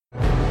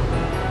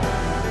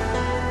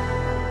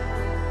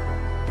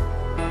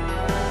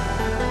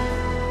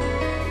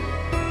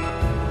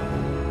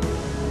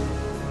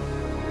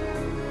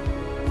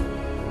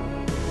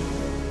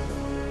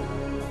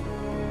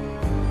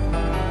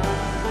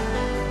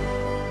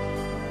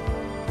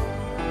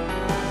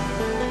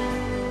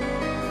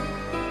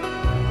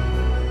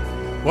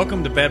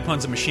Welcome to Bad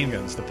Puns and Machine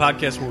Guns, the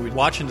podcast where we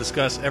watch and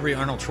discuss every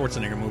Arnold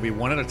Schwarzenegger movie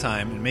one at a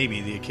time, and maybe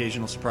the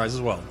occasional surprise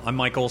as well. I'm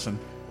Mike Olson.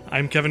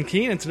 I'm Kevin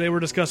Keene, and today we're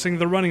discussing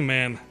The Running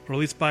Man,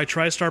 released by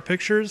TriStar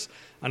Pictures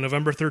on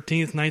November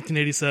 13th,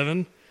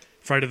 1987,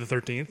 Friday the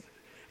 13th,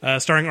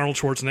 starring Arnold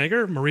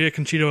Schwarzenegger, Maria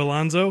Conchita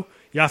Alonso,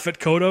 Yaphet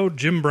Kotto,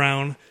 Jim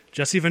Brown,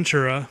 Jesse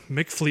Ventura,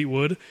 Mick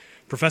Fleetwood,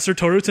 Professor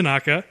Toru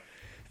Tanaka,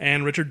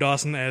 and Richard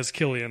Dawson as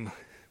Killian.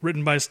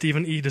 Written by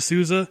Stephen E.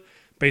 D'Souza,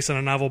 based on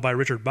a novel by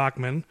Richard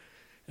Bachman,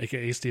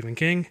 a.k.a. Stephen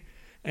King,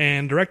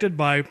 and directed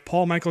by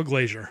Paul Michael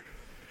Glazier.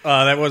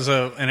 That was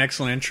an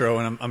excellent intro,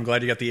 and I'm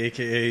glad you got the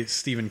a.k.a.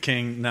 Stephen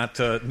King, not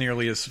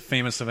nearly as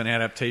famous of an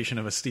adaptation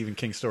of a Stephen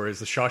King story as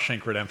The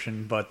Shawshank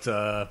Redemption, but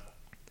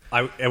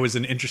it was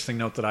an interesting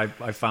note that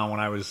I found when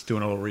I was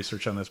doing a little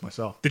research on this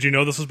myself. Did you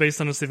know this was based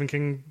on a Stephen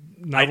King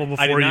novel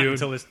before you? I did not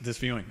until this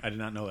viewing. I did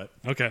not know that.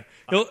 Okay.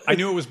 I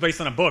knew it was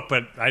based on a book,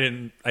 but I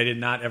did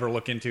not ever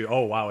look into,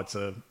 oh, wow, it's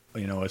a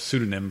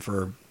pseudonym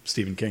for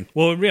Stephen King.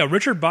 Well, yeah,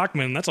 Richard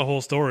Bachman, that's a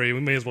whole story.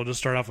 We may as well just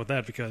start off with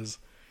that because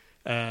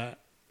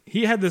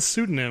he had this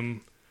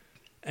pseudonym,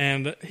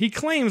 and he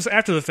claims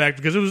after the fact,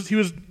 because he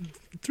was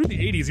through the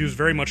 80s, he was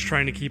very much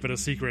trying to keep it a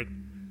secret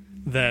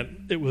that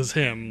it was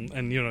him,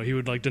 and he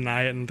would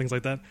deny it and things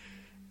like that.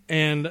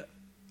 And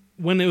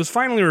when it was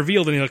finally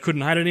revealed and he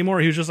couldn't hide it anymore,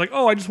 he was just like,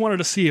 "Oh, I just wanted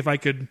to see if I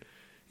could,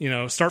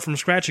 start from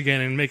scratch again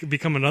and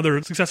become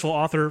another successful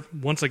author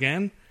once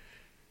again."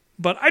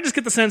 But I just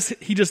get the sense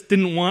he just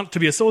didn't want to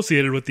be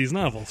associated with these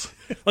novels.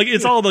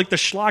 It's all the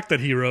schlock that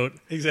he wrote.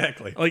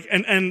 Exactly.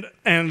 And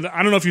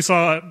I don't know if you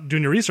saw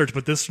doing your research,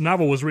 but this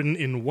novel was written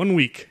in 1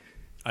 week.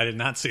 I did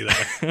not see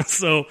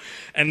that.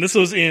 And this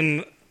was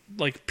in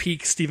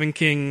peak Stephen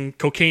King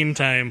cocaine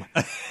time.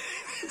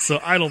 So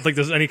I don't think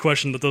there's any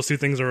question that those two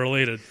things are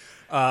related.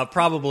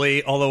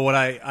 Probably, although what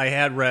I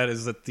had read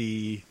is that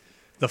the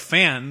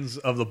fans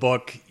of the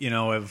book,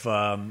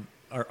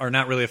 are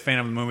not really a fan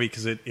of the movie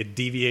because it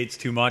deviates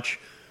too much.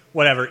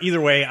 Whatever.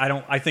 Either way,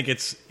 I think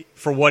it's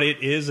for what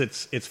it is.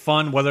 It's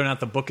fun. Whether or not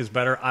the book is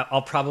better,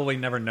 I'll probably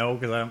never know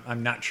because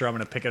I'm not sure I'm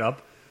going to pick it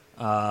up.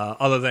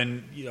 Other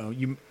than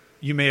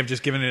you may have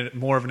just given it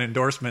more of an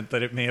endorsement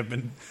that it may have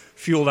been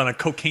fueled on a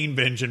cocaine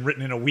binge and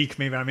written in a week.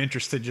 Maybe I'm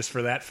interested just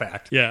for that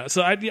fact. Yeah.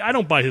 So I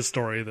don't buy his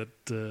story that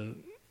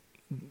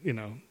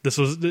this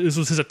was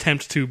his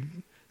attempt to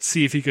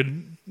see if he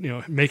could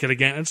make it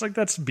again. It's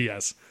that's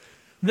BS.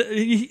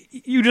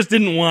 You just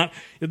didn't want.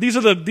 These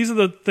are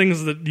the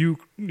things that you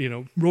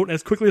wrote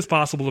as quickly as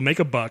possible to make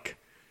a buck.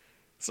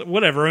 So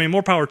whatever. I mean,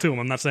 more power to him.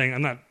 I'm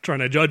not trying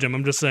to judge him.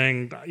 I'm just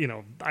saying,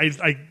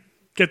 I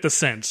get the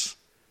sense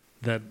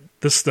that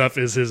this stuff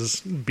is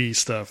his B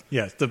stuff.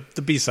 Yeah,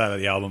 the B side of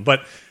the album.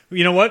 But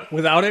you know what?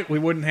 Without it, we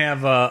wouldn't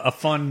have a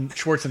fun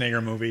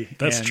Schwarzenegger movie.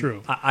 That's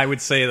true. I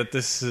would say that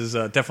this is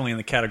definitely in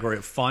the category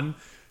of fun.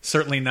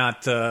 Certainly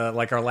not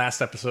like our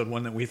last episode,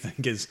 one that we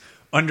think is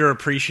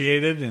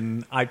underappreciated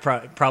and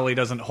probably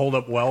doesn't hold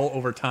up well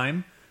over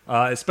time,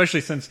 especially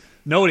since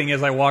noting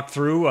as I walked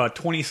through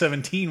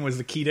 2017 was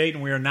the key date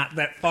and we are not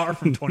that far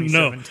from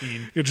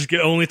 2017. No, you'll just get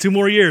only 2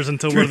 more years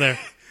until we're there.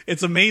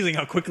 It's amazing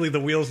how quickly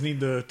the wheels need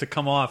to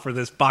come off for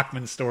this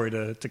Bachman story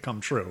to come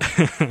true.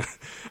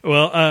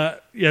 Well,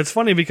 yeah, it's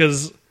funny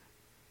because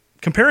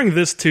comparing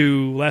this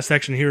to Last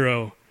Action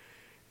Hero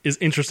is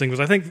interesting because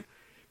I think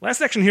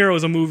Last Action Hero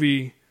is a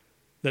movie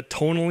that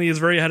tonally is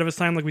very ahead of its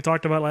time, like we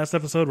talked about last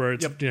episode, where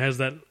it has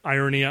that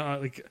irony.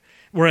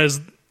 Whereas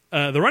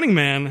The Running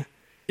Man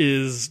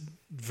is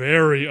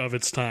very of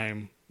its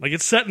time.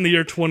 It's set in the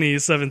year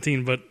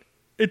 2017, but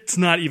it's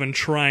not even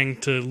trying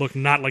to look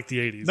not like the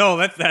 80s. No,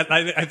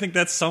 I think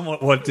that's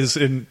somewhat what is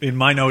in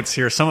my notes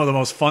here. Some of the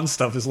most fun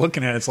stuff is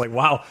looking at it. It's like,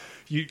 wow,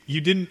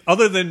 you didn't,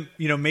 other than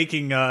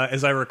making,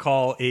 as I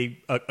recall,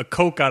 a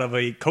Coke out of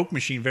a Coke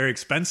machine very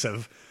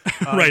expensive.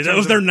 Right,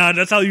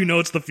 that's how you know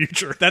it's the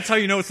future. That's how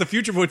you know it's the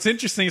future. But what's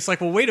interesting, it's like,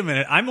 well, wait a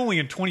minute. I'm only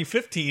in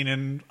 2015,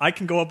 and I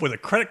can go up with a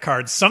credit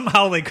card.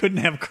 Somehow they couldn't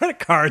have credit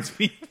cards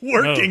be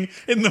working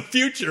in the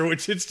future,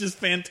 which is just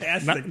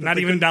fantastic. Not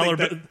even dollar.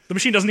 The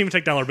machine doesn't even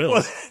take dollar bills.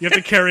 Well, you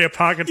have to carry a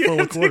pocket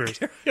full of quarters.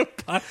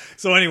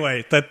 So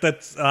anyway,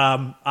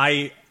 I'm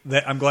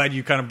glad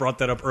you kind of brought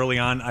that up early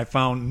on. I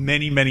found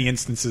many, many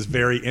instances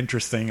very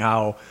interesting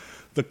how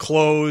the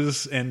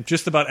clothes and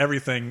just about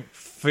everything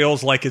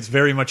feels like it's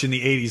very much in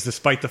the 80s,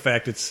 despite the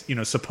fact it's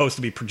supposed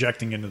to be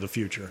projecting into the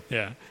future.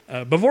 Yeah.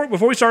 Before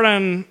we start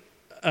on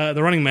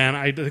The Running Man,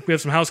 I think we have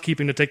some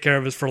housekeeping to take care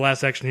of for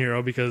Last Action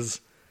Hero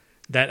because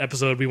that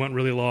episode we went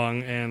really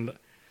long, and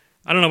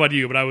I don't know about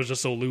you, but I was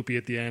just so loopy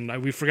at the end.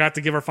 We forgot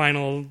to give our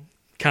final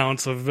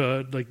counts of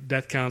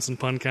death counts and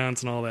pun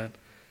counts and all that.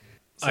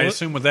 So I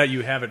assume with that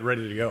you have it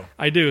ready to go.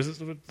 I do.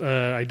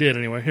 I did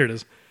anyway. Here it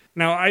is.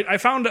 Now, I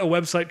found a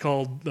website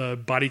called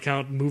Body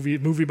Count,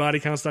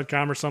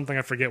 moviebodycounts.com or something.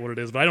 I forget what it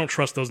is, but I don't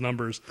trust those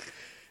numbers.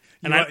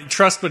 And I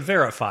trust but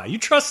verify. You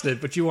trust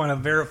it, but you want to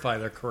verify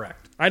they're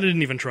correct. I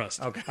didn't even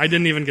trust. Okay. I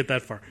didn't even get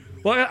that far.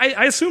 Well,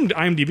 I assumed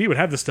IMDb would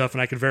have this stuff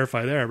and I could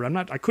verify there,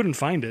 but I couldn't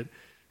find it.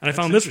 And I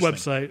found this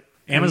website.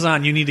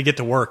 Amazon, you need to get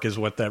to work is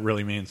what that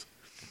really means.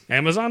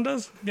 Amazon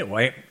does? Yeah,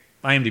 well,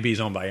 IMDb is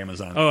owned by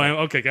Amazon. Oh,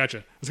 okay, gotcha.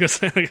 I was going to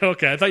say, like,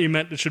 okay, I thought you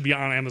meant it should be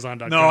on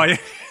Amazon.com. No,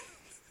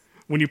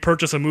 when you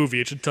purchase a movie,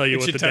 it should tell you it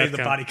what should the tell you death the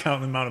count. body count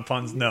and the amount of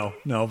puns. No,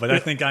 but I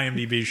think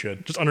IMDb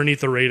should. Just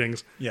underneath the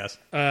ratings. Yes.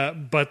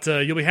 But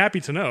you'll be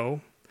happy to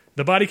know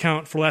the body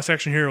count for Last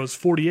Action Hero is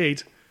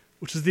 48,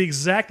 which is the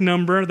exact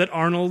number that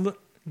Arnold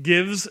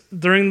gives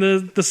during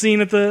the scene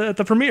at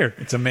the premiere.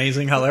 It's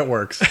amazing how that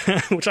works.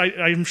 Which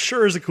I'm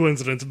sure is a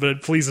coincidence, but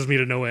it pleases me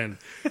to no end.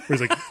 Where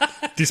he's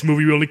like, this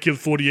movie we only killed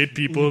 48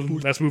 people.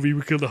 Last movie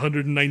we killed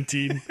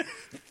 119.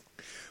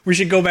 We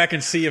should go back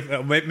and see if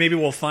maybe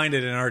we'll find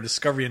it in our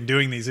discovery in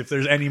doing these. If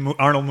there's any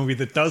Arnold movie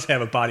that does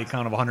have a body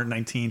count of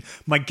 119,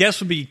 my guess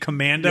would be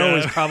Commando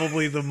is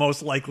probably the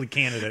most likely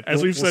candidate.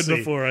 As we've said see.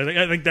 before,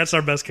 I think that's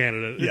our best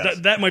candidate. Yes.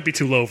 That might be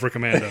too low for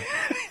Commando.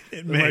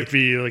 It might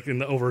be like in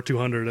the over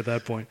 200 at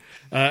that point.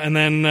 And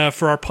then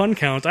for our pun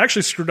count, I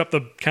actually screwed up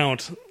the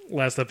count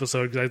last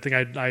episode because I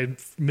think I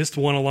missed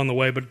one along the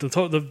way. But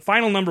the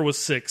final number was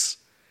 6,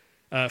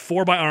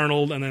 4 by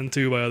Arnold and then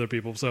 2 by other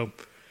people. So.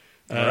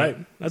 All right.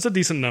 That's a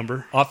decent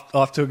number.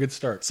 Off to a good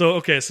start. So,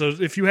 okay, so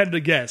if you had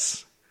to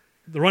guess,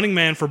 the Running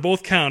Man for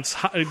both counts,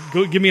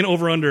 give me an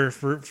over-under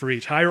for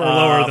each, higher or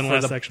lower than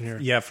Last Action Hero.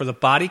 Yeah, for the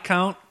body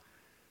count,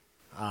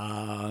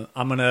 I'm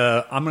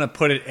gonna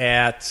put it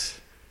at.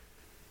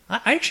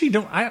 I actually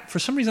don't. For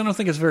some reason, I don't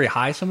think it's very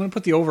high, so I'm gonna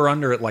put the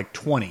over/under at like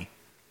 20.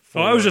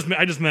 Oh,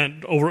 I just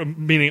meant over,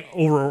 meaning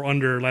over or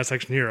under Last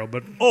Action Hero,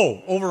 but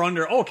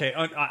over/under. Okay,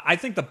 I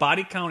think the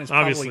body count is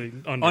probably obviously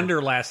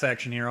under Last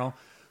Action Hero.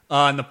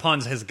 And the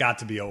puns has got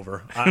to be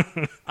over.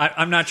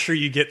 I'm not sure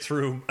you get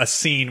through a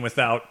scene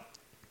without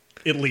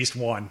at least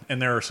one, and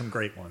there are some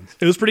great ones.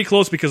 It was pretty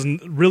close because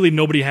really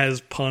nobody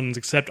has puns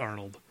except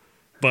Arnold.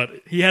 But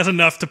he has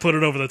enough to put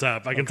it over the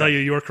top. I can tell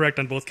you are correct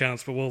on both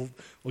counts, but we'll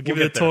give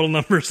you the total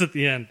numbers at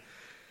the end.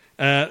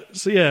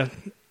 So yeah,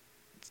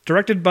 it's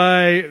directed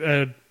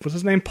by, what's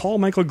his name? Paul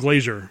Michael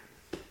Glazer.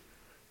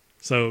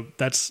 So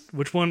that's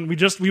which one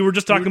we were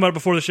just talking about it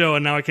before the show,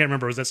 and now I can't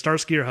remember. Was that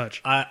Starsky or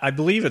Hutch? I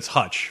believe it's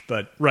Hutch,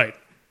 but right,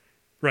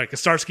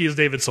 because Starsky is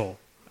David Soul.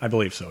 I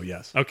believe so.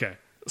 Yes. Okay,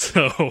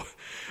 so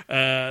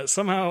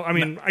somehow, I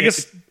mean, I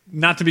guess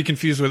not to be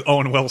confused with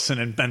Owen Wilson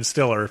and Ben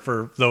Stiller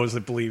for those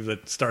that believe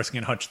that Starsky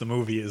and Hutch the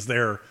movie is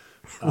their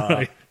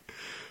right.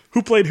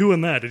 Who played who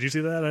in that? Did you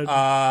see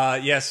that?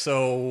 Yes.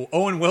 So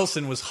Owen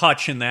Wilson was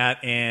Hutch in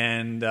that,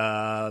 and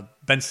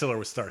Ben Stiller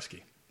was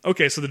Starsky.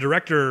 Okay, so the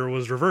director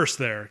was reversed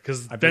there,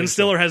 because Ben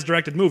Stiller has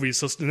directed movies,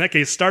 so in that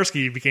case,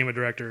 Starsky became a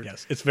director.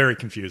 Yes, it's very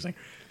confusing.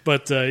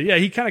 But, yeah,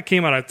 he kind of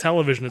came out of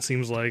television, it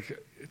seems like.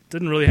 It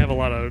didn't really have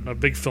a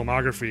big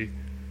filmography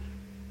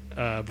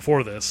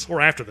before this,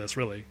 or after this,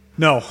 really.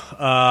 No,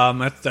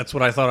 that's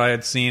what I thought I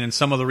had seen, and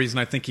some of the reason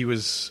I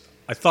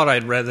thought I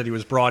had read that he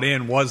was brought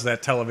in was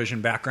that television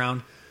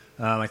background.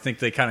 I think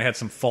they kind of had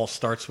some false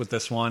starts with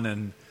this one,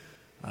 and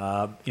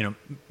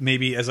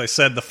maybe, as I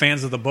said, the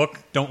fans of the book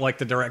don't like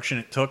the direction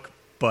it took,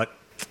 but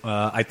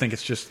I think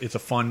it's a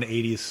fun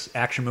 80s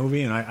action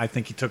movie, and I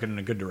think he took it in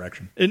a good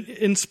direction.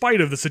 In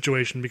spite of the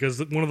situation, because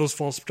one of those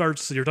false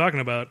starts that you're talking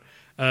about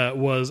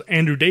was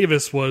Andrew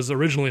Davis was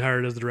originally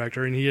hired as the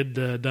director, and he had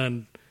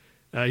done...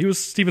 he was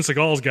Steven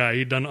Seagal's guy.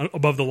 He'd done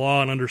Above the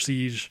Law and Under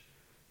Siege.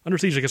 Under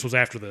Siege, I guess, was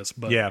after this,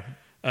 but yeah.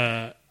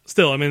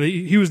 Still, I mean,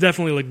 he was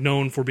definitely like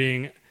known for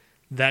being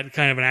that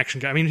kind of an action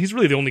guy. I mean, he's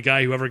really the only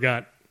guy who ever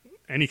got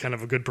any kind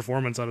of a good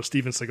performance out of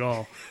Steven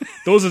Seagal.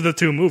 Those are the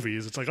two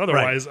movies. It's like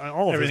otherwise, right.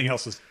 all of everything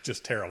else is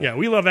just terrible. Yeah,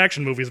 we love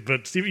action movies,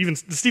 but even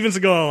Steven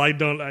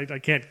Seagal, I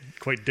can't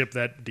quite dip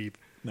that deep.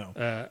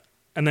 No.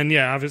 And then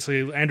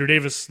obviously Andrew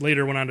Davis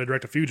later went on to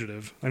direct A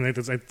Fugitive. I think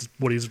that's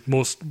what he's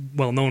most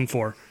well known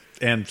for,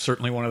 and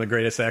certainly one of the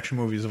greatest action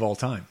movies of all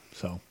time.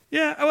 So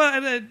yeah,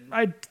 well,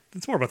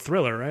 it's more of a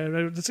thriller, right?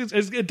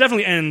 It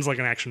definitely ends like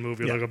an action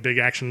movie, like a big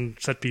action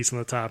set piece on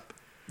the top.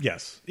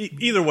 Yes.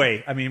 Either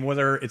way, I mean,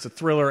 whether it's a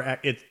thriller,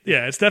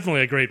 it's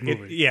definitely a great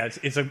movie.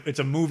 It's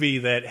a movie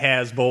that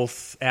has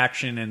both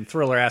action and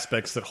thriller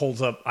aspects that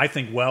holds up, I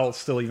think, well.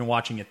 Still, even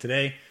watching it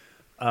today.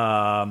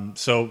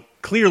 So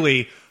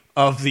clearly,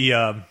 of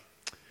the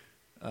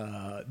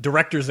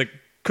directors that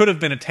could have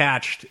been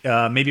attached,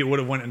 maybe it would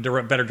have went in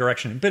a better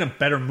direction and been a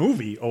better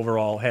movie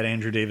overall had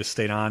Andrew Davis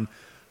stayed on.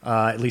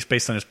 At least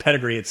based on his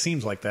pedigree, it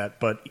seems like that.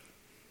 But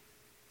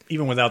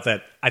even without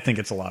that, I think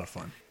it's a lot of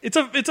fun. It's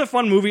a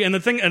fun movie, and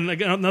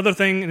another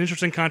thing, an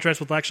interesting contrast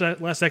with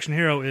Last Action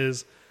Hero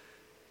is,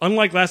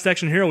 unlike Last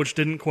Action Hero, which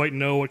didn't quite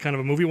know what kind of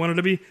a movie it wanted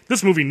to be,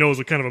 this movie knows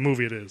what kind of a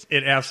movie it is.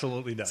 It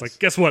absolutely does. It's like,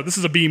 guess what? This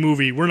is a B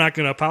movie. We're not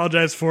going to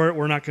apologize for it.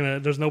 We're not going to.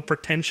 There's no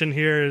pretension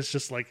here. It's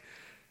just like,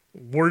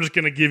 we're just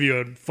going to give you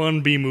a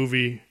fun B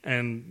movie,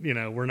 and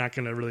we're not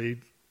going to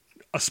really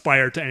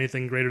aspire to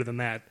anything greater than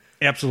that.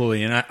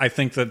 Absolutely, and I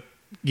think that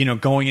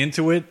going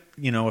into it,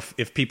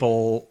 if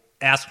people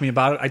ask me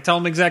about it, I tell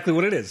them exactly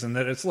what it is, and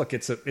that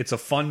it's a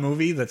fun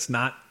movie that's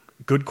not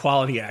good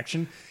quality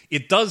action.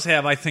 It does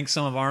have, I think,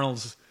 some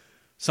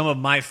of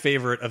my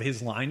favorite of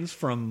his lines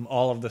from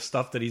all of the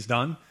stuff that he's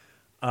done.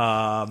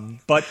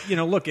 But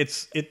look,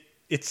 it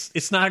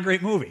it's not a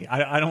great movie.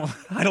 I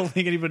don't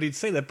think anybody'd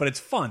say that, but it's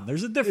fun.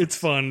 There's a difference. It's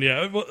fun,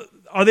 yeah. Well,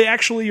 are they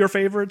actually your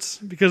favorites?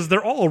 Because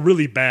they're all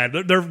really bad.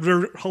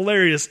 They're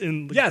hilarious.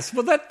 Yes,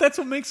 well that's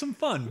what makes them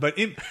fun. But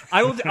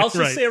I'll just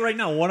Right. say it right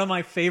now. One of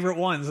my favorite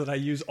ones that I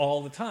use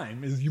all the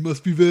time is "You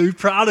must be very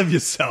proud of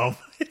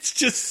yourself." It's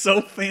just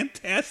so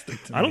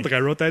fantastic to me. I don't think I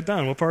wrote that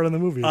down. What part of the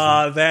movie is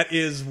that? That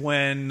is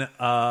when,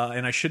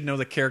 and I should know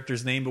the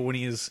character's name, but when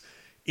he is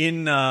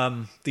in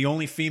the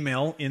only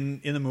female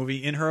in the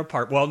movie in her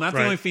apartment. Well, not the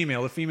Right. only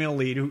female, the female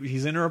lead.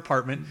 He's in her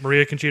apartment.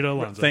 Maria Conchita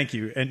Alonso. Thank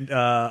you, and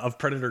of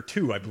Predator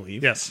 2, I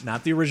believe. Yes.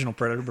 Not the original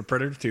Predator, but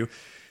Predator 2.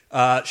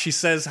 She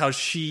says how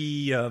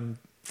she,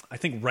 I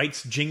think,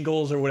 writes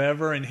jingles or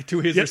whatever, and to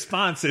his Yep.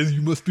 response is,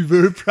 "You must be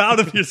very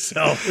proud of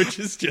yourself," which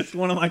is just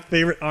one of my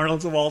favorite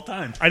Arnolds of all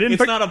time.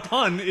 It's not a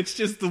pun. It's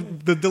just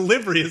the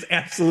delivery is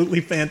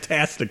absolutely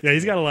fantastic. Yeah,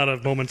 he's got a lot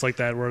of moments like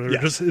that where Yeah.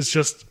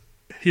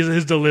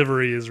 his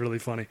delivery is really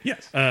funny.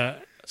 Yes.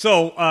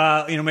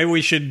 So, maybe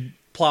we should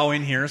plow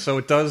in here. So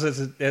it does,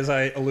 as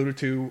I alluded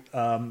to,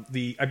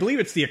 I believe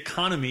it's the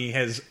economy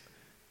has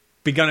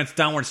begun its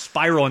downward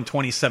spiral in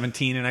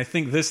 2017, and I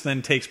think this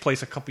then takes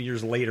place a couple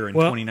years later in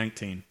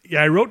 2019.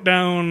 Yeah, I wrote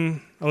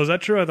down. Oh, is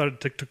that true? I thought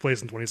it took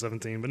place in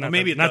 2017, but not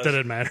maybe not that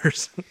it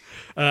matters.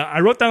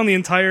 I wrote down the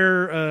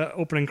entire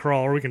opening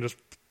crawl, or we can just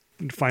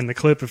find the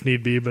clip if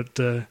need be. But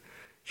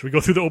should we go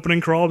through the opening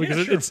crawl because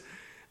Yeah, sure. it's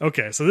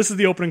okay? So this is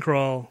the opening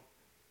crawl.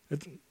 I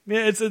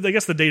guess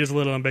the date is a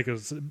little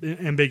ambiguous.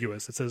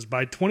 It says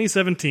by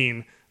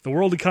 2017, the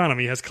world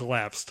economy has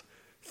collapsed.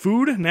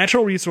 Food,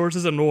 natural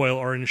resources, and oil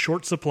are in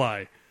short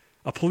supply.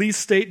 A police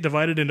state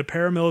divided into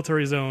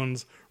paramilitary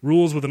zones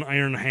rules with an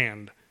iron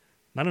hand.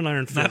 Not an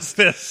iron fist. Not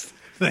fist,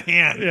 the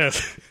hand.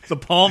 Yes. The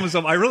palm is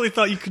up. I really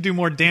thought you could do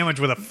more damage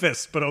with a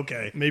fist, but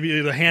okay.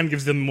 Maybe the hand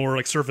gives them more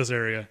like surface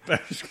area.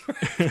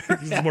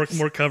 Gives them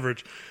more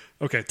coverage.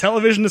 Okay,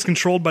 television is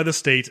controlled by the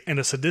state, and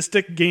a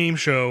sadistic game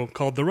show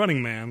called The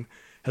Running Man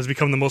has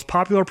become the most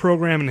popular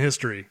program in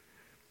history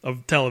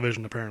of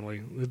television,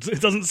 apparently. It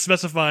doesn't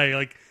specify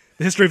like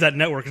the history of that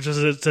network. It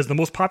says the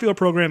most popular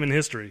program in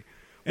history.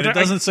 And it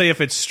doesn't say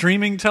if it's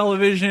streaming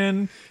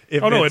television.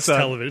 It's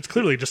television. It's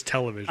clearly just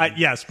television.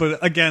 Yes,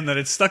 but again, that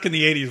it's stuck in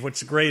the 80s.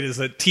 What's great is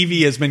that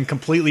TV has been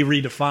completely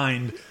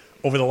redefined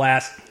over the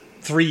last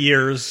 3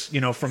 years,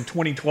 from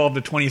 2012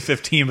 to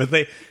 2015.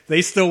 But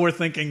they still were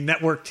thinking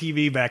network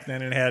TV back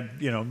then and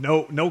had,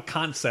 no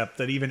concept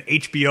that even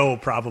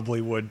HBO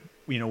probably would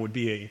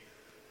be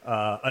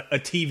a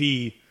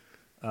TV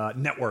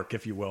network,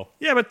 if you will.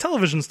 Yeah, but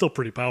television's still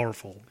pretty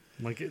powerful.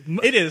 Like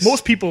it is.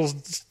 Most people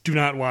do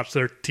not watch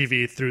their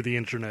TV through the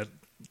internet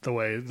the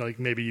way like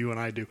maybe you and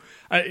I do,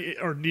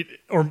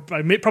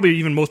 probably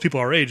even most people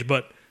our age.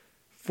 But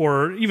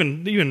for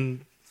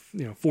even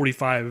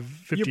 45,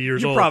 50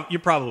 years old,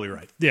 you're probably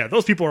right. Yeah,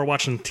 those people are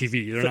watching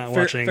TV. They're not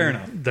watching fair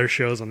enough. their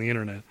shows on the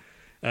internet.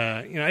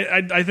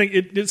 I think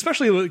it,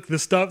 especially like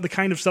the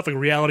kind of stuff like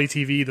reality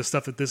TV, the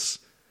stuff that this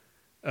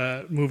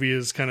movie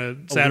is kind of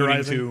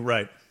satirizing. To,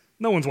 right.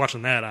 No one's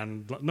watching that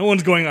no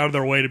one's going out of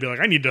their way to be like,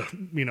 I need to,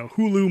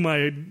 Hulu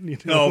my,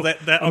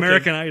 that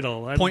American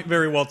Idol. Point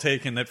very well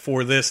taken that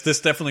for this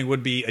definitely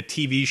would be a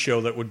TV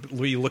show that would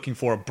be looking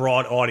for a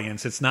broad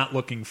audience. It's not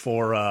looking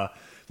for,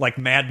 like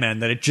Mad Men,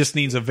 that it just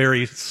needs a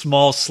very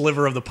small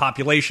sliver of the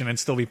population and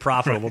still be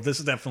profitable. Right. This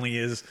definitely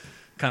is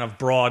kind of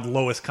broad,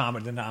 lowest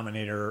common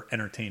denominator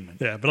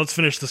entertainment. Yeah, but let's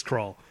finish this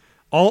crawl.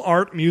 All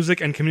art, music,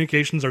 and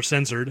communications are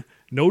censored.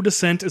 No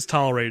dissent is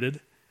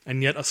tolerated.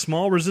 And yet a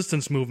small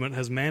resistance movement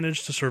has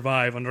managed to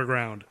survive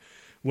underground.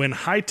 When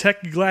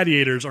high-tech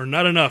gladiators are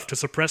not enough to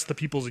suppress the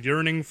people's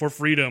yearning for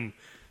freedom,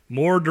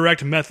 more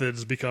direct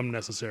methods become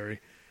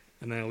necessary.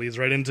 And then it leads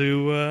right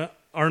into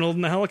Arnold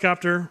in the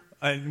helicopter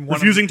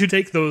refusing to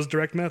take those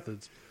direct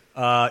methods.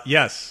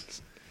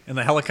 Yes. And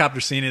the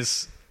helicopter scene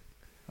is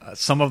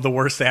some of the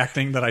worst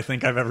acting that I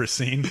think I've ever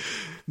seen.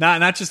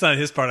 Not just on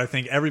his part. I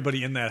think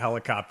everybody in that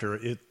helicopter,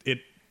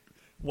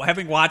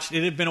 having watched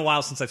it had been a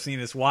while since I've seen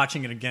this.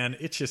 Watching it again,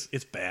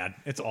 it's bad.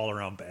 It's all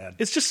around bad.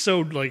 It's just so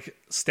like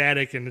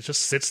static, and it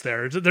just sits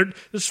there.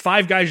 There's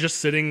five guys just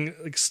sitting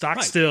like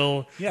stock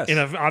still in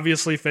an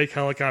obviously fake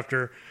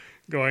helicopter,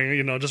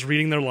 going just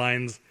reading their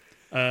lines.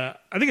 I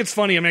think it's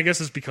funny. I mean, I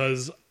guess it's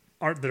because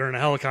they're in a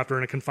helicopter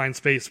in a confined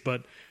space,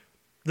 but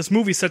this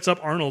movie sets up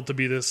Arnold to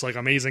be this like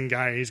amazing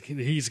guy.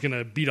 He's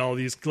gonna beat all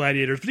these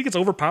gladiators, but he gets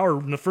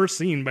overpowered in the first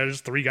scene by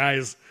just three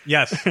guys.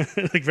 Yes,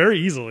 like very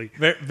easily.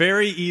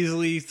 Very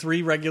easily,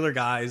 three regular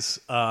guys.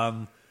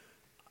 I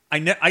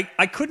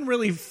couldn't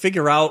really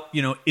figure out.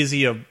 Is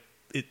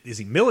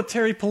he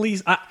military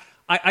police?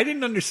 I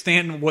didn't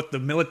understand what the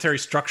military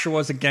structure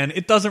was. Again,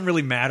 it doesn't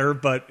really matter,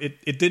 but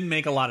it didn't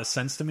make a lot of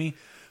sense to me.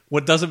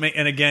 What doesn't make,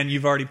 and again,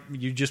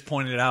 you just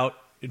pointed it out.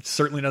 It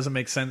certainly doesn't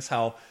make sense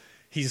how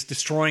he's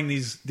destroying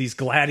these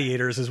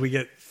gladiators as we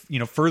get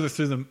further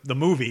through the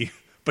movie,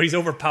 but he's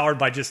overpowered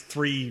by just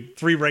three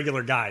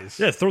regular guys.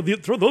 Yeah, throw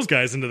those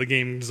guys into the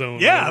game zone.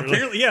 Yeah,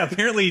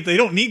 apparently they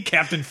don't need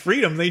Captain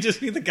Freedom. They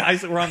just need the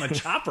guys that were on the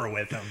chopper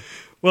with him.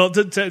 Well,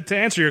 to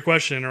answer your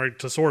question, or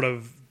to sort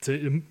of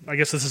I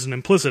guess this is an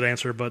implicit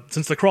answer, but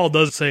since the crawl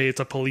does say it's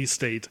a police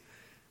state,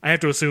 I have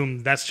to assume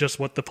that's just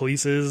what the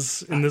police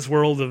is in this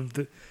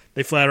world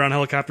they fly around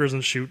helicopters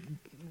and shoot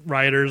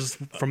rioters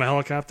from a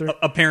helicopter.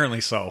 Apparently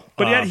so.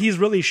 But yet he's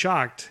really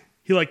shocked.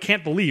 He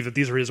can't believe that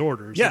these are his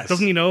orders. Yes. Like,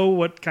 doesn't he know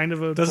what kind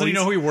of a Doesn't he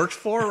know who he works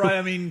for? Right.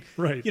 I mean,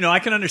 right. I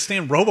can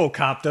understand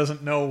RoboCop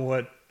doesn't know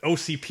what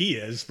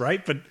OCP is,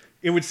 right? But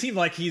it would seem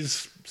like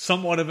he's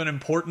somewhat of an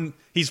important.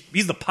 He's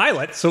the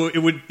pilot, so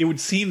it would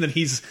seem that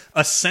he's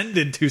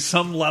ascended to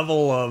some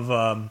level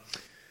of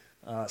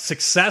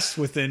success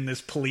within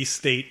this police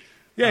state.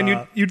 Yeah,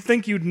 and you'd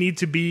think you'd need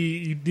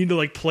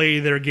to play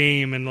their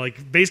game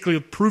and basically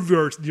prove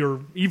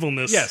your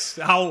evilness. Yes,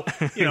 how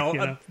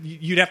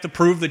you'd have to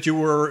prove that you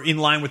were in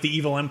line with the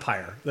evil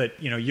empire,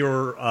 that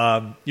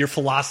your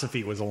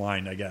philosophy was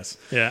aligned, I guess.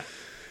 Yeah.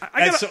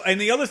 And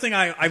the other thing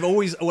what I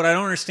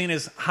don't understand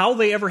is how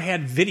they ever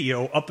had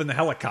video up in the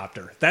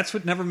helicopter. That's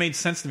what never made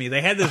sense to me.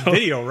 They had this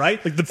video,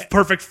 right? Like the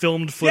perfect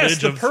filmed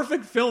footage. Yes, the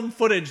perfect filmed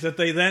footage that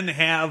they then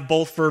have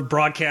both for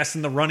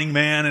broadcasting the Running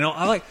Man and all.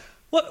 I'm like,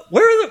 what?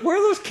 Where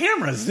are those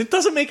cameras? It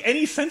doesn't make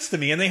any sense to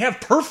me. And they have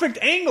perfect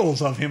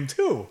angles of him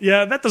too.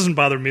 Yeah, that doesn't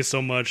bother me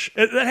so much.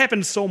 That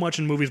happened so much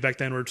in movies back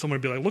then, where someone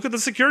would be like, "Look at the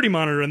security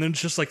monitor," and then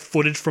it's just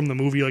footage from the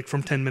movie,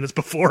 from 10 minutes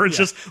before. It's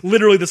just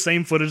literally the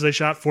same footage they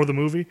shot for the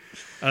movie.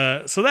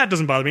 So that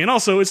doesn't bother me. And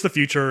also, it's the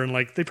future, and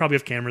they probably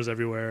have cameras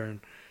everywhere. And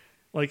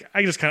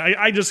I just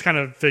kind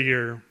of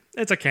figure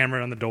it's a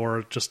camera on the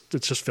door. It's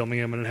just filming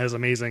him, and it has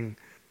amazing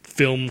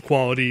film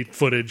quality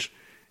footage.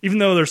 Even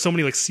though there's so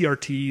many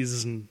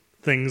CRTs and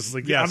things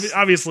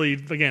obviously,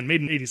 again,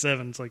 made in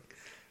 '87. It's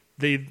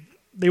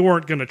they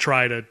weren't going to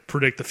try to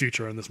predict the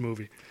future in this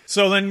movie.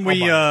 So then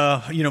we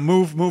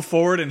move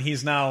forward, and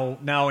he's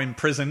now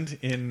imprisoned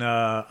in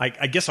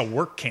I guess a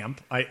work camp.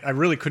 I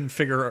really couldn't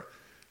figure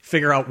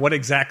out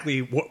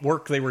what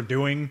work they were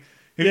doing.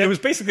 It was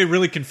basically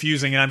really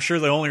confusing, and I'm sure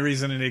the only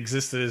reason it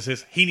existed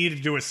is he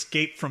needed to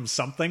escape from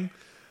something.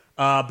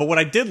 But what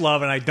I did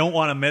love, and I don't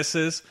want to miss,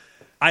 is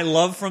I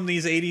love from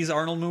these '80s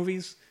Arnold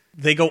movies,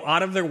 they go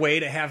out of their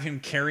way to have him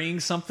carrying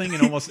something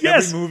in almost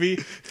every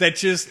movie that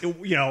just,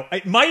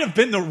 it might have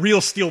been the real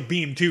steel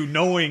beam too,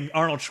 knowing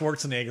Arnold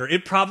Schwarzenegger.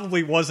 It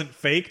probably wasn't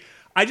fake.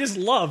 I just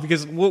love,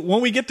 because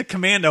when we get to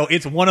Commando,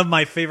 it's one of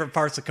my favorite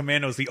parts of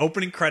Commando is the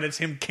opening credits,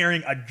 him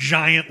carrying a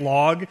giant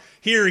log.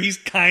 Here, he's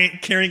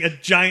carrying a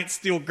giant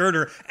steel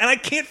girder, and I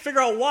can't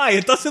figure out why.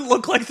 It doesn't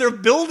look like they're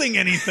building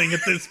anything at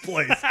this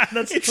place.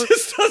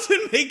 Just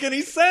doesn't make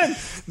any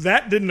sense.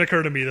 That didn't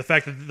occur to me, the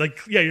fact that,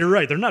 you're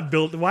right, they're not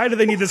built. Why do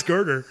they need this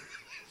girder?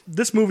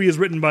 This movie is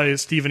written by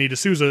Stephen E.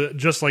 D'Souza,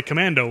 just like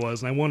Commando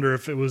was, and I wonder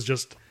if it was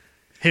just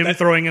him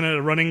throwing in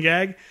a running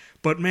gag.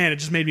 But, man, it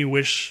just made me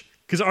wish...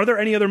 Because are there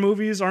any other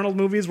Arnold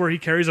movies, where he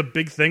carries a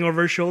big thing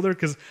over his shoulder?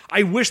 Because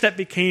I wish that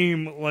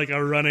became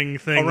a running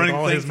thing with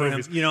all his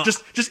movies.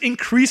 Just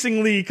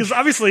increasingly, because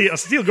obviously a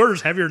steel girder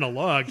is heavier than a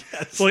log.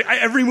 Yes. So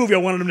every movie I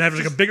wanted him to have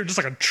a bigger, just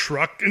a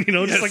truck, and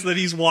that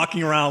he's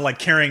walking around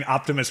carrying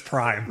Optimus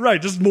Prime.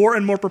 Right, just more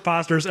and more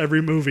preposterous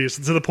every movie,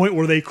 to the point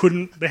where they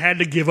had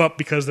to give up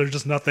because there's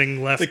just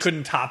nothing left. They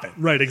couldn't top it.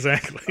 Right,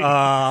 exactly.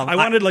 I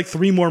wanted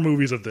 3 more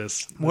movies of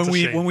this.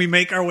 When we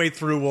make our way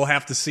through, we'll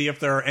have to see if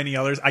there are any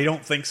others. I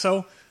don't think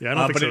so. Yeah, I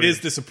don't think but so it is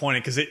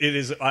disappointing, because it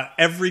is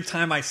every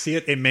time I see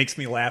it, it makes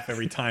me laugh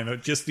every time.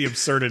 Just the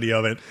absurdity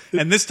of it.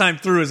 And this time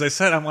through, as I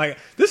said, I'm like,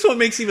 this one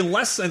makes even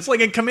less sense.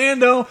 Like in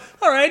Commando,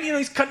 all right,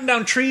 he's cutting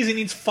down trees, he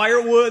needs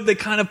firewood. They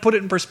kind of put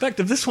it in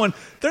perspective. This one,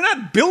 they're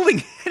not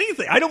building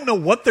anything. I don't know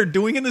what they're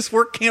doing in this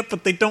work camp,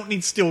 but they don't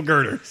need steel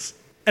girders.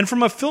 And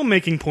from a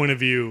filmmaking point of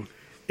view,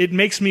 it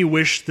makes me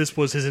wish this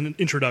was his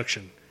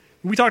introduction.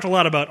 We talked a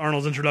lot about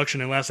Arnold's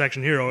introduction in Last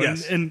Action Hero,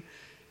 yes. and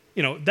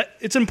that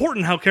it's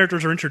important how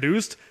characters are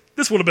introduced.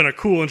 This would have been a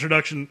cool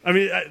introduction. I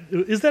mean,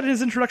 is that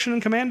his introduction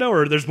in Commando,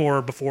 or there's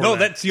more before? No,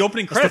 that? That's the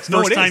opening credits.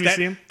 That's the first time you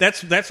see him.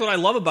 That's what I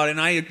love about it.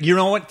 And you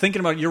know what?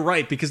 Thinking about it, you're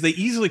right, because they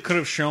easily could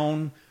have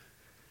done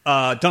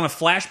a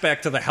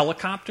flashback to the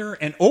helicopter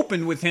and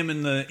opened with him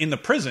in the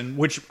prison,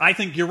 which I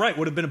think you're right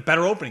would have been a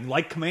better opening,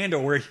 like Commando,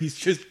 where he's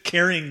just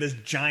carrying this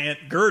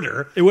giant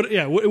girder. It would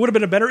have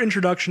been a better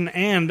introduction,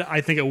 and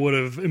I think it would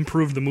have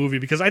improved the movie,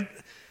 because I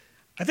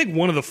think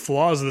one of the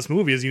flaws of this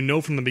movie is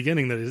from the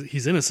beginning that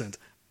he's innocent.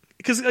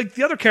 Because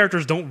the other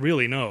characters don't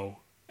really know,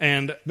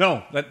 and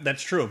no,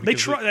 that's true.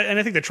 And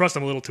I think they trust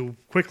him a little too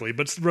quickly.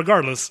 But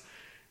regardless,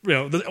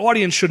 the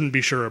audience shouldn't be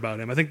sure about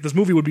him. I think this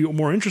movie would be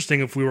more interesting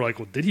if we were like,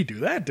 well, did he do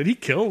that? Did he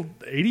kill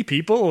 80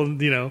 people?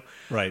 And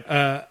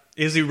right?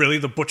 Is he really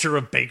the butcher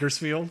of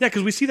Bakersfield? Yeah,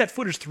 because we see that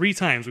footage 3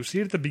 times. We see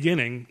it at the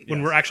beginning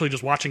when we're actually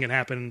just watching it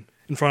happen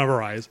in front of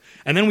our eyes,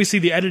 and then we see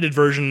the edited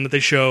version that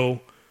they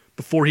show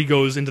before he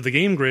goes into the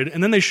game grid,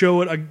 and then they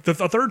show it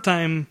a third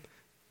time.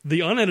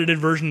 The unedited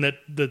version that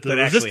the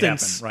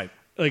Resistance happened,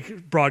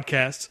 right.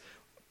 Broadcasts,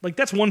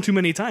 that's one too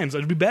many times.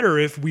 It'd be better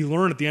if we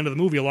learn at the end of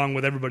the movie, along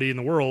with everybody in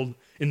that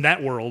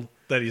world,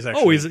 that he's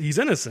actually he's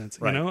innocent,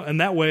 right. And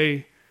that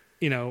way,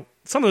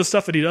 some of the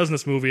stuff that he does in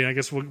this movie, and I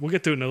guess we'll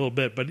get to it in a little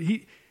bit, but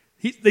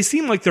they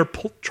seem like they're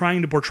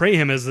trying to portray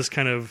him as this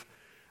kind of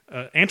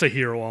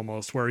anti-hero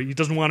almost, where he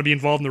doesn't want to be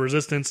involved in the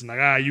resistance and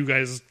like, you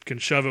guys can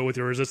shove it with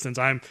your resistance.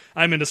 I'm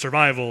into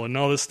survival and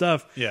all this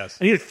stuff. Yes.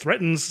 And he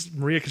threatens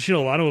Maria Conchita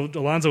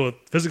Alonso with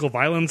physical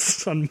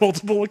violence on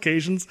multiple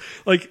occasions.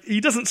 Like,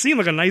 he doesn't seem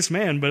like a nice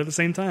man, but at the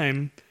same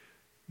time,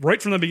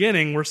 right from the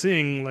beginning, we're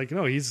seeing like,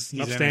 no, he's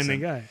an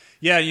upstanding guy.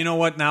 Yeah, you know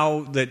what?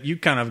 Now that you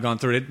kind of gone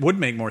through it, it would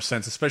make more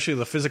sense, especially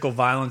the physical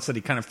violence that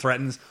he kind of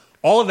threatens.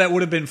 All of that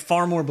would have been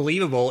far more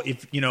believable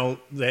if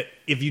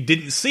if you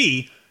didn't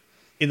see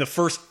in the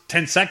first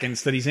 10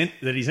 seconds that he's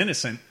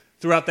innocent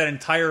throughout that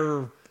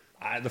entire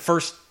the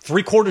first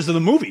 3/4 of the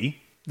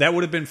movie. That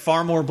would have been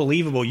far more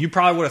believable. You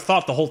probably would have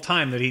thought the whole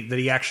time that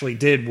he actually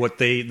did what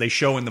they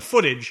show in the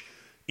footage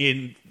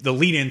in the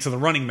lead into the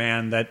Running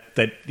Man, that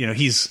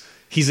he's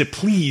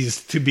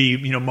pleased to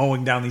be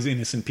mowing down these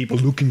innocent people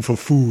looking for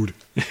food.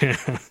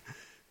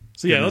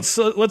 So yeah, let's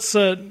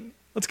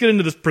get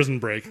into this prison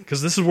break,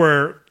 because this is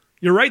where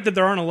you're right that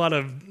there aren't a lot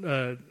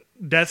of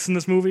deaths in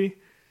this movie,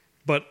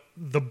 but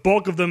the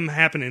bulk of them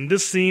happen in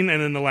this scene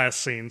and in the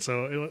last scene.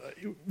 So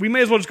we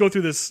may as well just go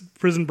through this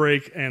prison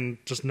break and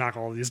just knock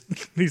all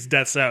these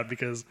deaths out,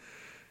 because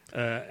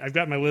I've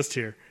got my list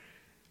here.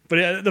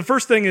 But the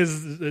first thing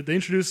is they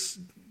introduce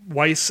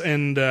Weiss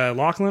and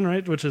Laughlin,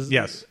 right? Which is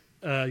yes,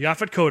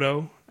 Yaphet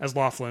Kotto as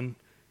Laughlin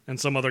and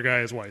some other guy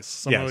as Weiss.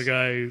 Some other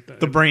guy,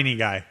 the brainy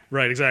guy.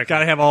 Right, exactly. Got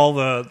to have all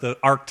the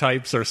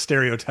archetypes or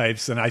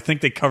stereotypes, and I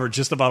think they covered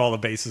just about all the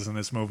bases in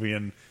this movie,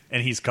 and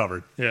he's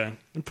covered. Yeah,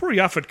 and poor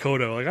Yaphet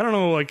Kotto. Like, I don't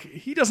know, like,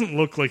 he doesn't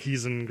look like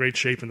he's in great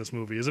shape in this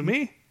movie. Is it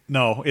me?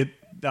 No,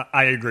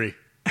 I agree.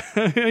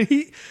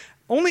 It's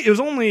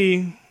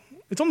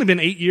only been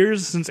 8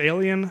 years since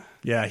Alien.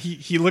 Yeah,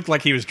 he looked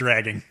like he was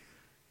dragging.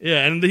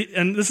 Yeah, and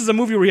this is a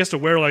movie where he has to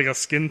wear like a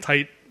skin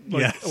tight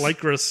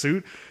lycra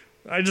suit.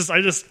 I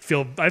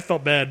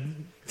felt bad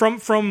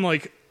from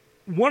like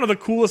one of the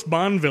coolest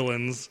Bond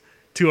villains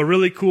to a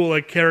really cool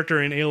like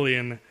character in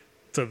Alien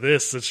to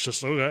this. It's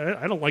just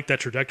I don't like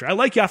that trajectory. I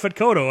like Yaphet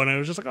Kotto, and I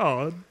was just like,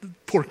 oh,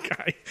 poor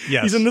guy.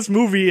 Yes. He's in this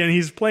movie and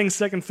he's playing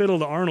second fiddle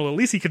to Arnold. At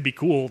least he could be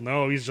cool.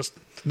 No, he just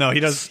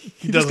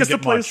gets to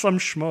play some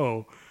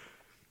schmo.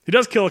 He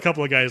does kill a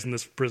couple of guys in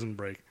this prison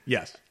break.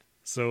 Yes.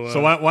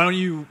 So why don't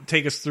you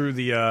take us through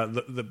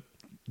the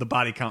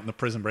body count in the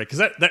prison break?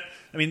 Because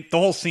the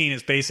whole scene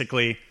is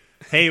basically,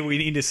 hey, we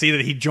need to see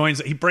that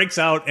he breaks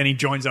out and he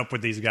joins up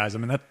with these guys. I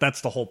mean, that's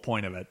the whole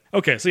point of it.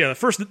 Okay, so yeah,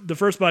 the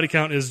first body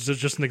count is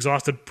just an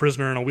exhausted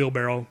prisoner in a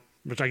wheelbarrow,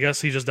 which I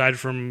guess he just died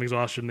from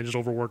exhaustion. They just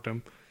overworked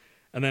him.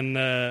 And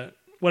then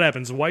what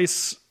happens?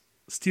 Weiss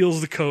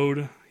steals the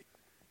code.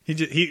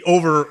 He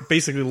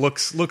basically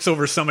looks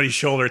over somebody's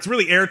shoulder. It's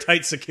really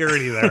airtight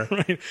security there.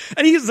 Right.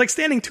 And he's like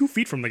standing 2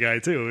 feet from the guy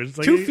too. It's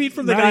like 2 feet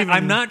from the guy.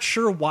 I'm not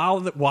sure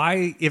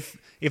why if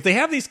they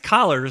have these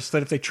collars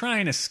that if they try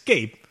and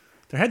escape,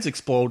 their heads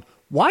explode.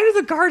 Why do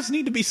the guards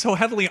need to be so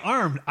heavily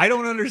armed? I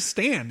don't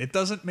understand. It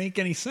doesn't make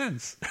any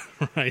sense.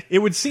 Right. It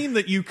would seem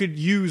that you could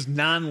use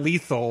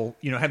non-lethal,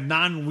 have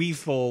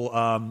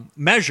non-lethal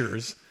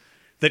measures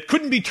that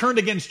couldn't be turned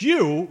against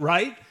you,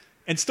 right?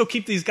 And still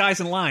keep these guys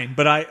in line.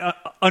 But I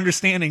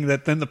understanding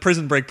that then the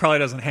prison break probably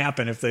doesn't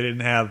happen if they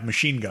didn't have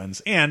machine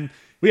guns. And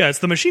yeah, it's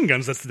the machine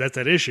guns that's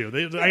that issue.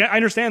 I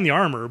understand the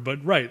armor,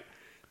 but right.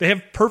 They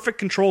have perfect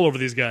control over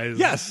these guys.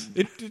 Yes,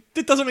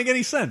 it doesn't make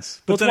any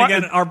sense. But then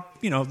again,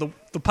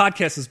 the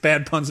podcast is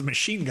bad puns and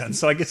machine guns.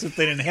 So I guess if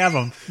they didn't have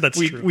them,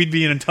 we'd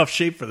be in tough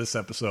shape for this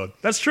episode.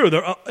 That's true.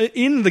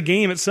 In the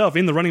game itself,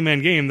 in the Running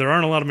Man game, there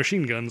aren't a lot of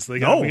machine guns. We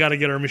got to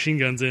get our machine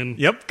guns in.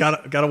 Yep,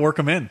 got to work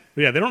them in.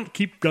 But yeah, they don't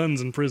keep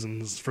guns in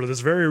prisons for this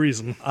very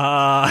reason.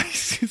 For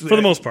the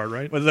most part,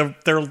 right? Well,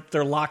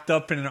 they're locked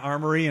up in an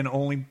armory and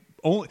only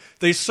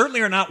they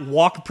certainly are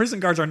not prison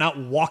guards are not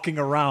walking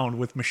around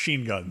with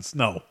machine guns.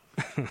 No.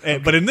 Okay.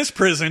 But in this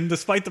prison,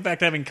 despite the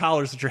fact of having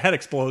collars that your head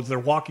explodes, they're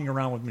walking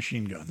around with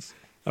machine guns.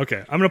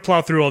 Okay, I'm going to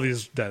plow through all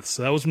these deaths.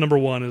 So that was number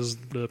one, is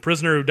the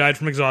prisoner who died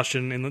from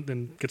exhaustion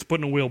and gets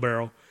put in a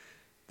wheelbarrow.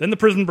 Then the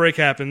prison break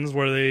happens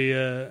where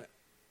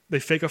they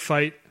fake a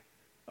fight.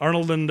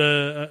 Arnold and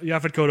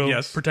Yaphet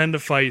Kotto pretend to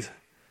fight,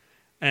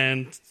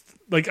 and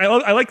like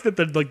I like that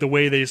the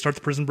way they start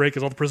the prison break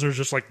is all the prisoners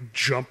just like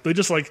jump. They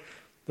just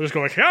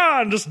go like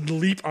and just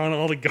leap on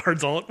all the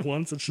guards all at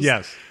once. It's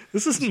just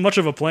this isn't much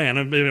of a plan.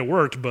 I mean, it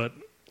worked, but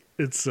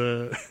it's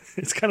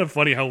kind of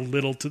funny how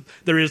little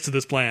there is to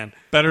this plan.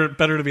 Better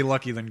to be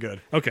lucky than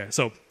good. Okay,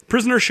 so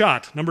prisoner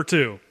shot number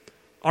 2.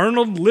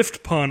 Arnold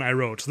lift pun I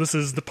wrote. So this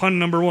is the pun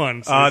number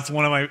 1. So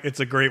it's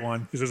a great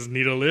one. He says,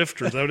 need a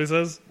lift, or is that what he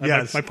says?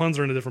 Yes. My puns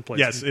are in a different place.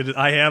 Yes,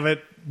 I have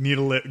it. Need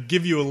a lift.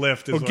 Give you a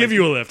lift. Give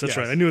you a lift. That's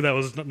right. I knew that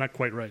was not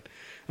quite right.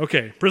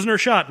 Okay, prisoner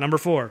shot number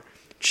 4.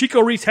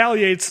 Chico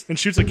retaliates and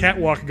shoots a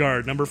catwalk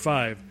guard, number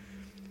 5.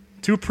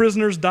 2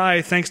 prisoners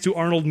die thanks to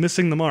Arnold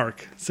missing the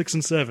mark, 6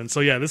 and 7. So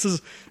yeah,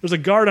 there's a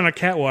guard on a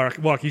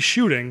catwalk. He's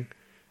shooting.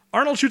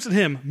 Arnold shoots at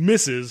him,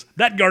 misses.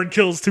 That guard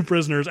kills 2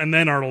 prisoners, and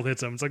then Arnold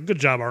hits him. It's like, good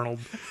job, Arnold.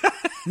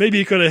 Maybe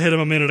he could have hit him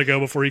a minute ago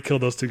before he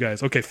killed those 2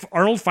 guys. Okay,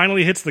 Arnold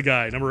finally hits the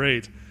guy, number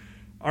 8.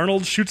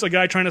 Arnold shoots a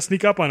guy trying to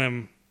sneak up on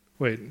him.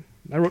 Wait,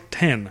 I wrote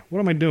 10. What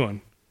am I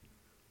doing?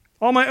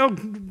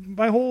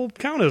 my whole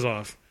count is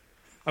off.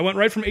 I went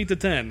right from 8 to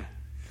 10.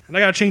 And I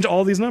got to change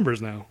all these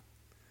numbers now.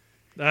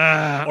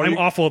 I'm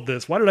awful at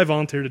this. Why did I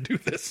volunteer to do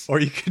this?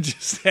 Or you could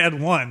just add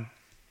 1.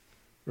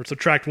 Or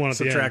subtract 1 at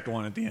the end. Subtract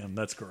 1 at the end.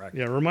 That's correct.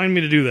 Yeah, remind me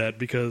to do that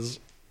because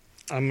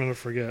I'm going to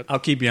forget. I'll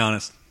keep you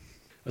honest.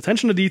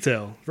 Attention to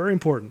detail. Very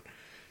important.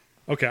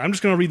 Okay, I'm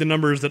just going to read the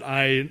numbers that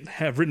I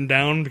have written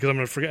down because I'm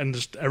going to forget. And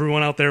just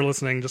everyone out there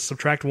listening, just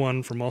subtract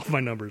 1 from all of my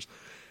numbers.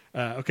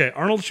 Okay,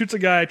 Arnold shoots a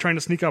guy trying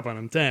to sneak up on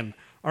him. 10.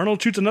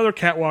 Arnold shoots another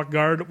catwalk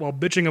guard while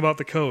bitching about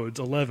the codes.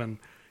 11.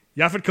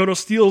 Yaphet Kotto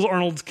steals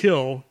Arnold's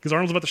kill because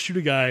Arnold's about to shoot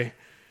a guy,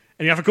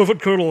 and Yaphet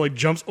Kotto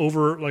jumps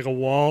over a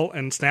wall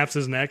and snaps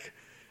his neck.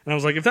 And I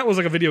was like, if that was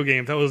a video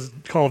game, if that was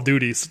Call of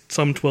Duty,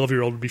 some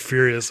 12-year-old would be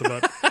furious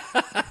about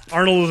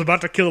Arnold was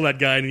about to kill that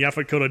guy, and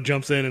Yaphet Kotto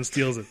jumps in and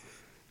steals it.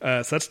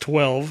 So that's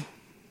 12.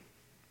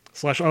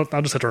 I'll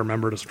just have to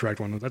remember to subtract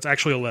 1. That's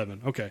actually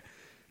 11. Okay.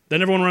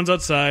 Then everyone runs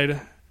outside, and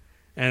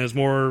there's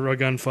more a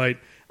gunfight.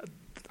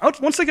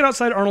 Once they get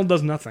outside, Arnold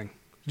does nothing.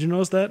 Did you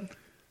notice that?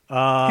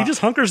 He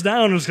just hunkers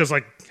down and is just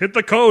hit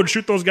the code,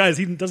 shoot those guys.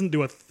 He doesn't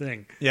do a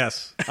thing.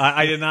 Yes,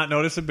 I did not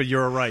notice it, but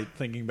you're right.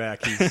 Thinking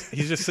back,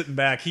 he's just sitting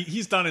back.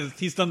 He's done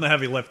the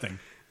heavy lifting.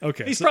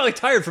 Okay, he's probably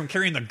tired from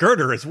carrying the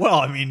girder as well.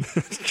 I mean,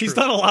 he's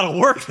done a lot of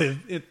work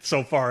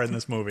so far in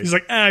this movie. He's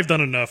like, I've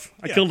done enough.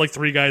 I killed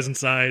 3 guys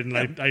inside, and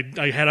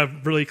I had a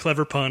really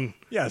clever pun.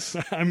 Yes,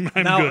 I'm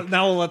now, good.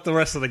 Now we'll let the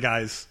rest of the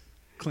guys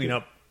clean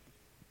up.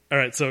 All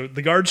right, so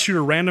the guards shoot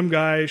a random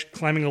guy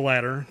climbing a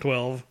ladder.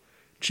 12.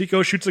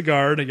 Chico shoots a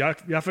guard.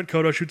 Yaphet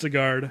Kotto shoots a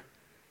guard.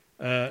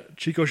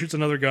 Chico shoots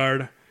another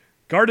guard.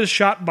 Guard is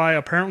shot by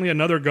apparently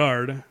another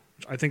guard.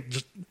 I think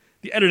just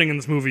the editing in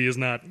this movie is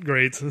not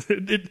great.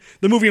 The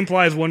movie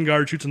implies one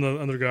guard shoots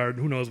another guard.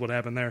 Who knows what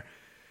happened there?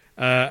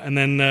 And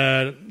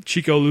then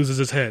Chico loses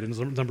his head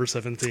in number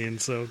 17.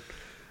 So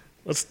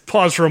let's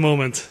pause for a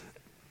moment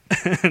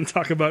and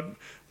talk about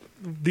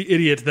the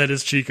idiot that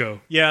is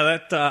Chico. Yeah,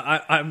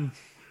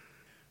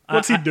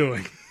 What's he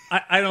doing?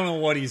 I don't know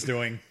what he's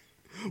doing.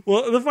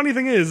 Well, the funny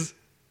thing is,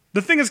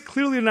 the thing is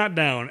clearly not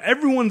down.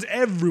 Everyone's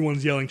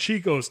yelling,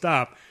 Chico,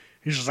 stop.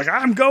 He's just like,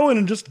 I'm going,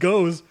 and just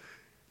goes.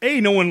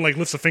 No one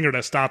lifts a finger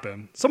to stop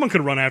him. Someone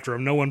could run after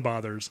him. No one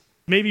bothers.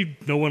 Maybe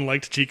no one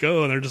liked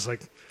Chico, and they're just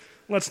like,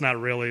 let's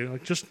not really.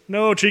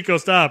 No, Chico,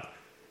 stop.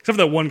 Except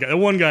for that one guy. That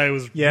one guy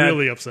was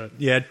really upset.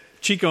 Yeah,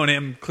 Chico and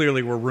him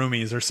clearly were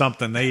roomies or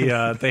something. They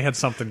had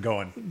something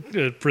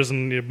going.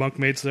 Prison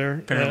bunkmates there.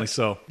 Apparently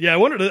so. Yeah,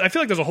 I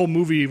feel like there's a whole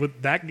movie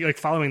with that,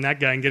 following that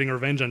guy and getting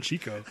revenge on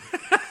Chico.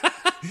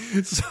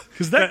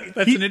 Because that's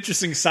an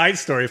interesting side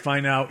story.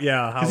 Find out,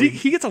 how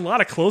he gets a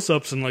lot of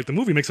close-ups, and the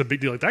movie makes a big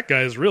deal. That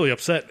guy is really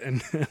upset,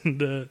 and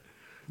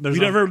we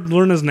never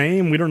learn his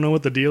name. We don't know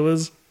what the deal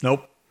is.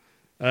 Nope.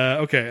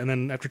 Okay, and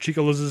then after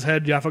Chico loses his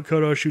head, Yaphet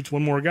Kotto shoots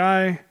one more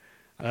guy,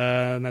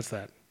 and that's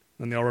that.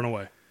 Then they all run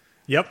away.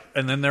 Yep,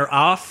 and then they're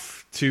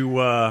off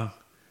to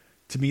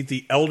meet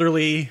the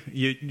elderly.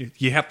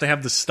 You have to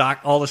have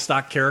all the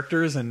stock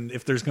characters, and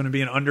if there's going to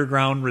be an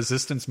underground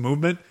resistance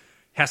movement,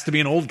 has to be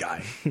an old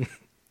guy.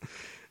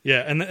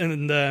 Yeah, and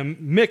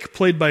Mick,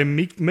 played by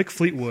Mick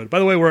Fleetwood. By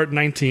the way, we're at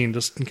 19,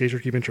 just in case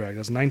you're keeping track.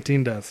 That's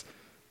 19 deaths.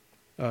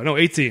 No,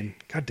 18.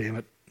 God damn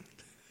it.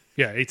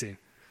 Yeah, 18.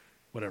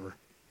 Whatever.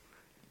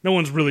 No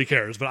one really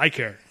cares, but I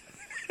care.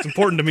 It's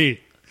important to me.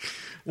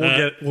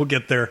 We'll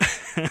get there.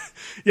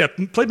 Yeah,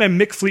 played by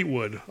Mick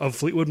Fleetwood of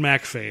Fleetwood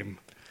Mac fame.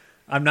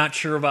 I'm not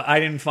sure about. I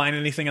didn't find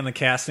anything on the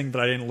casting,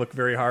 but I didn't look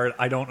very hard.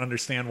 I don't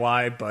understand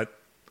why, but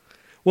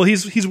well,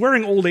 he's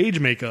wearing old age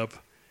makeup,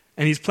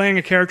 and he's playing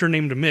a character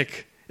named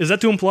Mick. Is that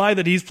to imply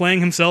that he's playing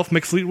himself,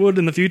 Mick Fleetwood,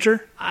 in the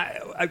future?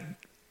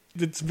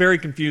 It's very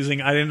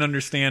confusing. I didn't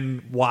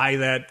understand why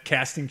that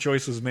casting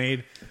choice was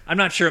made. I'm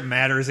not sure it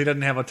matters. He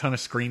doesn't have a ton of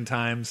screen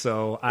time,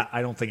 so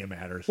I don't think it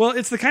matters. Well,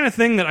 it's the kind of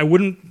thing that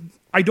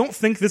I don't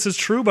think this is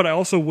true, but I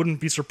also wouldn't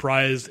be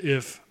surprised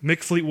if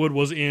Mick Fleetwood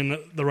was in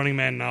the Running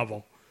Man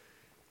novel.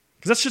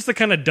 Because that's just the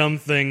kind of dumb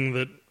thing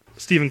that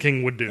Stephen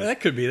King would do. That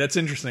could be. That's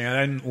interesting.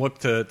 I didn't look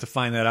to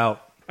find that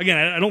out. Again,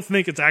 I don't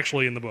think it's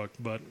actually in the book,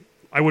 but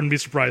I wouldn't be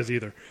surprised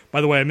either.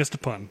 By the way, I missed a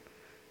pun.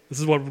 This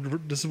is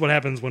what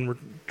happens when we're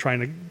trying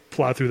to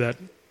plow through that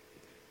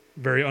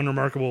very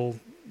unremarkable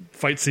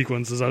fight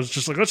sequences. I was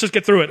just like, let's just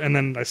get through it, and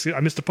then I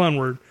missed a pun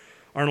where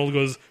Arnold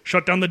goes,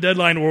 "Shut down the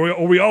deadline,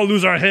 or we all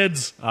lose our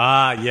heads."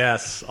 Ah,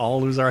 yes,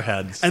 all lose our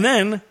heads. And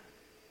then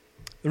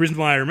the reason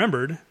why I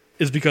remembered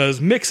is because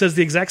Mick says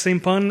the exact same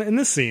pun in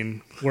this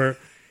scene where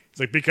he's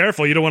like, "Be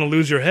careful, you don't want to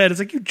lose your head." It's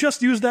like, you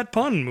just used that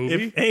pun,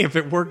 movie. If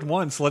it worked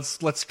once,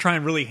 let's try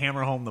and really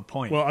hammer home the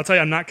point. Well, I'll tell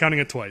you, I'm not counting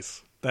it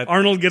twice.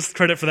 Arnold gets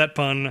credit for that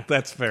pun.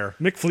 That's fair.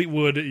 Mick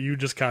Fleetwood, you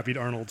just copied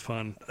Arnold's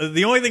pun.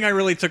 The only thing I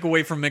really took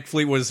away from Mick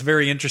Fleetwood was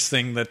very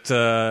interesting that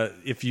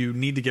if you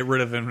need to get rid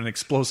of an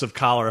explosive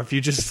collar, if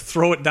you just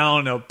throw it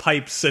down a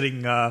pipe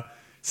sitting a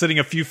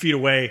few feet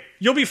away,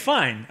 you'll be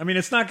fine. I mean,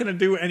 it's not going to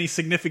do any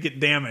significant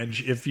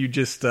damage if you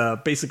just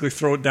basically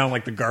throw it down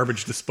like the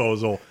garbage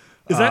disposal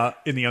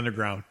in the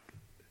underground.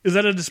 Is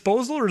that a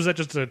disposal or is that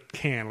just a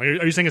can? Like,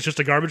 are you saying it's just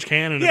a garbage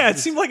can? And Yeah, it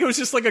seemed like it was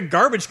just like a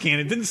garbage can.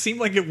 It didn't seem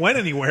like it went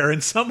anywhere,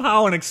 and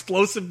somehow an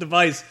explosive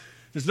device.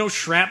 There's no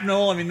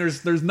shrapnel. I mean,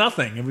 there's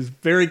nothing. It was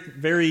very,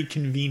 very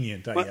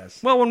convenient, I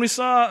guess. Well, when we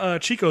saw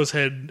Chico's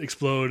head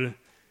explode, it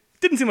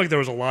didn't seem like there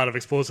was a lot of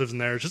explosives in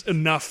there. It's just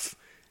enough.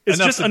 It's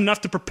just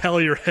enough to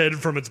propel your head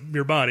from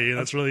your body, and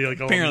that's really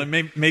like all.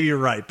 Apparently, maybe you're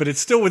right, but it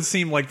still would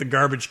seem like the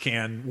garbage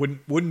can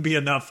wouldn't be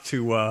enough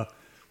to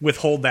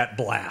withhold that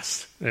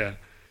blast. Yeah.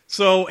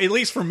 So at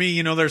least for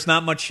me, there's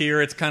not much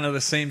here. It's kind of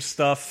the same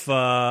stuff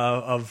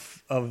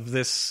of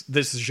this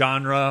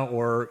genre,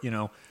 or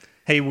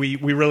hey, we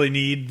really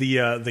need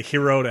the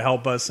hero to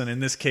help us, and in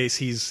this case,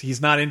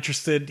 he's not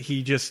interested.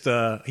 He just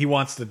he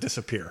wants to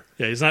disappear.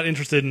 Yeah, he's not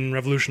interested in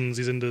revolutions.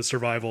 He's into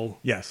survival.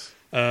 Yes.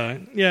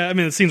 Yeah, I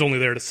mean, it seems only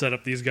there to set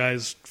up these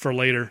guys for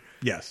later.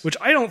 Yes. Which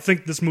I don't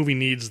think this movie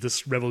needs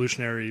this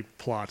revolutionary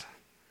plot.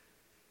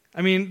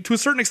 I mean, to a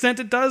certain extent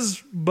it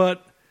does,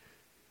 but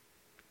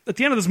at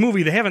the end of this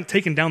movie, they haven't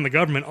taken down the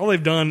government. All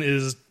they've done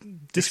is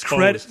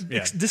discredit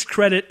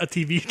a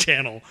TV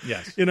channel.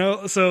 Yes.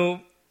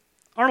 So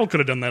Arnold could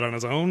have done that on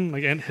his own,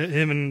 like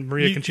him and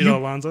Maria Conchita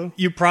Alonso.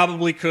 You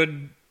probably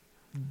could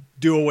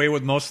do away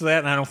with most of that,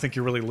 and I don't think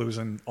you're really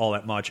losing all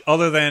that much,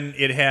 other than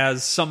it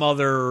has some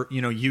other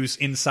use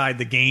inside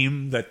the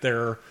game that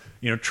they're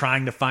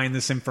trying to find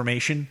this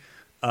information.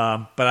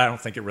 But I don't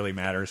think it really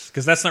matters,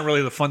 because that's not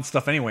really the fun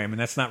stuff anyway. I mean,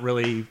 that's not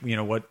really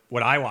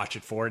what I watch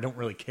it for. I don't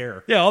really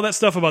care. Yeah, all that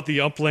stuff about the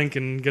uplink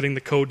and getting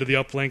the code to the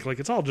uplink, like,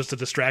 it's all just a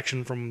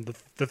distraction from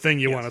the thing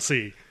you want to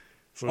see.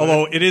 So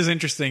although it is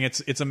interesting,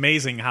 it's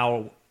amazing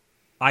how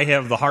I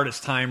have the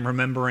hardest time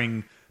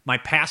remembering my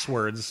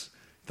passwords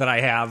that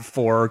I have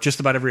for just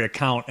about every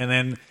account, and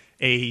then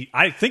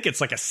I think it's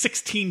like a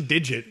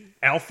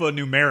 16-digit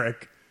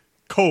alphanumeric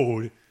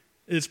code.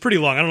 It's pretty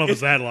long. I don't know if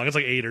it's that long. It's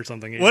like 8 or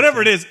something.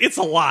 Whatever it is, it's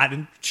a lot,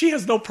 and she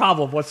has no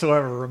problem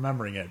whatsoever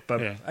remembering it, but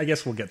yeah. I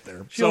guess we'll get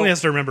there. She only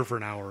has to remember for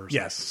an hour or so.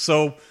 Yes.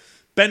 So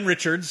Ben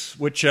Richards,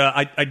 which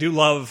I do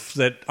love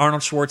that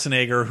Arnold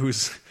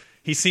Schwarzenegger,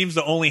 he seems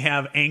to only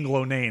have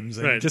Anglo names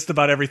in just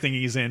about everything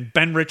he's in.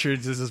 Ben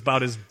Richards is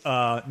about as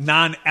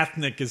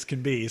non-ethnic as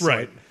can be. So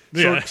right.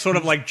 Sort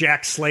of like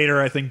Jack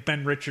Slater. I think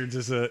Ben Richards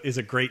is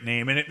a great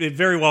name, and it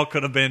very well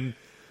could have been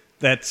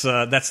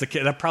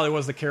that probably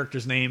was the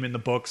character's name in the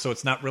book. So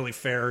it's not really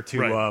fair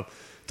to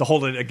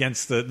hold it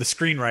against the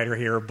screenwriter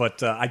here.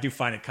 But I do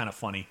find it kind of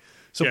funny.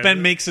 So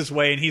Ben makes his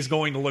way, and he's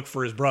going to look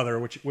for his brother,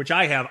 which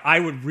I have. I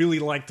would really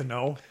like to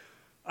know.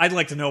 I'd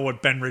like to know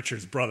what Ben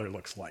Richards' brother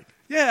looks like.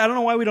 Yeah, I don't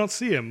know why we don't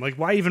see him. Like,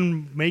 why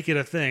even make it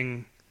a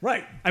thing?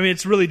 Right. I mean,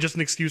 it's really just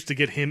an excuse to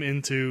get him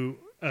into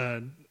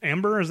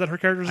Amber. Is that her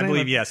character's name? I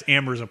believe, yes,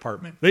 Amber's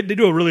apartment. They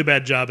do a really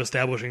bad job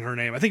establishing her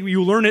name. I think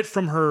you learn it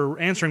from her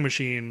answering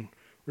machine,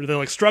 where they're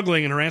like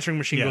struggling and her answering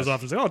machine goes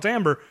off and says, "Oh, it's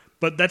Amber."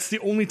 But that's the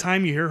only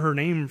time you hear her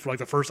name for like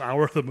the first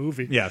hour of the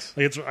movie. Yes.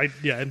 Like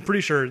I'm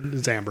pretty sure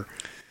it's Amber.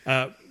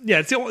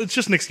 It's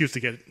just an excuse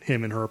to get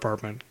him in her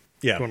apartment.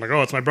 Yeah. Going like,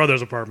 "Oh, it's my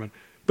brother's apartment."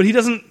 But he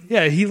doesn't.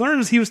 Yeah, he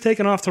learns he was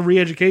taken off to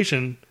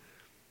re-education.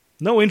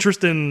 No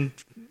interest in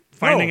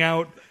finding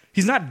out.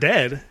 He's not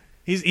dead.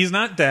 He's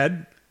not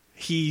dead.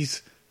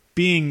 He's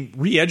being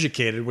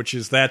re-educated,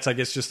 that's I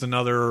guess just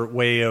another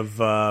way of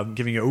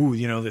giving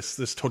you,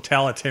 this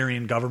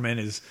totalitarian government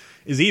is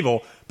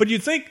evil. But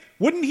you'd think,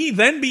 wouldn't he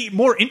then be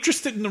more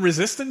interested in the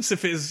resistance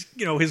if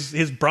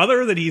his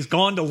brother that he's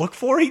gone to look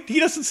for, he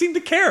doesn't seem to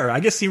care.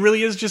 I guess he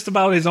really is just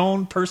about his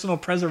own personal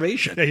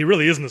preservation. Yeah, he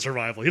really is in the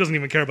survival. He doesn't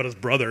even care about his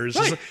brother.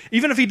 Right.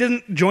 Even if he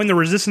didn't join the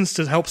resistance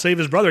to help save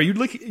his brother, you'd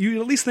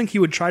at least think he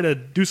would try to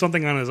do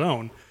something on his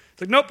own. It's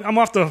like, nope, I'm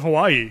off to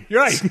Hawaii.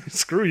 You're right.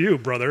 Screw you,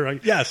 brother.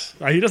 Yes.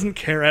 He doesn't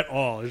care at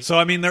all. So,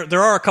 I mean,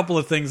 there are a couple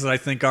of things that I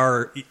think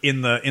are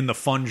in the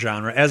fun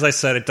genre. As I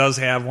said, it does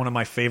have one of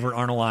my favorite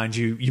Arnold lines.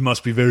 You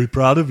must be very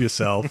proud of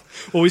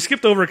yourself. Well, we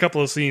skipped over a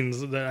couple of scenes.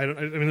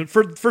 That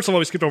first of all,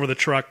 we skipped over the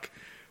truck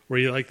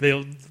where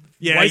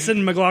Weiss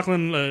and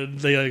McLaughlin,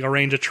 they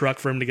arrange a truck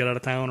for him to get out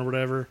of town or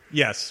whatever.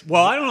 Yes.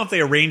 Well, I don't know if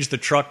they arranged the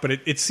truck, but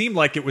it seemed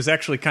like it was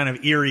actually kind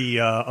of eerie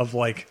of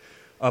like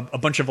a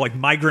bunch of like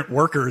migrant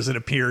workers that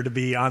appeared to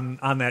be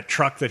on that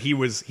truck that he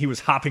was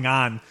hopping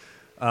on.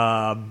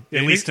 At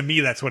least to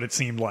me, that's what it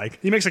seemed like.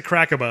 He makes a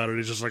crack about it.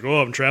 He's just like,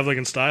 "Oh, I'm traveling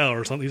in style,"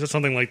 or something. He said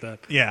something like that.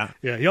 Yeah.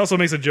 Yeah. He also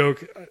makes a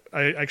joke.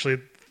 I actually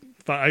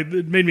thought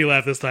it made me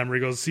laugh this time, where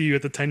he goes, "See you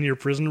at the 10-year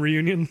prison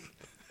reunion."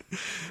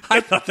 I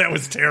thought that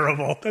was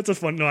terrible. I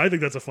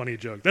think that's a funny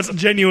joke. That's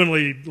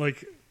genuinely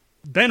like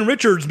Ben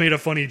Richards made a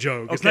funny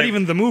joke. Okay. It's not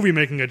even the movie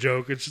making a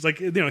joke. It's just like,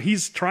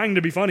 he's trying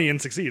to be funny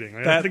and succeeding.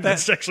 I think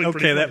that's actually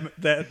pretty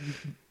funny.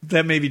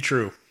 That may be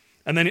true.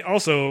 And then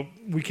also,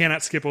 we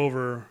cannot skip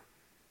over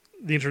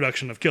the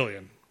introduction of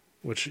Killian,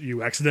 which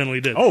you accidentally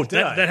did. Oh,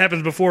 did I? That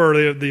happens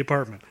before the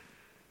apartment.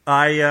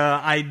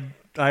 I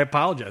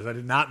apologize. I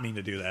did not mean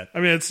to do that. I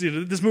mean,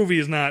 this movie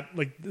is not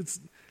like it's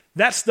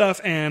that stuff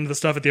and the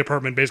stuff at the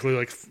apartment basically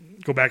like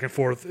go back and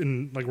forth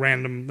in like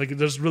random. Like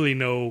there's really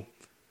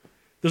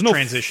there's no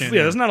transition.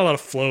 There's not a lot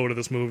of flow to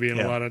this movie in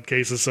a lot of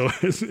cases, so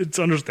it's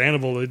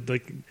understandable.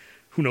 Like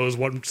who knows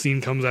what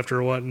scene comes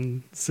after what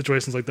and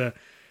situations like that.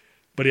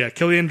 But yeah,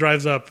 Killian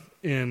drives up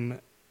in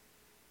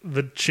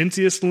the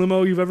chintziest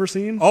limo you've ever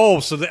seen. Oh,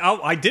 so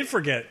I did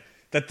forget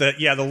that the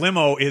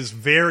limo is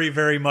very,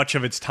 very much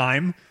of its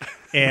time,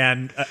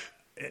 and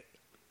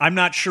I'm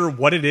not sure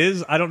what it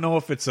is. I don't know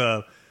if it's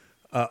a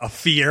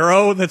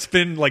Fiero that's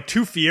been like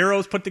two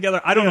Fieros put together.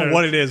 I don't know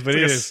what it is, but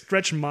it's like it a is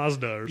stretch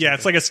Mazda. Or something. Yeah,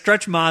 it's like a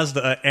stretch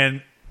Mazda,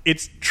 and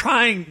it's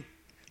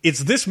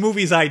this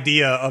movie's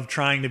idea of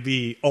trying to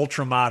be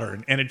ultra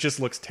modern, and it just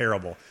looks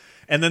terrible.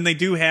 And then they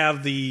do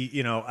have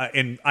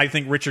and I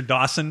think Richard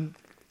Dawson,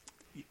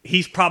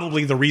 he's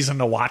probably the reason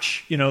to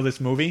watch,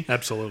 this movie.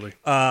 Absolutely.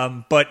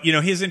 But,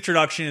 his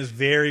introduction is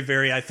very,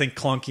 very, I think,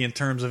 clunky in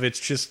terms of it's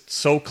just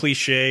so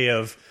cliche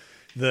of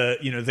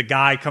the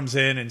guy comes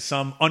in and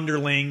some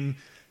underling,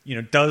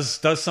 does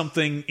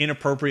something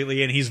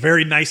inappropriately, and he's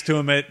very nice to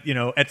him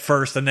at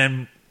first, and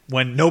then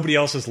when nobody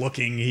else is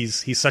looking,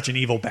 he's such an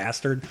evil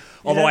bastard.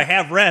 Although I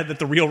have read that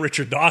the real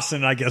Richard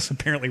Dawson, I guess,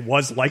 apparently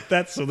was like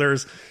that, so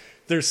there's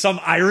some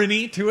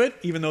irony to it,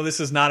 even though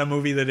this is not a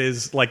movie that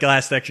is like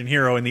Last Action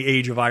Hero in the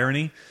age of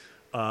irony.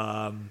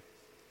 I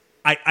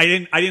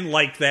didn't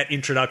like that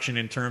introduction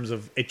in terms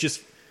of it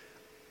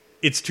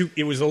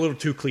was a little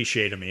too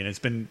cliche to me, and it's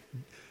been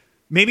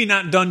maybe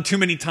not done too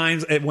many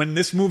times when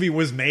this movie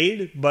was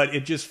made, but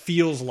it just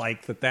feels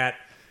like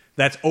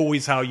that's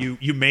always how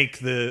you make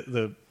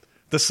the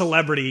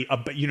celebrity,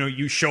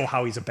 you show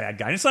how he's a bad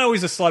guy. And it's not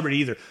always a celebrity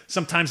either.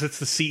 Sometimes it's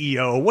the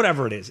CEO,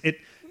 whatever it is.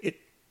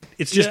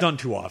 It's just done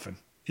too often.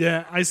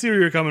 Yeah, I see where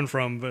you're coming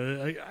from,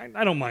 but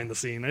I don't mind the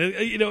scene.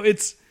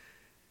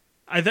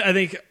 I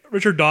think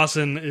Richard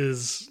Dawson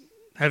is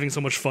having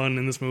so much fun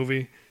in this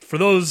movie. For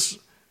those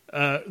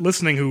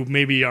listening who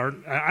maybe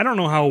I don't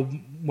know how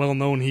well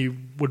known he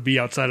would be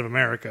outside of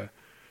America,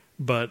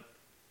 but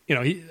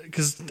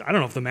because I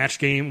don't know if the Match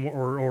Game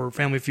or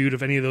Family Feud,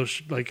 if any of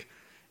those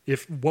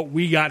if what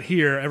we got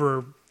here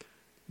ever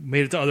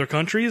made it to other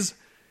countries.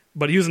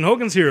 But he was in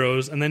Hogan's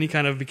Heroes, and then he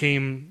kind of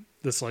became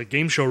this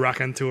game show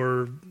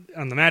raconteur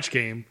on the Match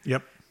Game.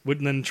 Yep.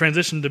 And then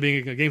transitioned to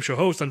being a game show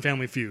host on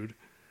Family Feud,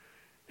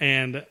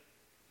 and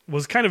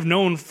was kind of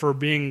known for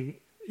being,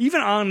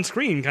 even on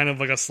screen, kind of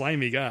like a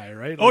slimy guy,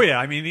 right? Oh yeah,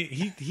 I mean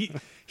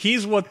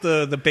he's what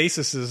the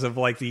basis is of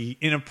the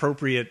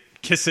inappropriate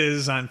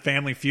kisses on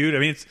Family Feud. I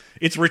mean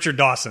it's Richard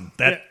Dawson.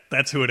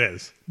 That's who it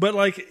is.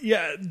 But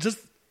just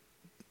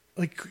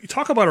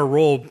talk about a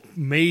role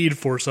made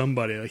for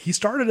somebody. He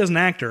started as an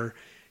actor.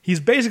 He's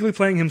basically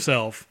playing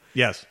himself.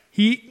 Yes.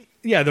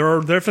 There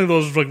are definitely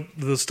those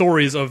the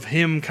stories of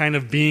him kind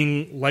of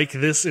being like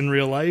this in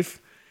real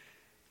life,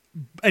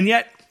 and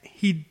yet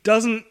he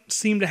doesn't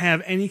seem to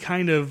have any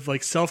kind of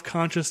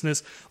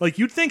self-consciousness.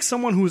 You'd think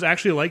someone who's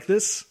actually like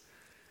this,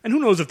 and who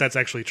knows if that's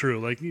actually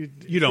true.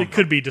 You don't. It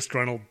could be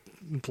disgruntled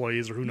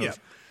employees, or who knows.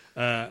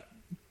 Yeah.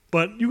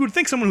 But you would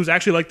think someone who's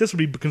actually like this would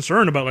be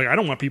concerned about I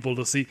don't want people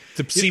to see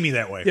me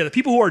that way. Yeah, the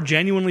people who are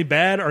genuinely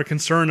bad are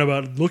concerned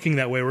about looking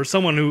that way. Where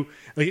someone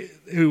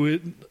who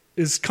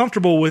is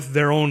comfortable with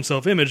their own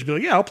self-image,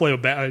 be I'll play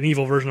an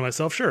evil version of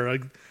myself, sure,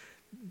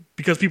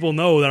 because people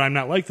know that I'm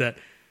not like that.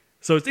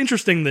 So it's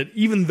interesting that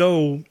even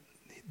though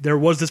there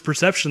was this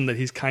perception that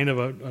he's kind of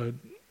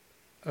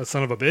a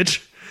son of a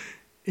bitch,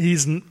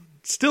 he's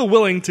still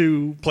willing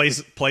to plays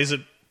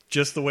it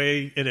just the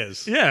way it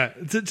is. Yeah,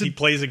 he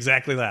plays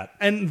exactly that,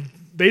 and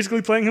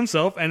basically playing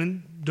himself,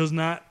 and does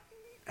not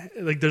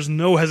there's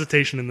no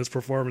hesitation in this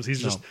performance.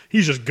 He's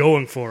just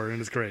going for it, and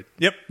it's great.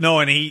 Yep. No,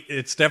 and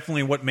it's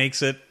definitely what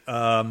makes it.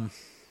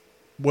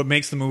 What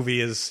makes the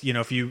movie is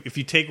if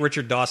you take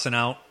Richard Dawson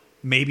out,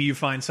 maybe you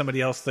find somebody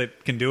else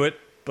that can do it,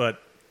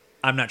 but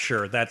I'm not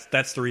sure.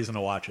 That's the reason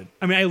to watch it.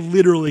 I mean, I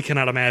literally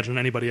cannot imagine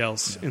anybody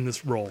else in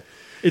this role.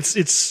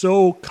 It's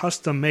so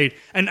custom made,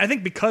 and I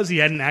think because he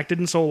hadn't acted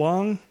in so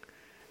long,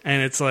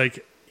 and it's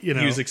he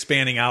was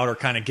expanding out or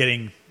kind of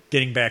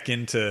getting back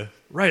into.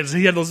 Right, so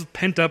he had those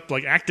pent up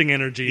acting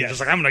energy. Yes.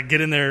 Just I'm going to get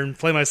in there and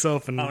play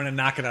myself, and I'm going to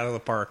knock it out of the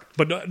park.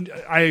 But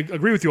I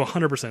agree with you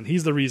 100%.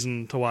 He's the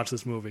reason to watch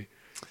this movie,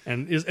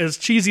 and as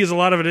cheesy as a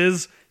lot of it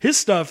is, his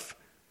stuff,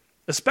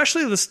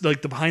 especially this the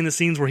behind the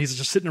scenes where he's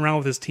just sitting around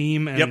with his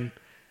team and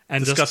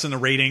discussing the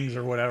ratings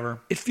or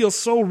whatever. It feels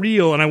so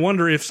real, and I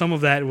wonder if some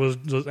of that was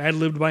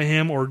ad-libbed by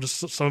him, or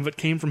just some of it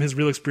came from his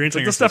real experience.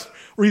 The stuff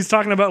where he's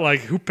talking about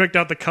who picked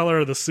out the color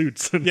of the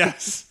suits.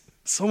 Yes.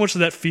 So much of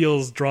that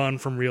feels drawn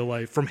from real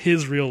life, from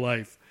his real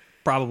life,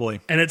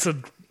 probably, and it's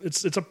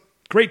a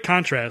great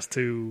contrast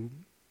to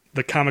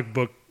the comic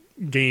book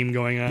game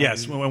going on.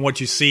 Yes, when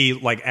what you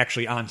see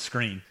actually on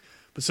screen.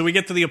 But so we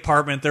get to the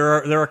apartment.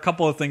 There are a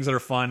couple of things that are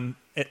fun,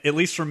 at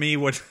least for me.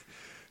 What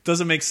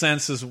doesn't make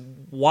sense is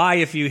why,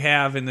 if you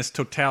have in this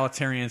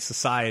totalitarian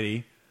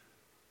society,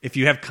 if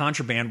you have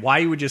contraband, why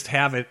you would just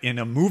have it in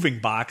a moving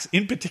box.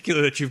 In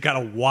particular, that you've got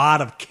a wad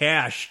of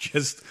cash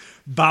just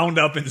bound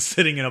up and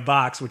sitting in a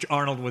box, which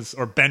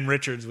Ben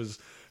Richards was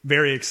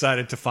very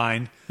excited to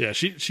find. Yeah,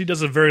 she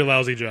does a very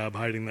lousy job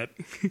hiding that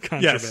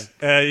contraband. Yes,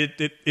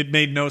 it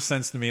made no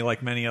sense to me,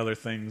 like many other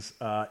things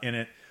in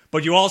it.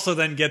 but you also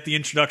then get the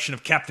introduction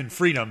of Captain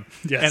Freedom.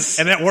 Yes.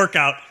 And that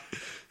workout,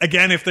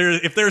 again, if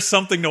there's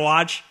something to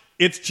watch,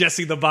 it's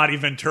Jesse the Body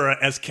Ventura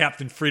as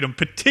Captain Freedom,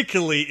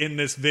 particularly in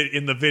this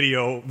in the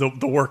video,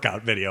 the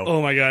workout video.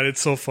 Oh my God, it's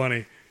so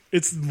funny.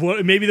 It's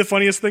maybe the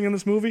funniest thing in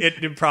this movie.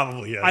 It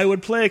probably is. I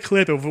would play a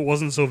clip if it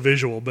wasn't so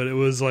visual, but it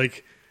was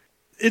like...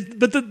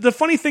 But the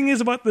funny thing is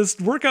about this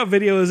workout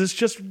video is it's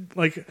just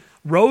like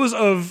rows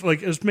of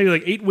like there's maybe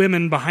like 8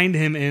 women behind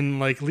him in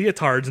like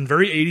leotards and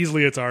very 80s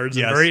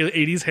leotards and very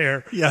 80s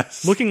hair.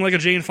 Yes. Looking like a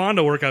Jane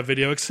Fonda workout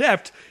video,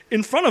 except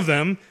in front of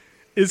them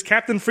is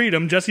Captain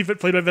Freedom,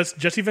 played by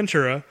Jesse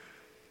Ventura,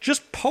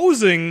 just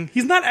posing.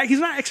 He's not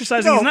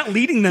exercising. No, he's not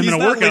leading them in a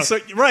workout.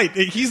 Right.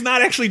 He's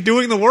not actually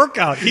doing the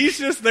workout. He's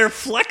just there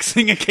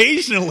flexing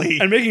occasionally.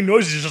 And making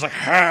noises, just like,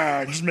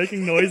 just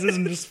making noises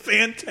and just...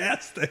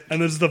 Fantastic. And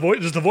there's the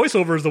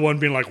voiceover is the one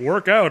being like,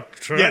 work out,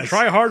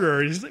 try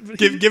harder.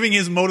 Giving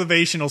his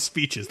motivational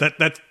speeches.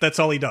 That's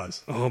all he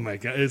does. Oh my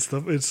God,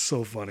 it's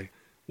so funny.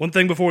 One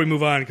thing before we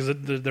move on, because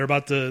they're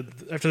about to,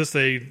 after this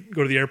they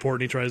go to the airport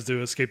and he tries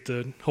to escape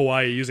to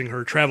Hawaii using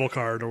her travel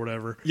card or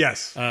whatever.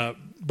 Yes.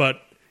 But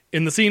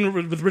in the scene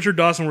with Richard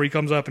Dawson where he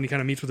comes up and he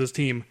kind of meets with his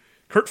team,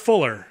 Kurt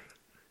Fuller,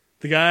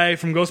 the guy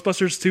from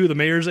Ghostbusters 2, the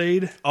mayor's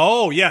aide.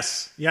 Oh,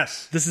 yes.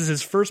 This is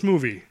his first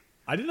movie.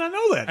 I did not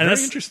know that. And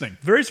Very interesting.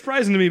 Very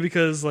surprising to me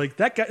because like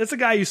that guy, that's a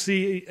guy you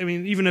see. I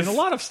mean, even if in a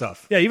lot of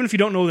stuff. Yeah, even if you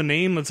don't know the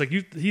name, it's like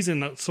he's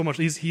in so much.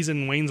 He's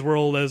in Wayne's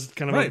World as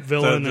kind of a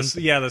villain.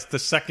 The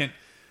second.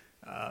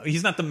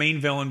 He's not the main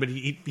villain, but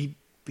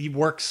he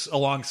works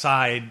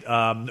alongside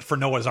for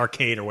Noah's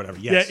Arcade or whatever.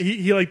 Yes. Yeah,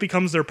 he like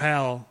becomes their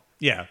pal.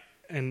 Yeah,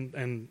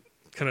 and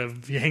kind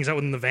of he hangs out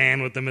in the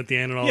van with them at the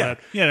end and all that.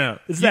 Yeah, no.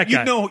 It's that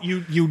guy.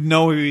 You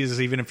know who he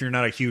is even if you're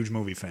not a huge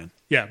movie fan.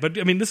 Yeah, but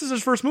I mean, this is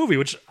his first movie,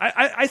 which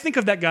I think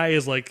of that guy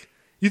as like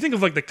you think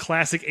of like the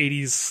classic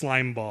 '80s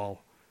slime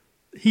ball.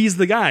 He's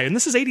the guy, and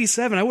this is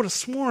 '87. I would have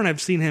sworn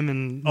I've seen him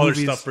in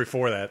movies stuff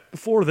before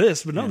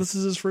this, but no, This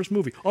is his first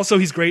movie. Also,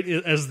 he's great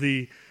as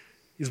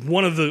he's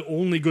one of the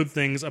only good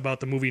things about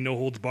the movie No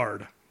Holds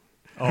Barred.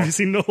 Oh. Have you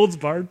seen No Holds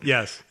Barred?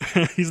 Yes.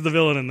 He's the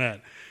villain in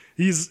that.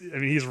 He's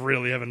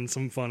really having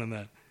some fun in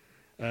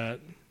that.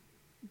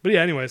 But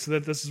yeah, anyway, so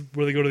this is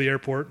where they go to the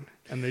airport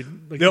and they.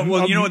 Like,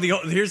 well, you know what?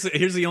 Here's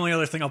the only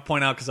other thing I'll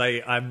point out because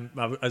I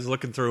was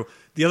looking through.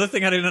 The other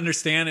thing I didn't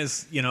understand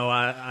is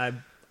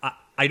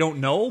I don't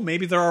know.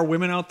 Maybe there are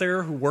women out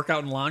there who work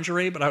out in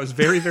lingerie, but I was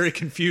very, very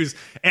confused.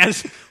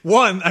 As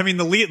one, I mean,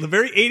 the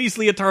very 80s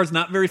leotard's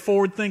not very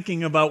forward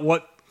thinking about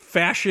what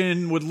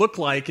fashion would look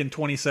like in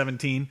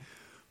 2017.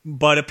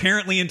 But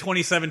apparently in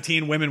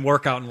 2017, women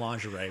work out in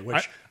lingerie,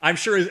 which I'm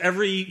sure is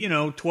every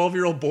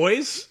 12-year-old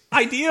boy's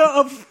idea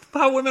of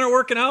how women are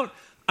working out.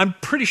 I'm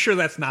pretty sure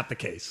that's not the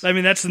case. I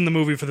mean, that's in the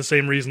movie for the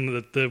same reason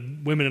that the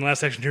women in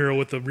Last Action Hero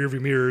with the rearview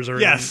mirrors are.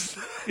 Yes.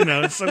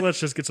 It's like, let's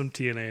just get some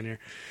TNA in here.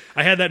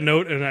 I had that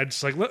note, and I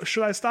just like,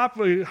 should I stop?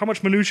 How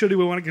much minutia do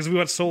we want? Because we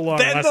went so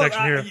long in Last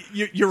Action Hero.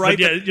 You're right.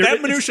 That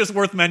minutia is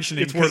worth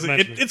mentioning. It's worth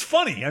mentioning. It's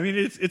funny. I mean,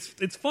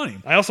 it's funny.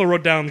 I also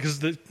wrote down because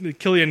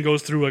Killian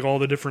goes through like all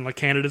the different like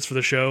candidates for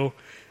the show.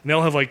 And they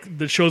all have like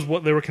that shows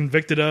what they were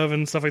convicted of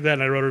and stuff like that.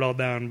 And I wrote it all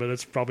down, but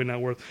it's probably not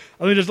worth.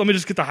 Let me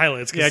just get the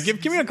highlights. Yeah,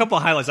 give me a couple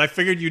of highlights. I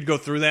figured you'd go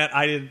through that.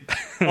 I did.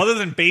 Other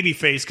than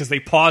Babyface, because they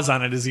pause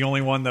on it, is the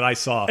only one that I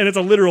saw. And it's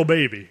a literal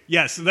baby.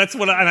 Yes, that's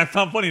what. And I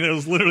found funny that it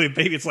was literally a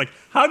baby. It's like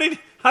how did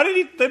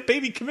that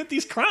baby commit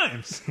these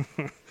crimes?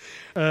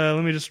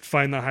 Let me just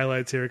find the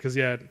highlights here because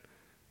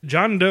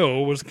John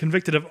Doe was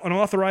convicted of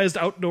unauthorized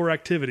outdoor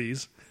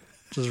activities,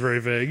 which is very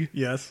vague.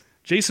 Yes.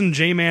 Jason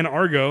J-Man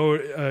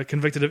Argo,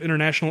 convicted of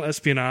international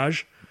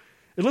espionage.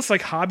 It looks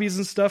like hobbies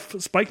and stuff.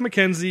 Spike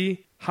McKenzie,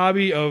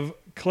 hobby of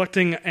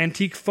collecting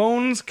antique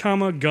phones,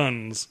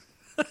 guns.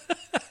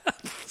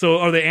 So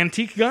are they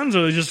antique guns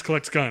or they just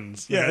collect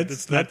guns? Yeah,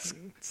 it's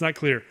not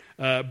clear.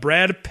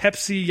 Brad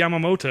Pepsi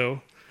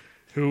Yamamoto,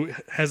 who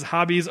has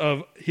hobbies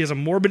of, he has a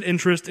morbid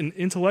interest in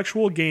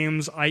intellectual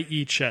games,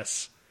 i.e.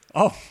 chess.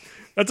 Oh.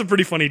 That's a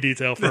pretty funny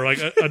detail for like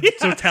a yes.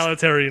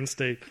 totalitarian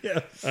state.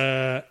 Yes.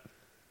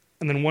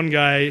 And then one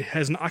guy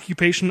has an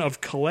occupation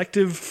of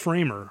collective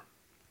framer.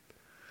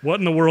 What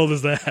in the world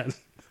is that?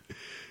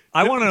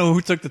 I want to know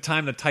who took the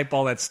time to type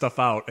all that stuff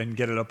out and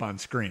get it up on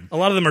screen. A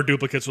lot of them are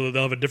duplicates, so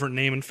they'll have a different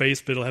name and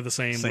face, but it'll have the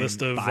same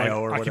list of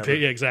bio or whatever.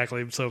 Yeah,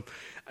 exactly. So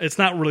it's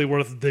not really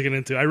worth digging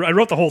into. I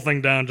wrote the whole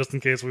thing down just in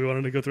case we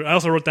wanted to go through. I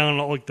also wrote down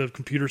like the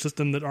computer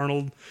system that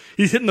Arnold.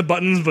 He's hitting the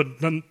buttons, but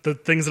the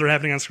things that are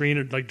happening on screen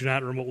are like do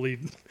not remotely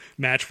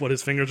match what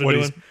his fingers are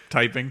doing. He's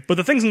typing. But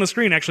the things on the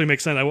screen actually make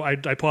sense.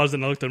 I paused it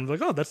and I looked at it and was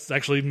like, oh, that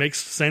actually makes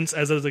sense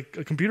as a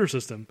computer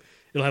system.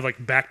 It'll have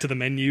like back to the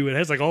menu. It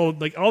has like all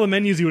the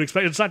menus you would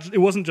expect. It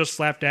wasn't just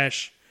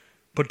slapdash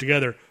put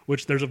together.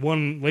 Which there's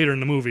one later in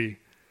the movie.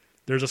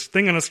 There's a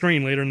thing on a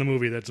screen later in the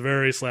movie that's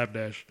very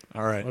slapdash.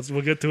 All right,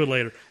 we'll get to it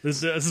later.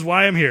 This is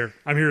why I'm here.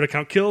 I'm here to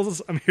count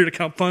kills. I'm here to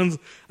count puns,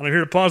 and I'm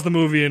here to pause the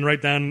movie and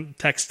write down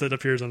text that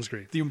appears on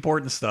screen. The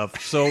important stuff.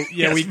 So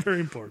yeah, very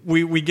important.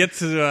 We get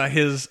to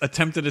his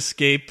attempted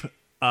escape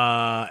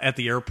at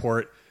the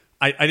airport.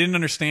 I didn't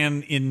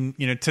understand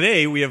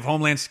today we have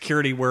Homeland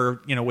Security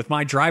where, with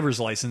my driver's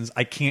license,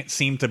 I can't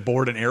seem to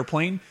board an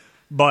airplane.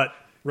 But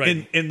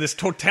Right. in this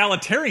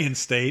totalitarian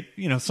state,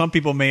 some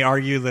people may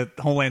argue that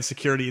Homeland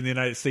Security in the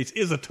United States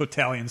is a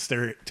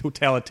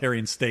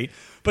totalitarian state.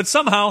 But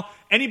somehow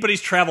anybody's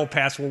travel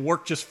pass will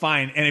work just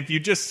fine. And if you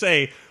just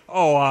say,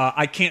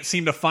 I can't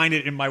seem to find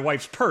it in my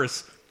wife's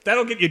purse,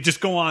 that'll get you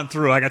just go on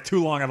through. I got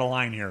too long of a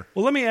line here.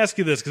 Well, let me ask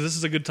you this, because this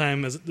is a good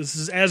time. This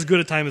is as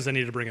good a time as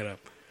any to bring it up.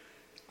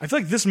 I feel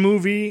like this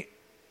movie,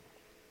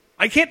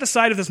 I can't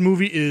decide if this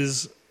movie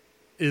is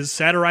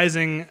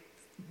satirizing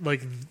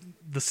like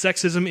the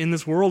sexism in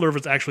this world or if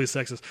it's actually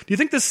sexist. Do you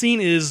think this scene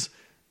is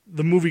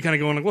the movie kind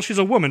of going like, well, she's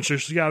a woman, so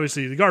she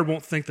obviously the guard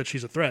won't think that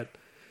she's a threat?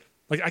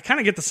 Like, I kind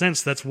of get the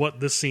sense that's what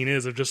this scene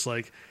is, of just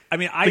like,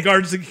 the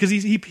guards, because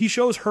he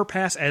shows her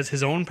pass as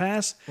his own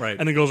pass, right?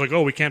 And then goes like,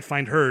 oh, we can't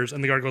find hers,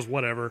 and the guard goes,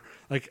 whatever.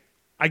 Like,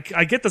 I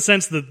get the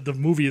sense that the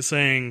movie is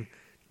saying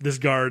this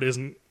guard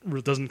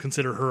doesn't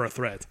consider her a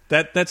threat.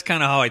 That's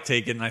kind of how I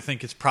take it, and I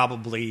think it's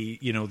probably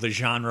the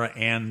genre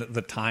and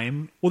the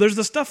time. Well, there's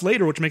the stuff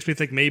later which makes me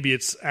think maybe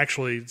it's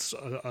actually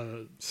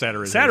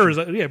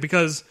satirization. Yeah,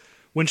 because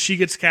when she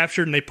gets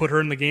captured and they put her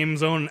in the game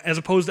zone, as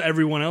opposed to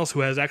everyone else who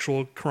has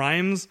actual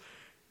crimes,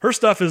 her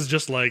stuff is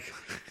just like,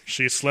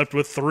 she slept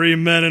with 3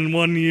 men in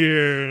 1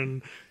 year,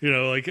 and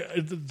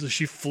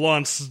she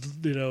flaunts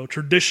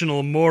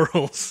traditional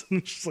morals. And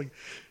it's just like,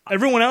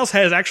 everyone else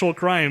has actual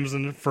crimes,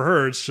 and for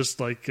her, it's just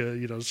like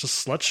it's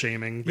just slut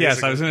shaming. Basically.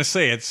 Yes, I was going to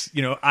say it's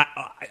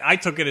I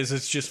took it as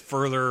it's just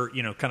further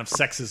kind of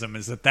sexism,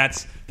 is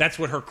that's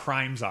what her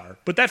crimes are.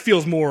 But that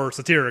feels more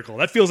satirical.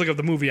 That feels like of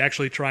the movie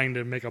actually trying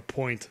to make a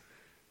point.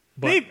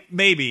 But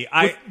maybe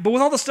but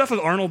with all the stuff with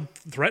Arnold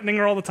threatening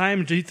her all the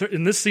time,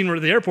 in this scene where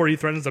at the airport he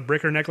threatens to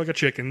break her neck like a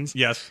chicken's.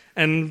 Yes,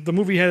 and the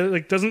movie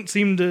doesn't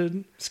seem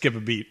to skip a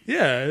beat.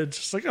 Yeah, it's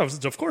just like,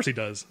 of course he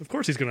does. Of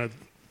course he's gonna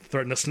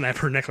threaten to snap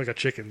her neck like a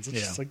chicken's. It's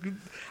just like,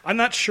 I'm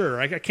not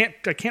sure. I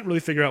can't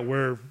really figure out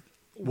where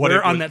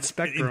on that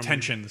spectrum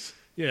intentions.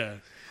 Yeah,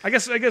 I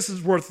guess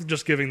it's worth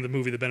just giving the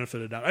movie the benefit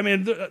of the doubt. I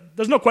mean,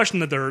 there's no question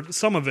that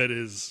some of it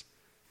is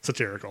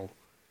satirical.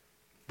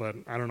 But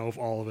I don't know if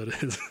all of it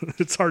is.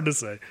 It's hard to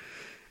say.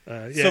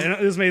 And it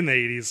was made in the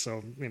 80s,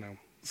 so,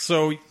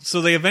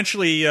 So they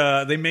eventually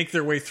they make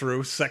their way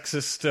through,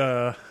 sexist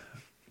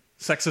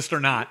or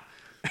not,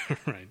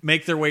 right?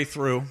 Make their way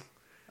through.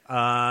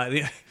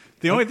 The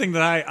only thing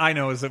that I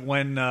know is that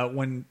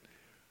when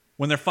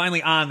they're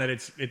finally on, that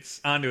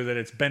it's onto that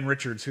it's Ben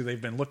Richards who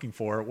they've been looking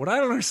for. What I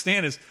don't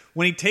understand is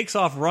when he takes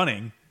off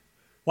running,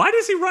 why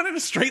does he run in a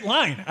straight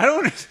line?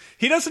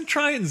 He doesn't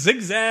try and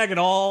zigzag at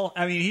all.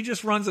 I mean, he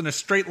just runs in a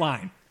straight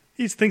line.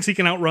 He thinks he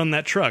can outrun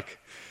that truck.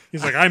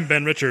 He's like, I'm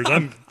Ben Richards.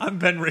 I'm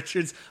Ben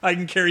Richards. I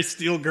can carry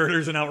steel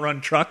girders and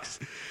outrun trucks.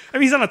 I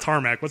mean, he's on a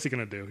tarmac. What's he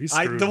going to do? He's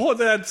screwed.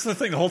 That's the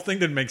thing. The whole thing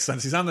didn't make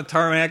sense. He's on the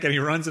tarmac and he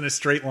runs in a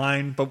straight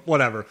line, but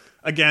whatever.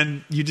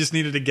 Again, you just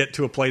needed to get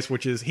to a place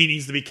which is he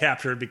needs to be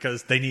captured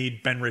because they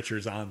need Ben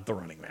Richards on the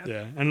running man.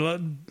 Yeah,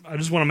 and I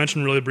just want to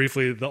mention really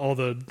briefly all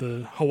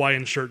the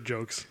Hawaiian shirt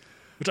jokes,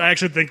 which I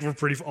actually think were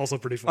pretty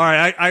funny. All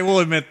right, I will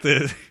admit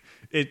that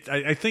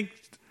I think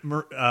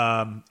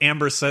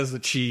Amber says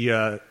that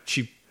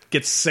she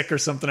gets sick or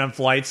something on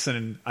flights,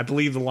 and I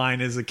believe the line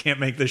is, "It can't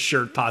make this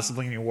shirt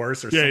possibly any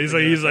worse." Or yeah,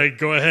 something. he's like,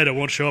 "Go ahead, it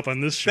won't show up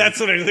on this shirt." That's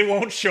what they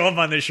won't show up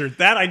on this shirt.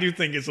 That I do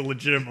think is a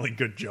legitimately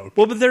good joke.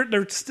 Well, but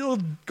they're still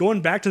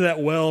going back to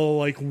that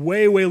like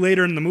way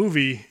later in the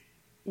movie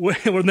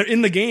when they're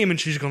in the game, and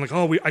she's going like,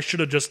 "Oh, I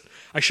shouldn't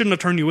have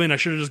turned you in. I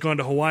should have just gone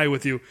to Hawaii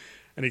with you."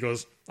 And he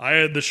goes, "I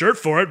had the shirt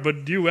for it,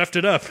 but you effed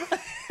it up."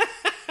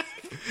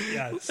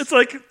 Yes. It's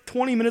like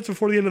 20 minutes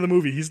before the end of the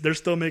movie. They're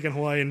still making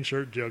Hawaiian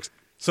shirt jokes.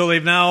 So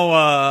they've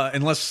now,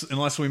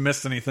 unless we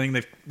missed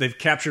anything, they've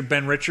captured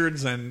Ben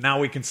Richards, and now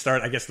we can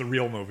start, I guess, the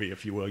real movie,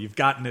 if you will. You've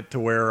gotten it to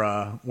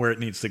where it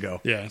needs to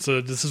go. Yeah. So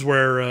this is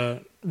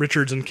where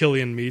Richards and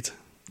Killian meet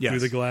through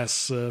the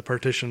glass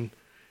partition,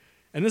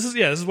 and this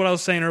is what I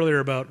was saying earlier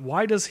about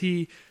why does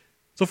he?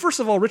 So first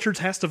of all, Richards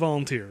has to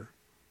volunteer,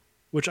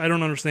 which I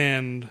don't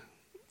understand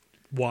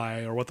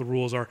why or what the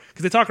rules are,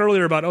 because they talk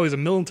earlier about he's a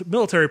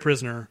military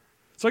prisoner,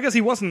 so I guess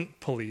he wasn't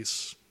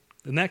police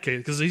in that case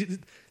because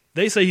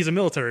they say he's a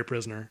military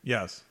prisoner.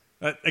 Yes.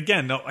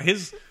 Again, no,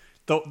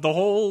 the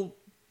whole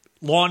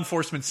law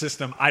enforcement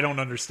system I don't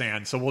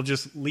understand, so we'll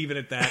just leave it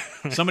at that.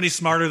 Somebody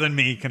smarter than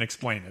me can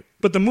explain it.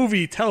 But the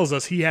movie tells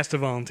us he has to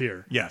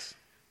volunteer. Yes.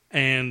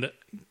 And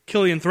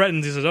Killian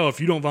threatens. He says, "Oh, if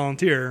you don't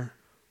volunteer,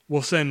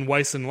 we'll send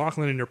Weiss and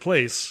Laughlin in your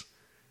place,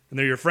 and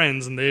they're your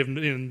friends, and they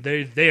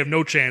have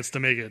no chance to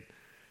make it."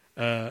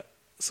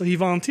 So he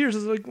volunteers.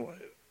 It's like,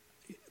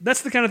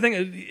 that's the kind of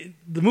thing.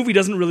 The movie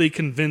doesn't really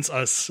convince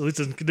us, at least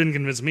it didn't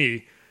convince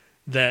me,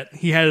 that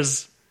he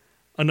has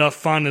enough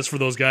fondness for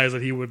those guys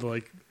that he would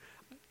like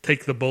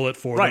take the bullet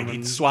for them. Right,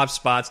 he'd swap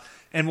spots.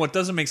 And what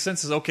doesn't make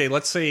sense is, okay,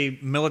 let's say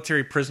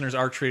military prisoners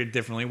are treated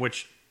differently,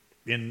 which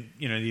in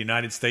the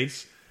United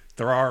States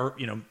there are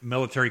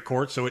military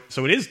courts, so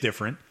it is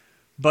different.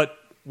 But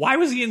why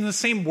was he in the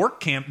same work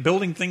camp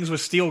building things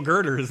with steel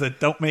girders that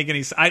don't make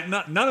any sense?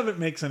 None of it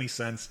makes any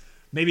sense.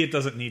 Maybe it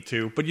doesn't need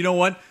to. But you know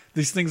what?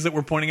 These things that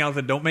we're pointing out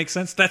that don't make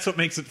sense, that's what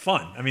makes it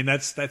fun. I mean,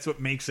 that's what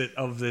makes it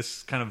of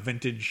this kind of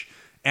vintage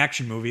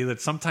action movie,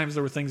 that sometimes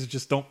there were things that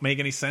just don't make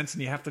any sense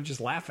and you have to just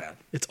laugh at.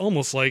 It's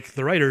almost like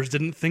the writers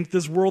didn't think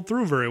this world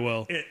through very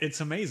well. It's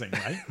amazing,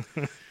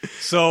 right?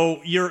 So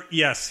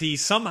he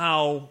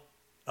somehow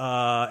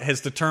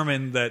has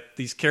determined that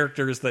these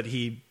characters that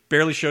he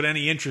barely showed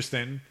any interest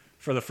in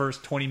for the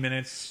first 20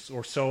 minutes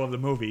or so of the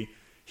movie,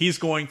 he's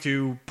going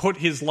to put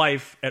his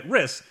life at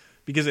risk,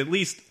 because at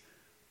least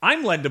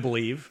I'm led to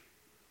believe,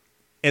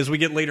 as we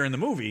get later in the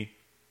movie,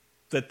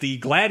 that the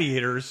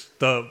gladiators,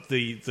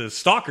 the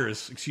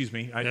stalkers, excuse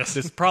me, Yes.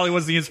 this probably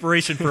was the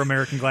inspiration for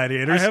American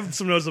Gladiators. I have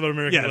some notes about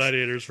American Yes.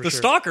 Gladiators for the sure.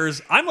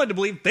 stalkers, I'm led to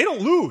believe they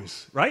don't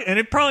lose, right? And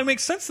it probably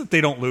makes sense that they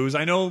don't lose.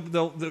 I know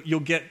you'll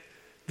get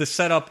the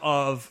setup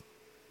of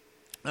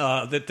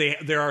that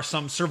there are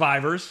some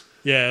survivors,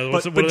 Yeah,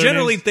 but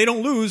generally they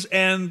don't lose,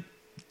 and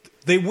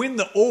they win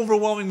the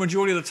overwhelming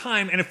majority of the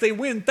time. And if they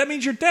win, that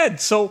means you're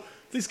dead. So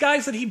these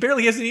guys that he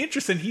barely has any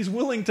interest in, he's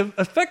willing to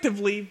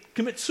effectively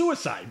commit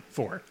suicide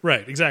for.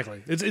 Right,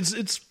 exactly.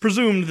 It's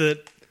presumed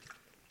that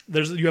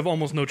you have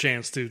almost no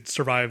chance to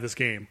survive this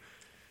game.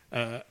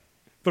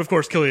 But of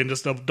course, Killian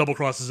just double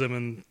crosses him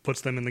and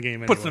puts them in the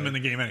game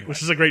anyway.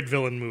 Which is a great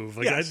villain move.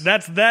 Like, Yes.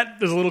 that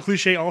is a little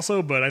cliche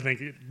also, but I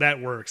think that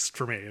works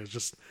for me. It's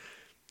just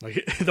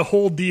like the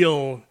whole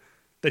deal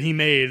that he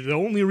made. The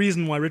only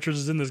reason why Richards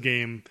is in this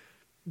game,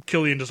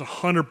 Killian just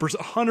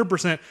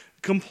 100%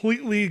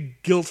 completely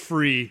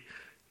guilt-free.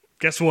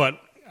 Guess what?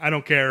 I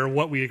don't care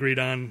what we agreed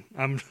on.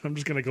 I'm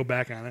just going to go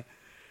back on it.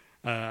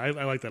 I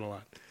like that a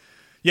lot.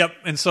 Yep,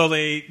 and so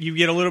you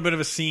get a little bit of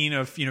a scene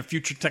of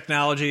future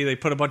technology. They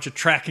put a bunch of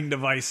tracking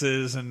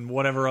devices and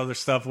whatever other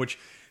stuff, which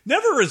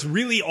never is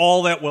really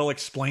all that well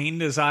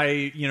explained, as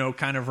I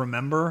kind of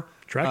remember.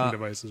 Tracking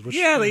devices. Which,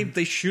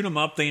 they shoot him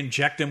up, they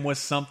inject him with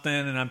something,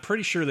 and I'm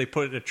pretty sure they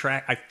put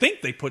I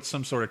think they put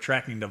some sort of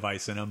tracking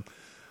device in him.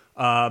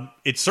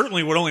 It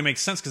certainly would only make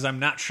sense because I'm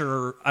not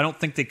sure. I don't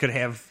think they could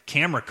have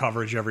camera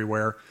coverage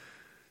everywhere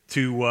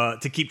to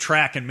keep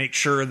track and make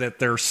sure that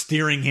they're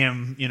steering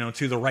him,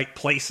 to the right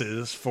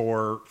places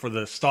for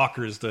the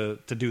stalkers to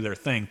do their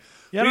thing.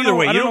 Yeah, but either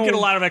way, you don't get a know.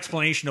 lot of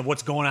explanation of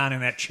what's going on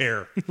in that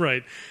chair.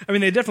 Right. I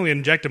mean, they definitely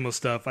inject him with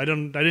stuff. I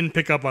didn't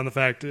pick up on the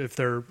fact if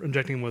they're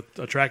injecting him with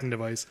a tracking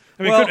device.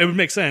 I mean, Well, it would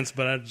make sense,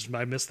 but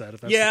I missed that. If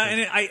that's Yeah,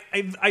 the case.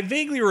 and I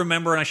vaguely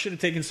remember, and I should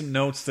have taken some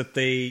notes, that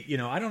they,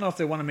 I don't know if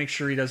they want to make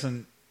sure he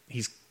doesn't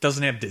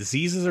have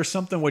diseases or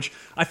something, which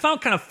I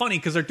found kind of funny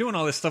because they're doing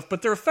all this stuff,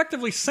 but they're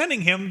effectively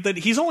sending him that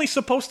he's only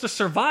supposed to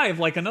survive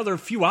like another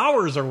few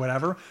hours or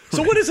whatever.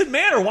 So what does it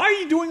matter? Why are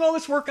you doing all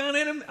this work on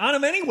him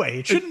anyway?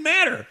 It shouldn't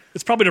matter.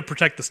 It's probably to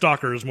protect the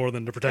stalkers more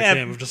than to protect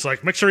him. Just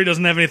like, make sure he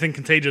doesn't have anything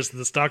contagious that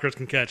the stalkers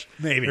can catch.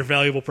 Maybe. They're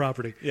valuable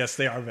property. Yes,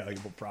 they are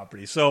valuable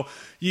property. So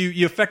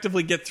you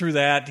effectively get through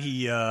that.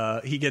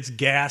 He gets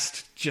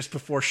gassed just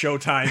before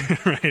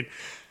showtime. Right.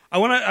 I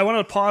want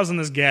to pause on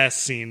this gas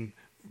scene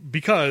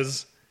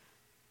because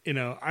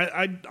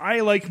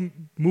I like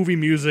movie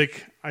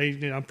music.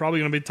 I'm probably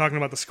going to be talking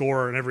about the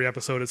score in every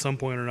episode at some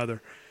point or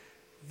another.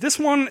 This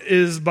one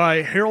is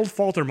by Harold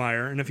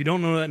Faltermeyer, and if you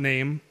don't know that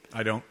name,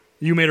 I don't.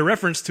 You made a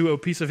reference to a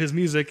piece of his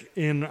music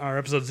in our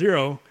episode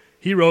 0.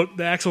 He wrote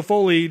the Axel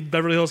Foley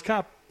Beverly Hills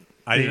Cop.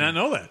 I did not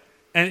know that.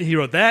 And he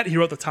wrote that. He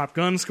wrote the Top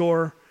Gun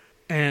score,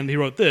 and he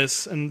wrote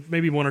this, and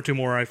maybe one or two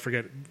more. I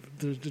forget,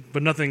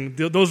 but nothing.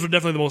 Those were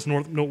definitely the most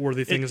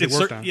noteworthy things they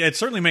worked on. Yeah, it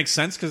certainly makes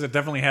sense because it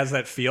definitely has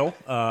that feel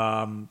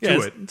to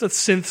it. It's a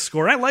synth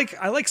score. I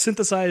like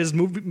synthesized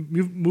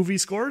movie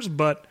scores,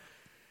 but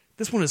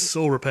this one is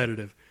so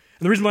repetitive.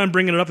 And the reason why I'm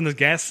bringing it up in this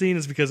gas scene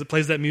is because it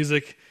plays that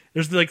music.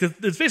 There's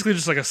it's basically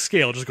just like a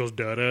scale. It just goes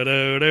da da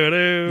da da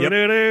da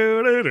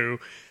da da da.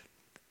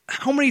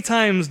 How many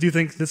times do you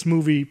think this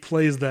movie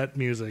plays that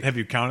music? Have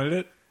you counted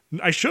it?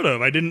 I should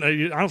have. I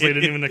didn't. Honestly, it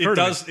didn't even occur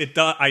to me. It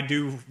does. I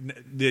do.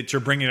 That you're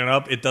bringing it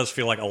up. It does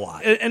feel like a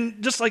lot.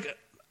 And just like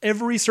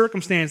every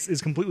circumstance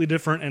is completely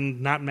different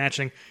and not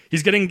matching.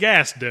 He's getting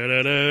gassed. Da,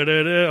 da, da,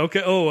 da, da.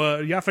 Okay. Oh,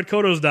 Yaphet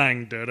Kotto's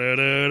dying. Da, da,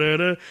 da, da,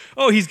 da.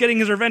 Oh, he's getting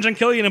his revenge on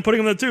Killian and putting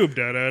him in the tube.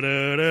 Da, da,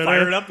 da, da,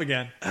 Fire it up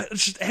again.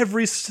 It's just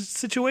every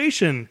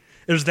situation.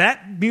 There's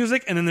that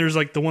music, and then there's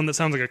like the one that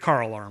sounds like a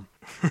car alarm.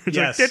 It's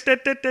yes. Like,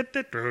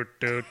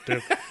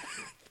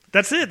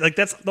 that's it. Like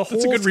that's the whole.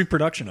 That's a good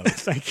reproduction of it.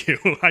 Thank you.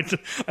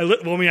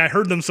 I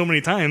heard them so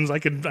many times. I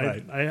could.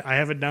 Right. I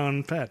have it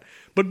down pat.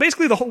 But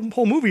basically, the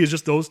whole movie is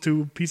just those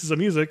two pieces of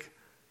music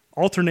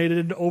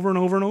alternated over and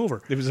over and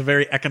over. It was a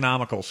very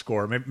economical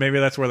score. Maybe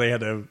that's where they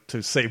had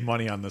to save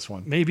money on this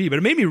one. Maybe, but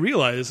it made me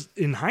realize,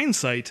 in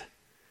hindsight,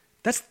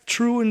 that's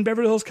true in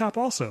Beverly Hills Cop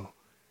also.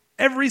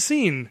 Every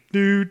scene,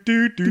 and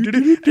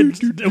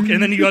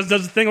then he does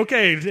the thing.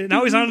 Okay,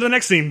 now he's on to the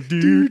next scene.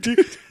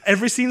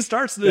 Every scene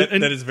starts. That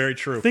is very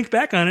true. Think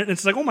back on it, and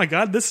it's like, oh my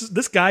god,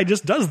 this guy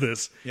just does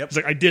this. Yep. It's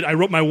like I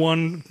wrote my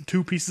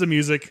 1-2 pieces of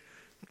music.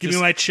 Give me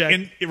my check.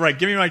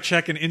 Give me my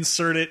check and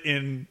insert it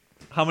in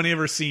how many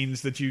ever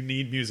scenes that you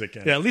need music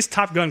in. Yeah, at least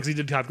Top Gun, because he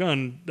did Top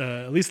Gun.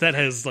 At least that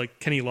has like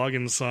Kenny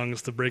Loggins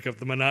songs to break up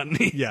the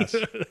monotony. Yes.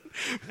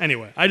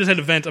 Anyway, I just had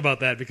to vent about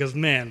that because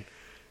man,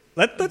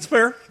 That's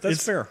fair.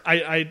 That's fair.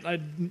 I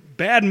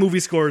bad movie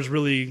scores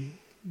really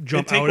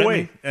jump They take out at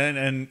away, me.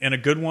 and a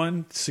good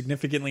one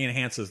significantly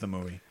enhances the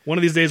movie. One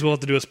of these days we'll have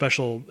to do a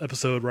special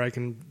episode where I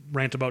can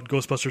rant about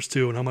Ghostbusters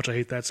 2 and how much I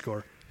hate that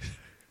score.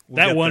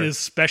 That get one there. is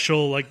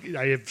special. Like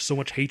I have so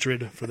much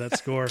hatred for that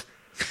score.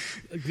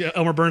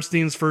 Elmer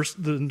Bernstein's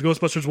the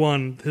Ghostbusters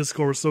 1, his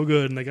score was so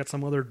good, and they got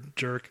some other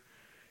jerk.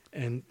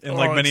 And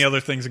like many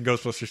other things in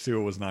Ghostbusters 2,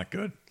 it was not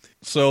good.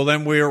 So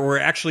then we're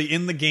actually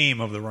in the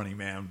game of the Running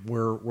Man.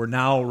 We're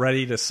now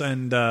ready to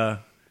send.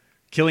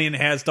 Killian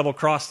has double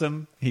crossed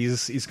him.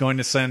 He's going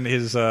to send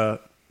his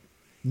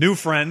new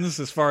friends,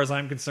 as far as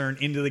I'm concerned,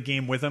 into the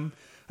game with him.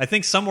 I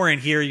think somewhere in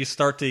here you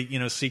start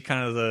to see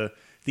kind of the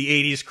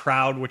 80s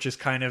crowd, which is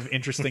kind of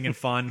interesting and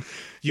fun.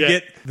 You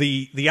get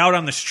the out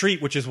on the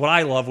street, which is what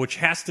I love, which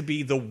has to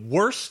be the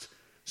worst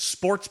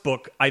sports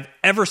book I've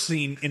ever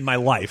seen in my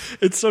life.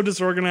 It's so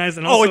disorganized,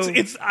 and also,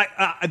 it's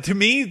to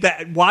me,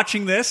 that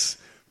watching this,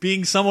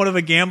 being somewhat of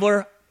a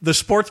gambler, the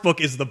sports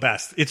book is the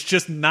best. It's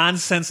just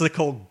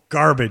nonsensical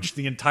garbage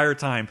the entire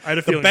time. I had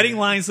a the feeling betting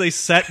lines they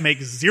set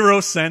make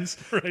zero sense.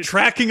 Right.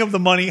 Tracking of the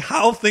money,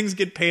 how things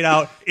get paid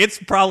out. It's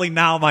probably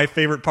now my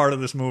favorite part of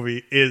this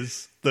movie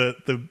is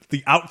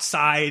the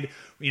outside,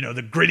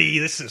 the gritty.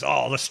 This is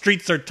the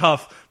streets are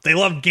tough. They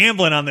love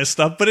gambling on this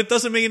stuff, but it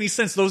doesn't make any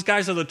sense. Those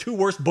guys are the two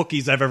worst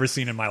bookies I've ever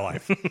seen in my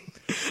life.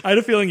 I had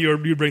a feeling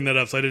you bring that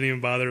up, so I didn't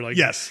even bother.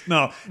 Yes,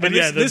 no, But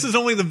and this is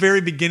only the very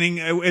beginning.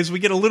 As we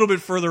get a little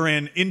bit further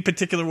in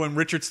particular, when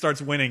Richard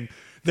starts winning,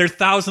 they're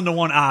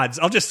 1,000-to-1 odds.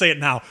 I'll just say it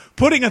now: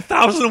 putting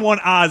 1,000-to-1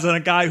 odds on a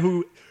guy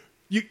who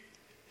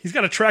he's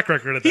got a track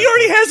record at that. he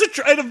already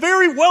has a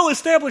very well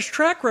established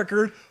track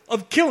record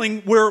of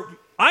killing. Where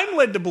I'm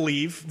led to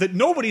believe that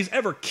nobody's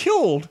ever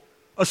killed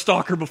a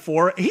stalker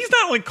before. He's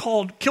not only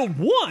killed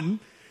one.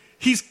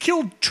 He's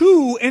killed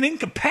two and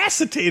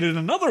incapacitated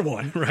another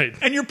one. Right.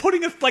 And you're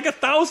putting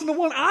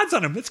 1,000-to-1 odds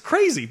on him. It's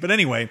crazy. But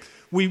anyway,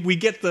 we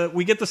get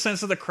the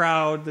sense of the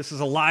crowd. This is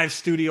a live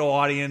studio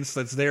audience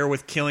that's there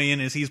with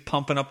Killian as he's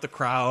pumping up the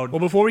crowd. Well,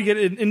 before we get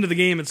into the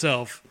game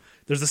itself,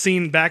 there's a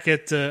scene back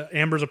at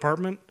Amber's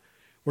apartment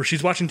where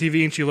she's watching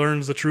TV and she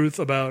learns the truth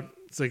about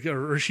they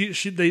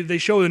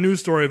show the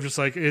news story of just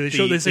like they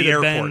say the that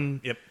airport.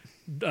 Ben Yep.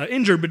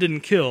 Injured but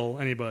didn't kill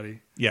anybody.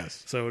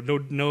 Yes. So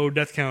no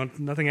death count,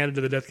 nothing added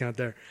to the death count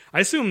there.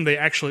 I assume they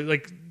actually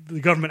the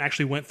government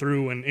actually went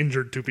through and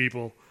injured two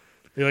people.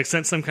 They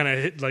sent some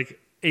kind of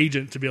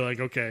agent to be like,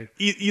 okay,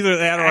 Either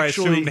that, or I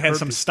Actually assumed had hurt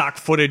some people. stock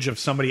footage of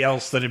somebody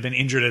else that had been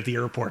injured at the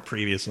airport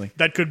previously.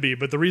 that could be.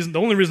 But the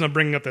only reason I'm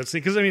bringing up that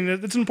scene, because I mean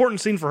it's an important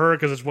scene for her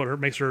because it's what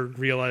makes her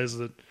realize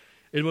that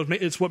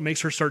it's what makes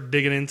her start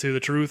digging into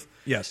the truth.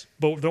 Yes.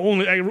 But the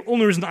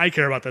only reason I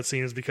care about that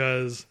scene is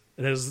because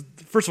it has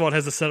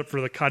the setup for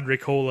the Cadre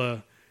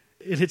Cola.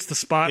 It hits the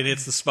spot. It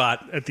hits the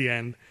spot. At the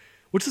end,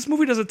 which this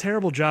movie does a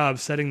terrible job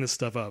setting this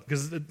stuff up.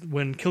 Because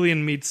when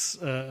Killian meets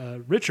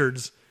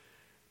Richards,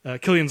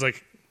 Killian's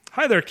like,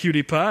 "Hi there,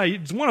 cutie pie.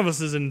 One of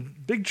us is in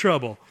big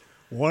trouble."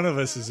 One of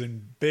us is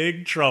in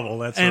big trouble.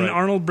 That's And right.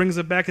 Arnold brings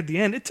it back at the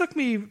end. It took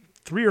me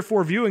 3 or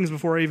 4 viewings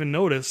before I even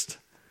noticed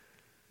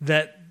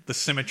that. The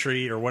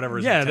symmetry or whatever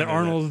is Yeah, intended. that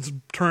Arnold's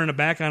turning it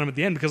back on him at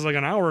the end because an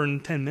hour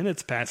and 10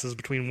 minutes passes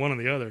between one and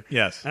the other.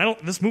 Yes. And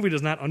this movie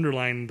does not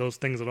underline those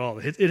things at all.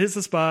 It hits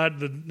the spot,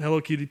 the Hello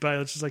Cutie Pie.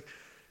 It's just like,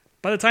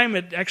 by the time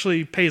it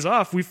actually pays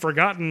off, we've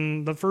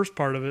forgotten the first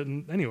part of it.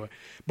 And anyway,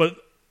 but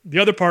the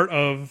other part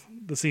of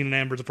the scene in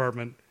Amber's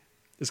apartment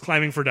is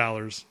climbing for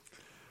dollars.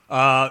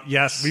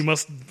 Yes. We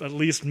must at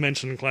least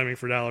mention climbing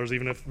for dollars,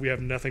 even if we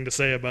have nothing to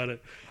say about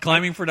it.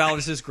 Climbing for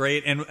dollars is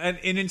great, and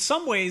in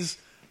some ways,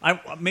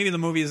 maybe the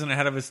movie isn't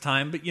ahead of its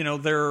time, but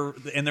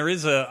there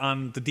is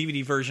on the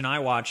DVD version I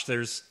watched.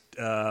 There's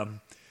the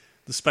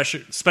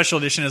special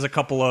edition has a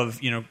couple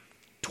of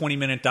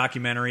 20-minute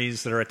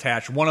documentaries that are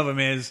attached. One of them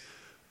is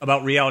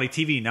about reality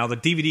TV. Now the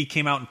DVD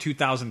came out in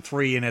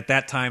 2003, and at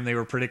that time they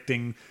were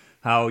predicting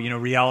how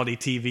reality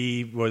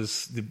TV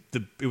was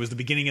it was the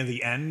beginning of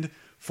the end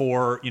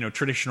for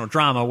traditional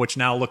drama, which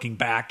now looking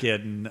back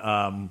in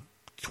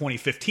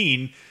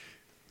 2015.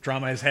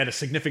 Drama has had a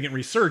significant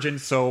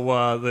resurgence,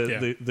 so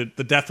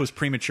the death was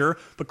premature.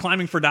 But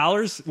Climbing for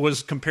Dollars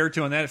was compared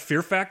to on that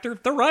Fear Factor.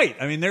 They're right.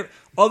 I mean,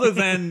 other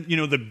than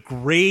the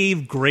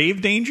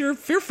grave danger,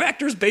 Fear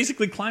Factor is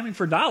basically Climbing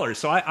for Dollars.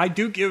 So I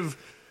do give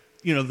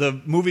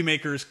the movie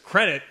makers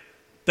credit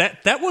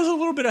that was a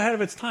little bit ahead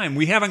of its time.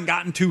 We haven't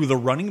gotten to The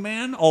Running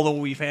Man, although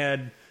we've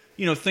had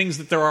things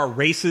that there are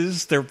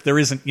races. There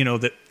isn't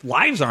that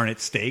lives aren't at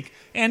stake,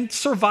 and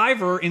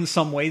Survivor in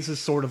some ways is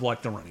sort of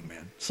like The Running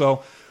Man.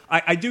 So.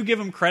 I do give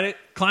him credit.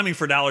 Climbing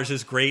for Dollars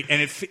is great, and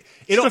it's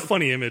a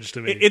funny image to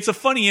me. It's a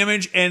funny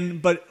image,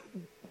 but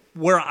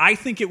where I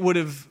think it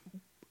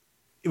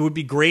would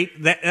be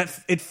great that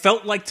it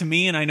felt like to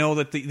me, and I know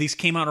that these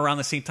came out around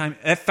the same time.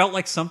 It felt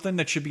like something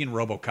that should be in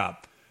RoboCop.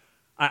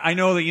 I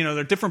know that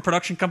they're different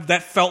production companies.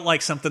 That felt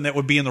like something that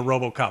would be in the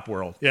RoboCop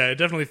world. Yeah, it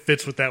definitely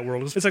fits with that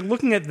world. It's like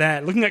looking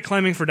at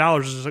Climbing for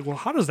Dollars is like, well,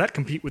 how does that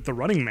compete with The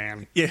Running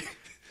Man? Yeah.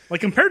 Like,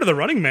 compared to The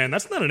Running Man,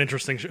 that's not an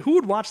interesting show. Who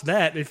would watch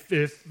that if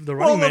The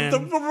Running Man... The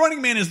Running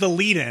Man is the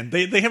lead-in.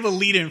 They have a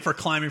lead-in for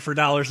Climbing for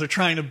Dollars. They're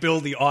trying to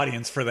build the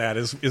audience for that,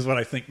 is what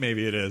I think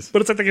maybe it is.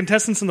 But it's like the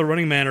contestants in The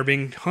Running Man are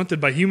being hunted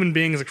by human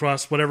beings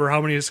across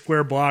how many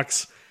square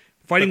blocks,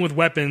 fighting with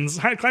weapons.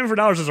 Climbing for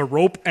Dollars is a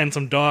rope and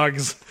some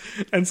dogs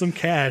and some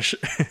cash.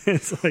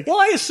 It's like... Well,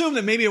 I assume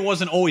that maybe it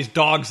wasn't always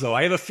dogs, though.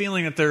 I have a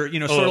feeling that they're,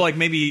 sort of like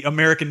maybe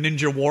American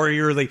Ninja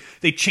Warrior.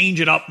 They change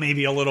it up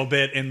maybe a little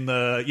bit in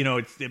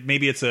the,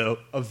 maybe it's a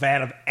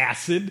vat of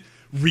acid,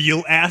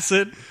 real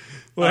acid.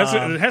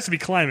 Well, it has to be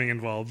climbing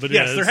involved. But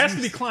yes, there has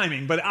to be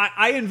climbing. But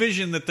I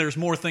envision that there's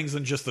more things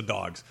than just the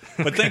dogs.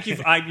 But thank you.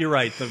 You're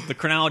right. The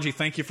chronology,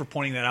 thank you for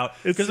pointing that out.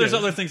 Because there's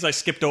other things I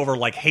skipped over,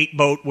 like Hate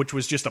Boat, which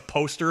was just a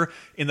poster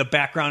in the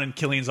background in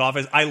Killian's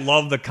office. I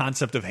love the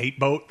concept of Hate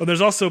Boat. But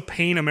there's also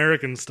Pain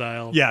American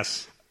Style.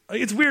 Yes.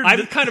 It's weird.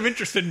 I'm kind of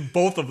interested in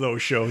both of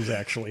those shows,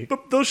 actually.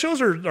 But those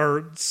shows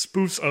are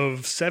spoofs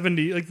of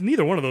 70... Like,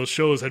 neither one of those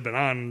shows had been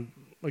on...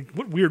 Like,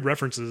 what weird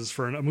references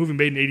for a movie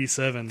made in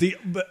 87. The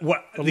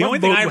only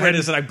thing I read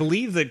is that I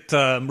believe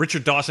that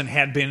Richard Dawson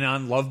had been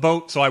on Love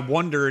Boat, so I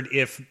wondered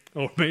if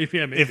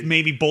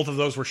maybe both of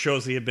those were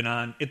shows he had been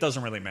on. It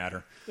doesn't really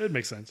matter. It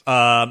makes sense.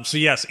 So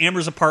yes,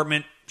 Amber's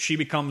apartment, she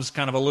becomes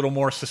kind of a little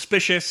more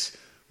suspicious.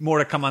 More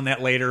to come on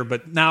that later,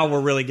 but now we're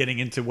really getting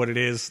into what it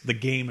is the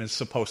game is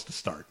supposed to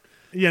start.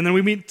 Yeah, and then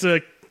we meet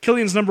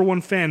Killian's number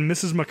one fan,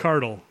 Mrs.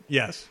 McCardle.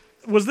 Yes.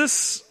 Was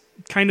this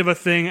kind of a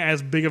thing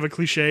as big of a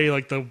cliche,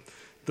 like the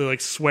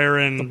like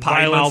swearing, the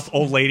potty-mouthed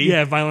old lady,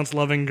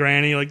 violence-loving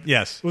granny? Like,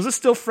 yes, was this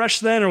still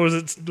fresh then, or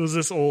was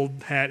this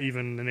old hat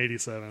even in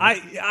 '87?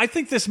 I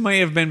think this may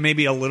have been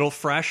maybe a little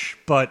fresh,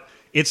 but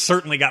it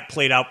certainly got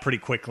played out pretty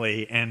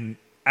quickly, and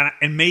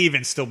may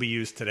even still be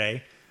used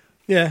today.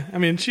 Yeah, I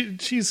mean,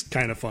 she's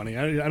kind of funny.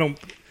 I don't.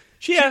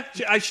 She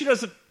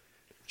doesn't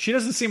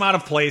seem out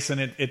of place, and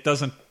it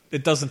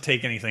doesn't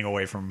take anything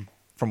away from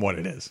what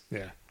it is.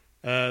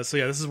 Yeah. So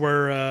this is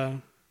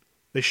where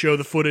they show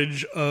the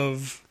footage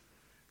of.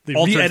 The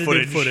altered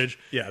re-edited footage.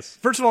 Yes.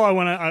 First of all,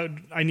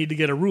 I need to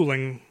get a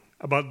ruling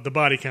about the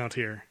body count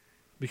here,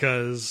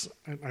 because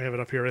I have it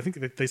up here. I think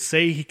that they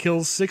say he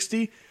kills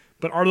 60,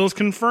 but are those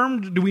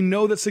confirmed? Do we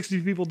know that 60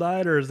 people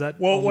died, or is that a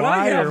what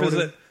lie, I have is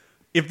that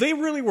if they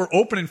really were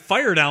opening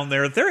fire down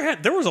there,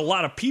 there was a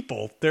lot of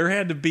people. There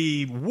had to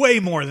be way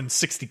more than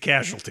 60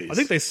 casualties. I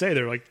think they say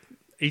they're like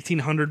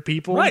 1,800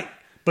 people. Right.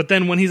 But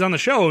then when he's on the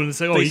show, they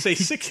say,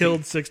 he 60.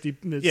 killed 60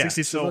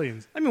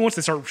 civilians. I mean, once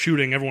they start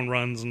shooting, everyone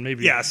runs, and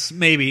maybe... Yes,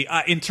 maybe.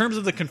 In terms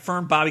of the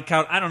confirmed body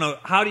count, I don't know.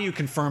 How do you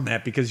confirm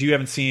that? Because you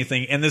haven't seen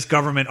anything, and this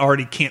government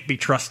already can't be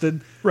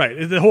trusted.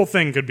 Right. The whole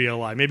thing could be a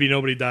lie. Maybe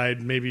nobody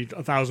died. Maybe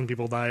 1,000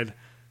 people died.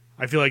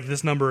 I feel like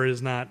this number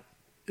is not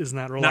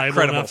reliable, not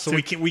credible. Enough so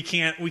we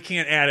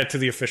can't add it to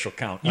the official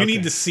count. You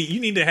need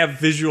to have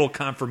visual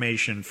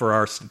confirmation for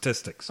our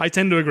statistics. I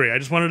tend to agree. I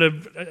just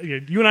wanted to.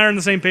 You and I are on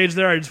the same page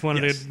there. I just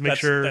wanted to make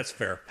sure that's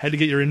fair. Had to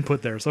get your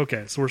input there. So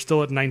okay, so we're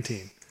still at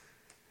 19.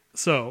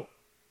 So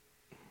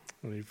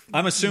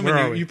I'm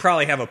assuming you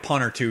probably have a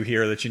pun or two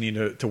here that you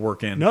need to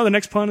work in. No, the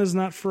next pun is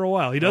not for a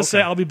while. He does say,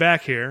 "I'll be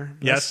back here."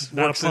 Yes,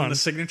 works in the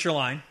signature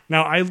line.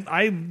 Now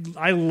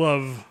I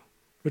love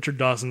Richard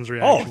Dawson's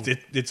reaction. Oh,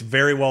 it's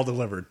very well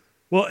delivered.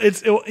 Well,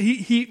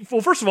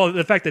 well, first of all,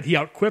 the fact that he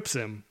outquips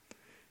him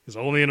is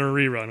only in a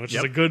rerun, which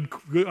is a good.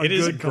 It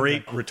is a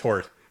great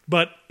retort.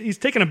 But he's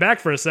taken aback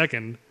for a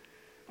second.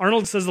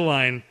 Arnold says the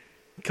line.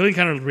 Killian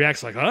kind of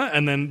reacts like, "Huh?"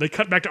 And then they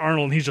cut back to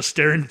Arnold, and he's just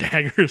staring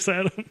daggers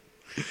at him.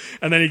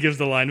 And then he gives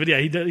the line. But yeah,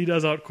 he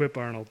does outquip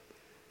Arnold.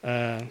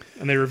 And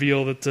they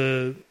reveal that.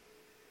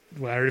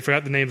 I already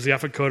forgot the names. The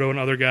Yaphet Kotto and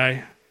other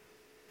guy.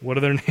 What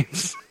are their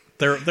names?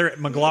 They're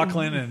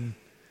McLaughlin and.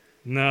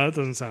 No, that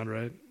doesn't sound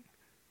right.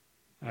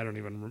 I don't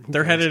even remember.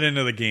 They're headed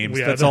into the games.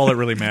 That's all that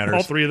really matters.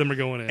 All three of them are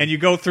going in. And you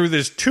go through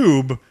this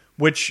tube,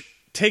 which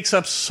takes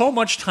up so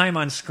much time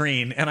on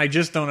screen, and I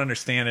just don't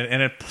understand it.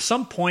 And at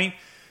some point,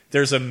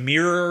 there's a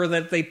mirror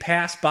that they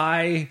pass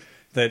by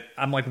that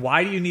I'm like,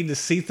 why do you need to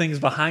see things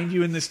behind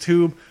you in this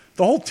tube?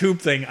 The whole tube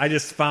thing I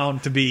just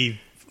found to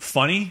be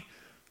funny,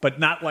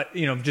 but not like,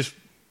 just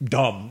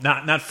dumb,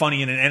 not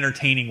funny in an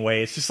entertaining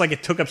way. It's just like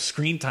it took up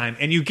screen time,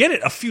 and you get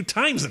it a few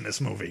times in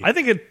this movie. I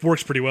think it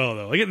works pretty well,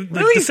 though.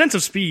 The sense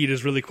of speed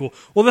is really cool.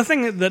 Well, the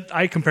thing that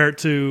I compare it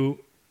to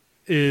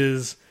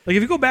is, like,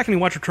 if you go back and you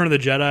watch Return of the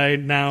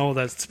Jedi now,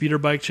 that speeder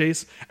bike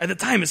chase, at the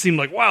time it seemed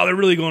like, wow, they're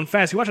really going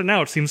fast. You watch it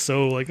now, it seems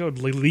so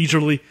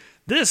leisurely.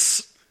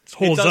 This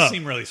holds up. It does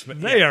seem really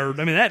They are.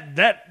 I mean,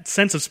 that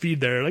sense of speed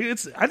there,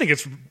 I think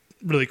it's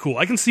really cool.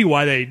 I can see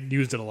why they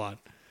used it a lot.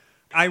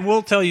 I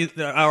will tell you,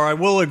 or I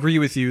will agree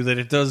with you that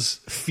it does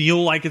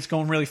feel like it's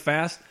going really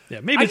fast. Yeah,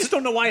 maybe I just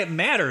don't know why it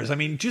matters. I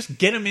mean, just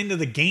get them into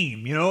the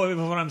game. You know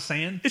what I'm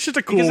saying? It's just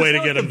a cool way to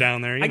get them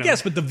down there. I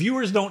guess, but the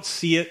viewers don't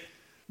see it.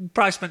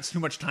 probably spent too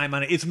much time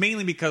on it. It's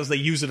mainly because they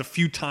use it a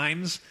few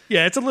times.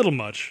 Yeah, it's a little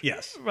much.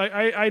 Yes.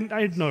 I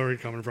know where you're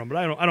coming from, but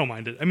I don't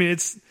mind it. I mean,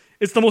 it's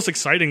the most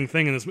exciting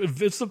thing in this.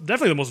 It's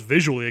definitely the most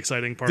visually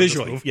exciting part.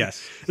 Visually, of this movie.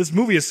 yes. This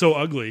movie is so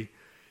ugly,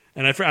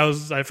 and I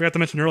forgot to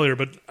mention earlier,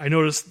 but I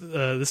noticed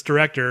this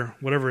director,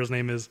 whatever his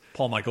name is,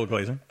 Paul Michael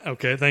Glaser.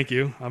 Okay, thank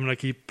you. I'm gonna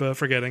keep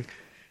forgetting.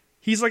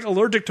 He's like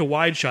allergic to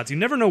wide shots. You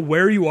never know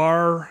where you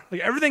are.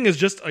 Like everything is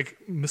just like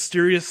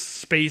mysterious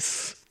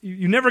space.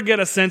 You never get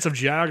a sense of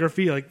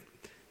geography. Like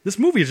this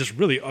movie is just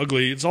really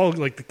ugly. It's all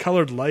like the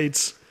colored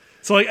lights.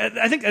 So like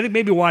I think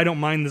maybe why I don't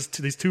mind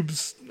these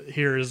tubes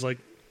here is like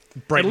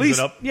Brightens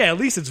it up. Yeah, at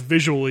least it's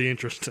visually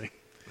interesting.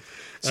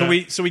 So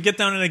we get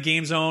down in a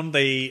game zone.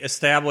 They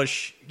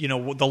establish,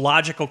 the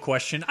logical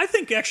question. I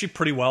think actually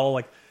pretty well.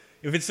 Like,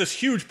 if it's this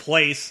huge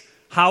place,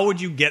 how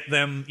would you get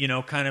them,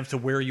 kind of to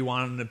where you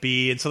want them to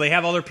be? And so they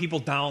have other people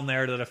down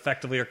there that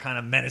effectively are kind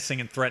of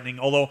menacing and threatening.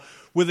 Although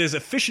with as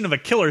efficient of a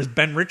killer as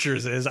Ben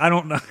Richards is, I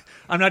don't know.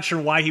 I'm not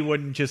sure why he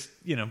wouldn't just,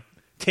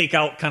 take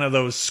out kind of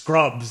those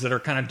scrubs that are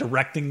kind of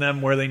directing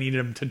them where they needed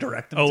them to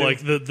direct them. Oh, to. like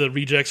the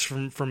rejects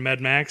from Mad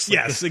Max. Like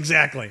yes,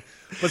 exactly.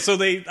 But so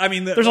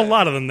there's a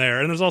lot of them there,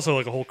 and there's also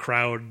like a whole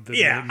crowd.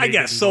 That I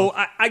guess so.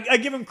 I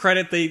give them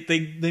credit.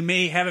 They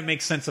may have it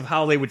make sense of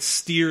how they would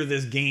steer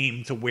this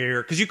game to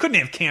where, because you couldn't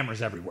have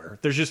cameras everywhere.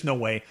 There's just no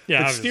way.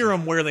 Yeah, but steer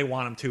them where they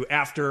want them to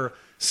after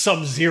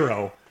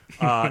Sub-Zero.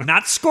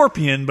 Not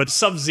Scorpion, but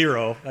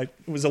Sub-Zero. It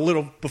was a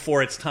little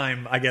before its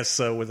time, I guess,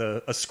 with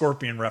a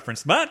Scorpion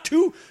reference. Not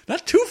too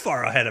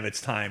far ahead of its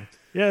time.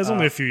 Yeah, it was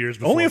only a few years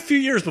before. Only a few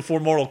years before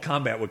Mortal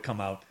Kombat would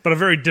come out. But a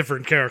very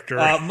different character.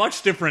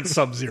 Much different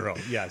Sub-Zero,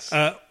 yes.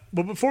 But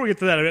before we get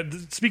to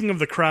that, speaking of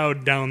the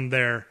crowd down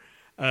there,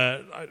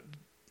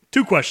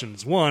 two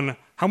questions. One,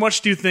 how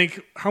much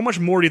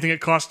more do you think it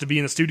costs to be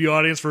in a studio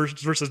audience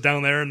versus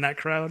down there in that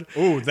crowd?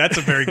 Ooh, that's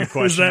a very good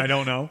question. I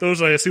don't know.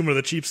 Those, I assume, are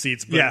the cheap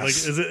seats. But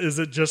yes. Is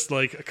it just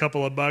like a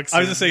couple of bucks? I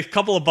was going to say a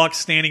couple of bucks,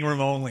 standing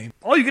room only.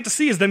 All you get to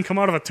see is them come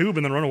out of a tube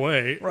and then run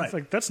away. Right. It's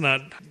like, that's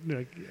not...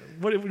 we're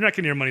not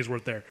getting your money's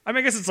worth there. I mean,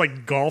 I guess it's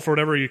like golf or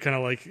whatever. You kind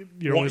of like...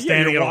 You're only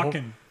standing you're at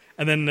walking.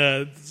 And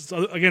then,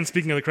 so again,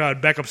 speaking of the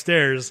crowd, back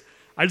upstairs,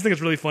 I just think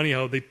it's really funny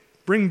how they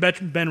bring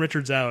Ben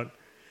Richards out,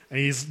 and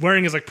he's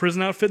wearing his like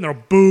prison outfit, and they're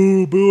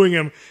booing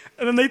him.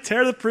 And then they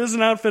tear the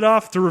prison outfit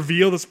off to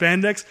reveal the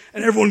spandex,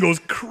 and everyone goes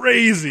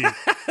crazy.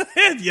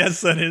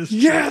 Yes, that is true.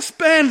 Yeah,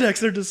 spandex!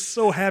 They're just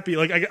so happy.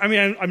 Like, I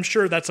mean, I'm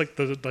sure that's like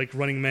the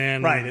Running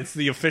Man. Right, it's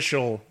the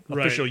official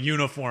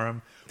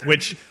uniform, Right.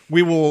 which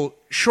we will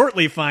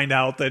shortly find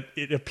out that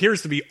it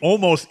appears to be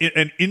almost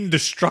an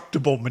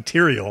indestructible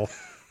material.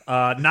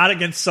 Not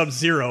against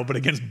Sub-Zero, but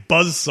against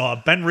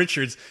Buzzsaw. Ben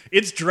Richards,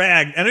 it's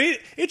dragged. And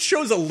it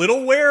shows a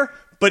little wear,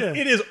 but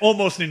it is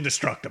almost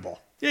indestructible.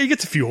 Yeah, he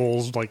gets a few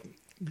holes,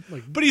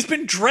 But he's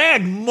been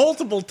dragged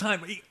multiple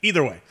times.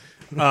 Either way.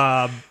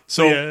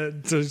 So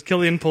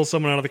Killian pulls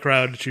someone out of the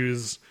crowd to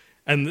choose,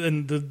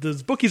 and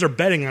the bookies are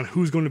betting on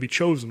who's going to be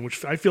chosen,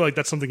 which I feel like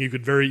that's something you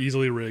could very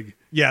easily rig.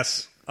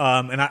 Yes.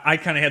 And I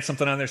kind of had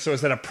something on there. So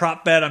is that a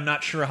prop bet? I'm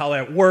not sure how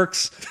that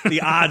works.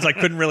 The odds, I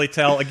couldn't really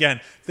tell. Again,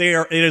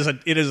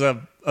 it is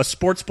a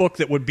sports book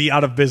that would be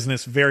out of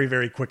business very,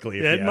 very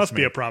quickly. Yeah, it must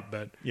be a prop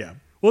bet. Yeah.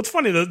 Well, it's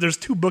funny. There's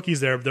two bookies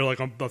there. They're like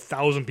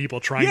 1,000 people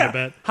trying to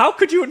bet. How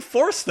could you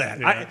enforce that?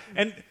 Yeah.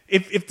 And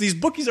if these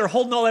bookies are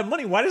holding all that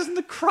money, why doesn't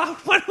the crowd?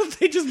 Why don't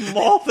they just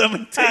maul them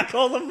and take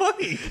all the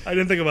money? I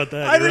didn't think about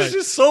that. There's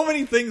just so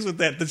many things with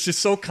that that's just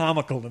so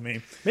comical to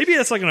me. Maybe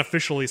that's like an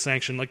officially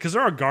sanctioned, like because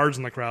there are guards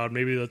in the crowd.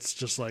 Maybe that's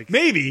just like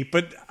maybe,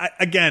 but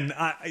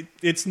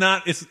it's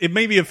not. It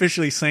may be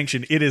officially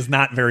sanctioned. It is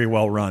not very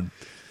well run.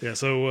 Yeah.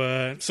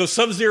 So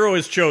Sub-Zero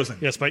is chosen.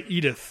 Yes, by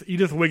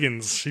Edith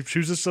Wiggins. She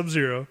chooses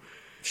Sub-Zero.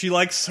 She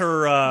likes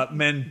her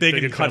men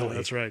big and cuddly.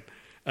 That's right.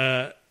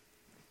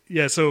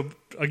 Yeah, so,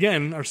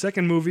 again, our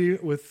second movie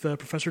with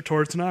Professor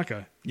Toru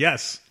Tanaka.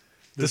 Yes.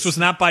 This was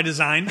not by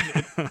design.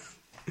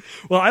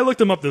 Well, I looked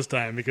him up this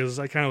time because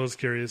I kind of was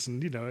curious.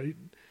 And,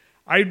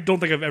 I don't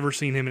think I've ever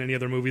seen him in any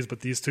other movies but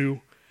these two.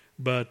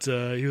 But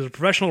he was a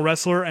professional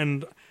wrestler,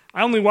 and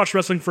I only watched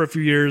wrestling for a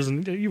few years.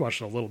 And you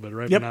watched it a little bit,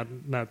 right? Yep. But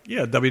not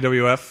Yeah,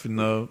 WWF in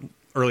the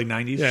early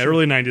 90s. Yeah,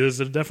 early 90s. This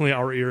is definitely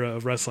our era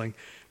of wrestling.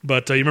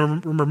 But you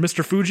remember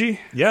Mr. Fuji?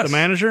 Yes. The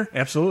manager?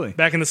 Absolutely.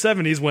 Back in the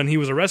 70s when he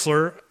was a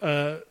wrestler,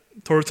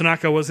 Toru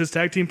Tanaka was his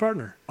tag team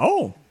partner.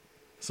 Oh.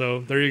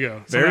 So there you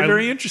go. Very,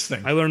 very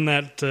interesting. I learned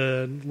that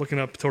looking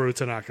up Toru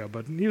Tanaka.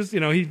 But he was, he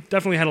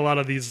definitely had a lot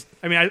of these.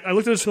 I mean, I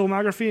looked at his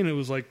filmography and it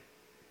was like,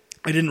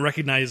 I didn't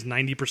recognize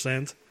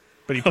 90%.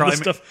 But he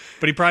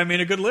probably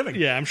made a good living.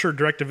 Yeah, I'm sure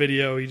direct to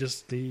video,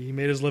 he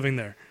made his living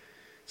there.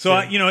 So,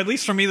 at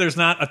least for me, there's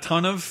not a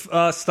ton of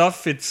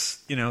stuff. It's,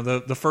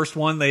 the first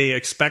one, they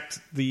expect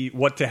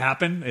what to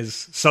happen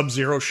is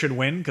Sub-Zero should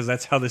win because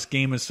that's how this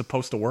game is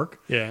supposed to work.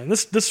 Yeah, and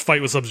this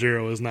fight with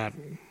Sub-Zero is not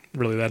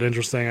really that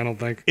interesting, I don't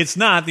think. It's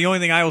not. The only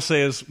thing I will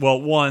say is,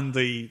 well, one,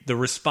 the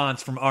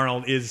response from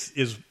Arnold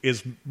is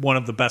one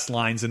of the best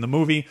lines in the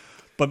movie.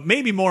 But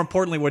maybe more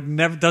importantly, what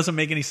doesn't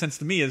make any sense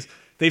to me is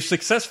they've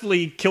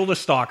successfully killed a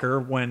stalker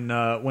when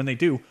they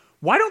do.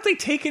 Why don't they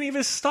take any of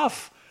his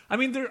stuff? I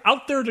mean, they're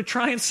out there to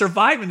try and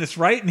survive in this,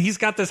 right? And he's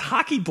got this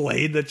hockey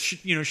blade that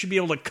should be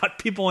able to cut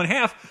people in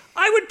half.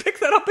 I would pick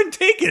that up and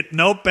take it.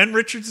 No, Ben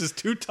Richards is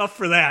too tough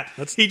for that.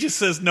 He just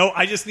says, no,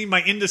 I just need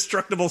my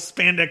indestructible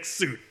spandex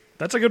suit.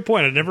 That's a good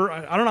point. I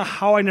don't know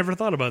how I never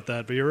thought about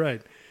that, but you're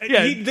right.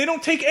 Yeah, they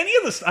don't take any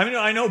of this. I mean,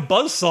 I know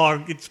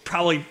Buzzsaw, it's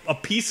probably a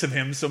piece of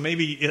him, so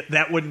maybe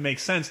that wouldn't make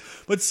sense.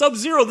 But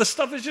Sub-Zero, the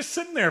stuff is just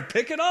sitting there.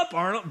 Pick it up,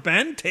 Arnold.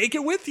 Ben, take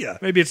it with you.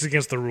 Maybe it's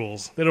against the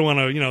rules. They don't want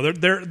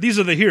to. These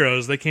are the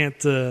heroes. They can't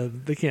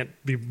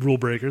be rule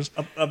breakers.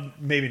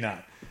 Maybe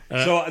not.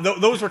 So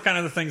those were kind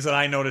of the things that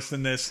I noticed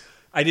in this.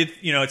 I did.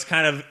 It's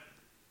kind of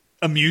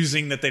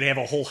amusing that they'd have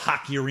a whole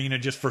hockey arena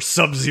just for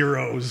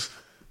Sub-Zero's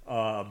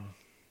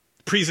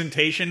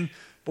presentation.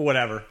 But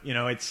whatever,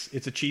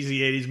 it's a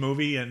cheesy 80s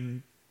movie,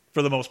 and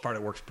for the most part,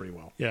 it works pretty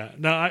well. Yeah.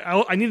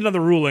 Now, I need another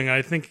ruling.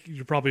 I think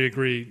you probably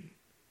agree.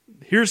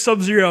 Here's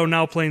Sub-Zero,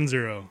 now Plane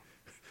Zero.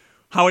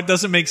 How it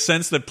doesn't make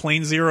sense that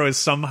Plane Zero is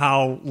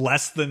somehow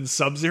less than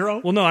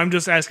Sub-Zero? Well, no, I'm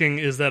just asking,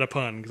 is that a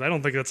pun? Because I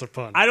don't think that's a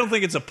pun. I don't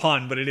think it's a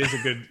pun, but it is a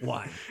good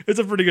line. It's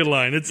a pretty good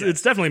line. It's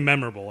definitely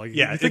memorable. I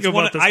think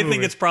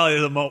it's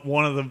probably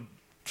one of the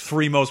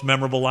 3 most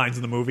memorable lines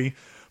in the movie.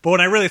 But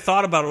when I really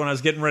thought about it when I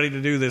was getting ready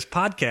to do this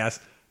podcast,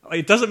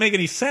 it doesn't make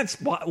any sense.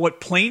 What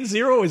Plane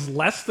Zero is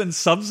less than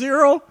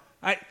Sub-Zero?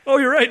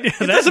 You're right. Yeah,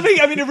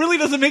 it really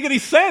doesn't make any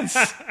sense.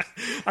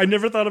 I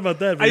never thought about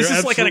that. Is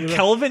this like on a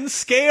Kelvin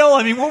scale?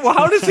 I mean,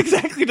 how does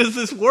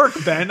this work,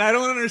 Ben? I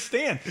don't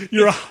understand.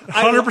 You're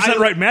 100%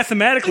 right.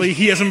 Mathematically,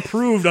 he has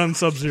improved on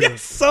Sub-Zero.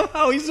 Yes,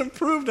 somehow he's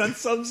improved on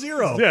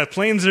Sub-Zero. Yeah,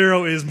 Plane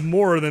Zero is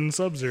more than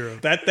Sub-Zero.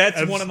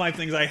 That's one of my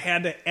things I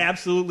had to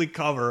absolutely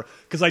cover,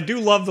 because I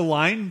do love the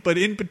line, but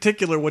in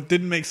particular, what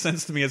didn't make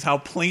sense to me is how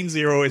Plane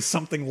Zero is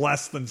something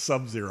less than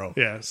Sub-Zero.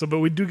 Yeah, but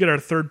we do get our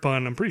third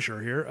pun, I'm pretty sure,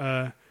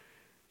 here.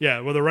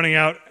 Yeah, well, they're running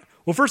out.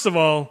 Well, first of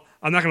all,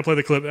 I'm not going to play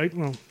the clip.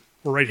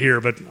 We're right here,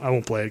 but I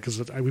won't play it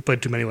because we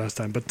played too many last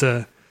time. But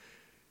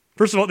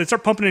first of all, they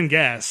start pumping in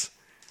gas,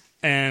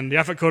 and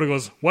Yaphet Kotto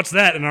goes, "What's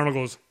that?" And Arnold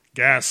goes,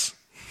 "Gas."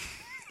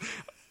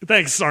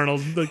 Thanks,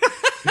 Arnold.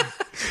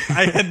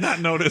 I had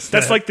not noticed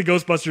That's that. like the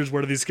Ghostbusters,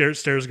 where do these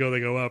stairs go? They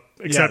go up.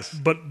 Except, yes.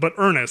 but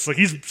Ernest, like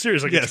he's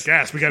serious. Like, it's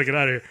gas. We got to get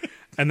out of here.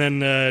 And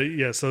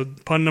then, so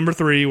pun number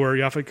 3, where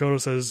Yaphet Kotto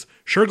says,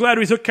 "Sure glad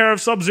we took care of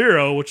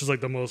Sub-Zero," which is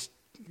like the most...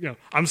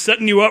 I'm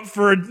setting you up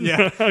for a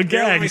gag.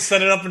 Let me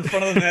set it up in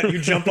front of the net. You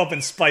jump up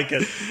and spike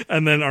it.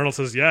 And then Arnold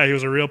says, "Yeah, he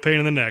was a real pain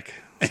in the neck."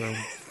 So,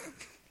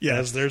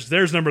 yes,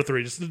 there's number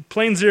 3. Just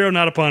Plane Zero,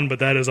 not a pun, but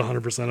that is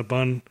 100% a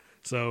pun.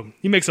 So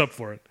he makes up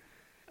for it.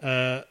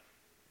 And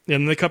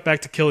then they cut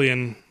back to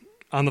Killian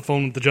on the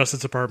phone with the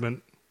Justice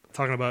Department,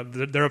 talking about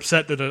they're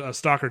upset that a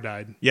stalker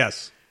died.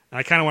 Yes, and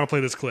I kind of want to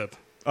play this clip.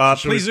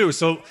 Please do.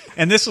 So,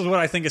 and this is what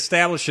I think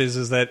establishes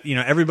is that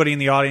everybody in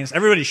the audience,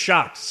 everybody's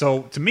shocked.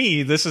 So, to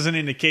me, this is an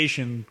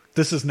indication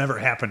this has never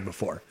happened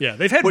before. Yeah,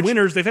 they've had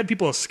winners, they've had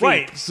people escape.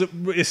 Right, so,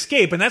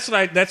 escape, and that's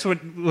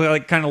what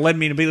kind of led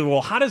me to be,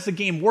 well, how does the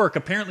game work?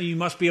 Apparently, you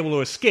must be able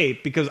to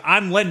escape, because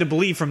I'm led to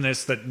believe from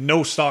this that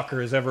no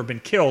stalker has ever been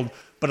killed,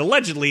 but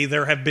allegedly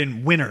there have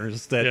been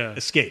winners that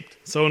escaped.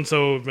 So and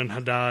so, and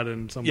Haddad,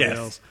 and somebody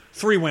else.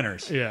 3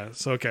 winners. Yeah.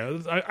 So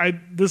okay, I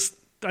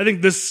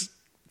think this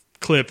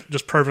clip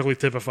just perfectly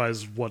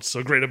typifies what's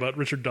so great about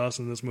Richard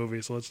Dawson in this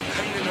movie. So let's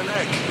pain in the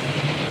neck.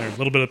 A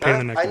little bit of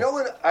pain in the neck.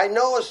 I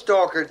know a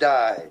stalker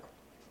died.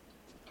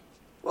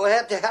 Well, it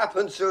had to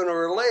happen sooner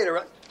or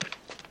later.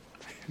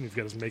 He's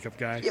got his makeup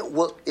guy. Yeah,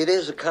 well, it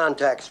is a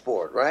contact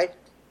sport, right?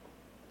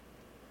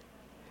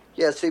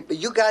 Yeah, see, but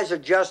you guys are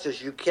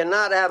justice. You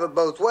cannot have it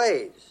both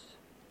ways.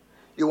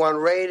 You want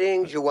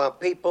ratings, you want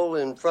people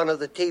in front of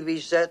the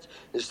TV sets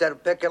instead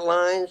of picket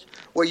lines.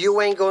 Well, you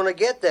ain't going to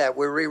get that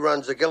with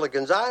reruns of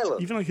Gilligan's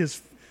Island. Even like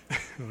his...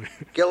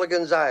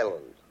 Gilligan's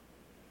Island.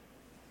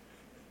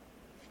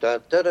 Da,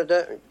 da, da,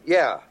 da.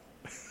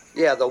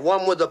 Yeah, the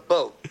one with the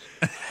boat.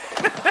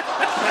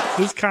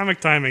 His comic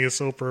timing is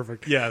so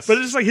perfect. Yes. But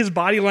it's just like his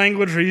body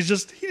language where he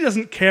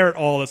doesn't care at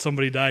all that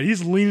somebody died.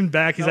 He's leaning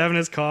back, he's having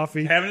his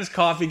coffee.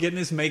 Getting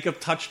his makeup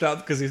touched up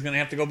because he's going to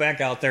have to go back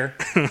out there.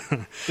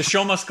 The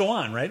show must go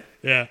on, right?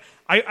 Yeah.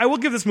 I will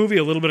give this movie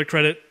a little bit of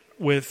credit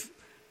with...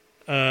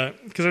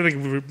 because I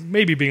think we were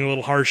maybe being a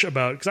little harsh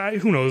about...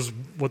 Because who knows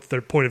what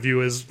their point of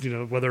view is,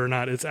 whether or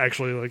not it's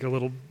actually like a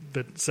little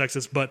bit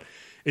sexist. But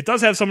it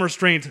does have some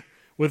restraint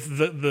with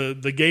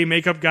the gay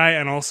makeup guy,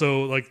 and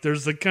also like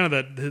there's the kind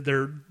of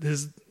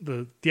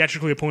the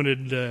theatrically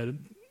appointed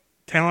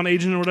talent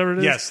agent or whatever it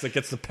is. Yes, that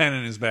gets the pen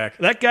in his back.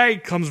 That guy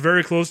comes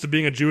very close to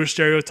being a Jewish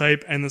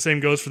stereotype, and the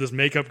same goes for this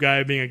makeup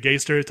guy being a gay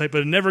stereotype.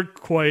 But it never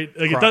quite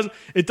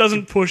it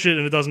doesn't push it,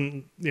 and it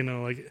doesn't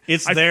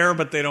it's there,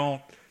 but they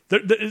don't.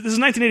 This is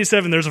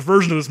 1987. There's a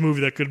version of this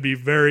movie that could be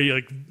very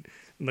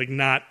like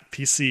not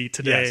PC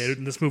today. Yes.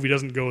 This movie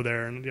doesn't go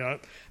there, and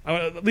I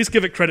would at least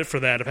give it credit for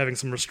that, of having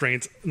some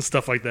restraints and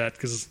stuff like that,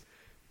 because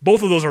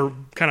both of those are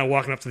kind of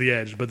walking up to the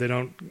edge, but they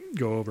don't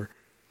go over.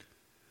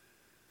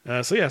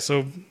 So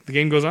the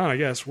game goes on, I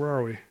guess. Where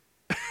are we?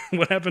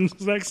 what happens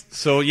next?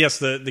 So yes,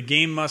 the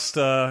game must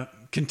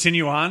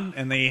continue on,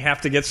 and they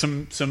have to get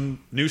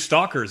some new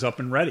stalkers up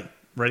and ready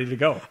to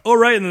go. Oh,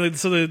 right. And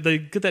so they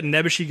get that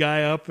Nebuchadnezzar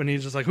guy up, and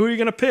he's just like, who are you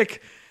going to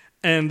pick?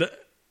 And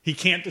he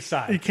can't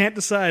decide.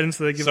 And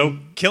so they give him... So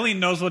Killian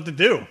knows what to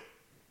do.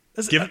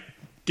 Give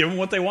them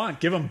what they want.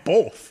 Give them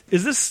both.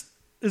 Is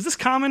this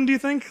common, do you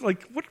think?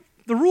 Like, what...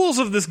 The rules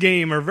of this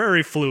game are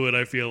very fluid,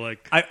 I feel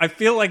like. I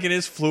feel like it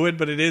is fluid,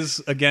 but it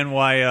is, again,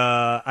 why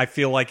I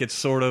feel like it's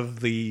sort of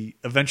the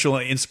eventual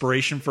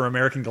inspiration for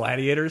American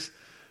Gladiators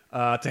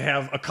to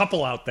have a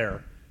couple out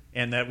there.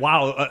 And that,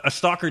 wow, a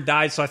stalker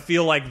died, so I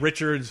feel like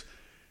Killian,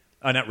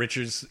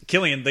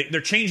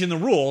 they're changing the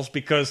rules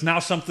because now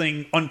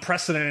something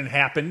unprecedented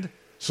happened,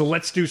 so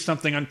let's do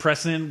something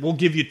unprecedented. We'll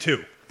give you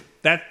two.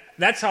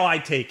 That's how I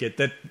take it,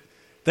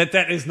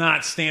 that is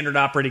not standard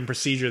operating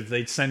procedure that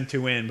they'd send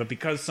two in, but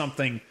because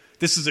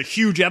this is a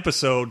huge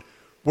episode,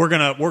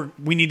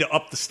 we need to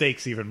up the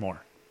stakes even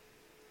more.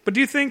 But do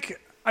you think,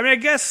 I mean, I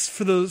guess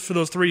for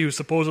those three who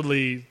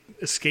supposedly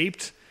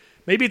escaped,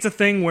 maybe it's a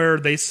thing where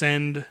they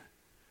send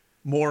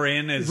more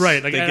in as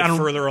like they get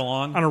further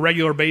along on a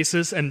regular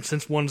basis, and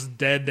since one's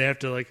dead, they have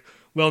to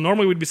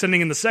normally we'd be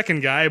sending in the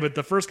second guy, but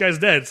the first guy's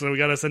dead, so we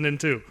got to send in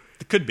two.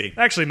 It could be.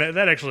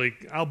 Actually,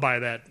 I'll buy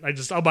that.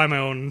 I'll buy my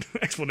own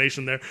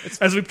explanation there.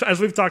 As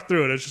we've talked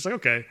through it, it's just like,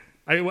 okay.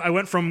 I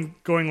went from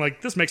going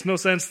like, this makes no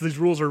sense, these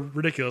rules are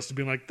ridiculous, to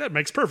being like, that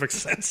makes perfect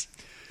sense.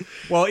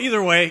 Well,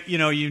 either way,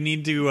 you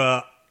need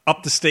to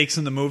up the stakes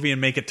in the movie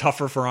and make it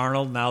tougher for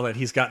Arnold now that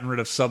he's gotten rid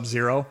of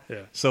Sub-Zero.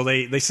 Yeah. So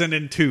they send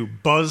in two,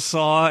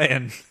 Buzzsaw,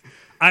 and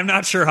I'm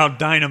not sure how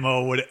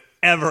Dynamo would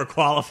ever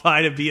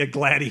qualify to be a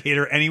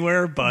gladiator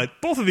anywhere, but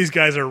both of these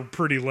guys are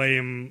pretty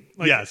lame.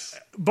 Yes.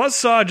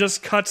 Buzzsaw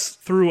just cuts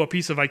through a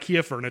piece of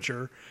IKEA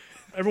furniture.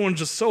 Everyone's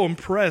just so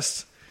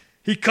impressed.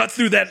 He cut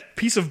through that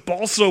piece of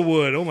balsa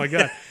wood. Oh my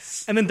god.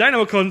 Yes. And then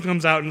Dynamo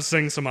comes out and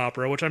sings some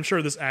opera, which I'm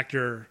sure this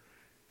actor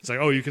is like,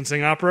 oh, you can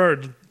sing opera,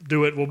 or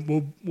do it.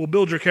 We'll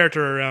build your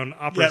character around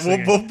opera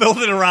singing. We'll build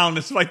it around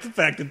despite the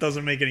fact it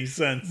doesn't make any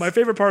sense. My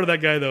favorite part of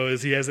that guy, though,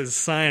 is he has his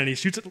sign and he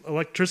shoots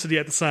electricity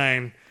at the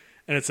sign,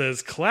 and it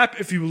says, clap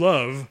if you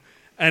love.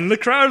 And the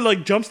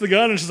crowd jumps the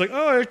gun and she's like,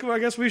 oh, I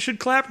guess we should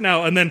clap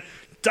now. And then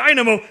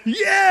Dynamo,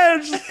 yeah,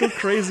 just go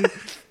crazy.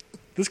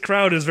 This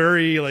crowd is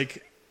very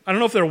I don't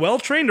know if they're well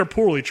trained or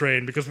poorly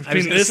trained, because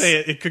between this,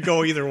 it could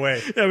go either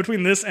way. Yeah,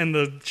 between this and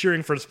the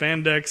cheering for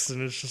spandex,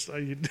 and it's just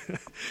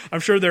I'm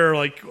sure there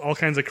are all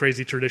kinds of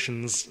crazy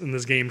traditions in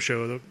this game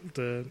show.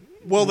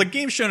 Well, the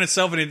game show in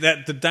itself, and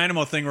the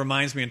Dynamo thing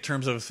reminds me in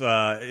terms of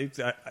I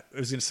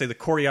was going to say the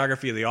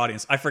choreography of the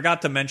audience. I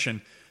forgot to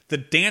mention the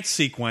dance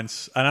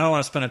sequence, and I don't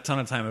want to spend a ton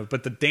of time on it,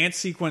 but the dance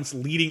sequence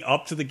leading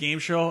up to the game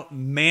show,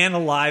 man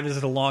alive, is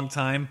it a long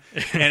time.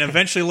 And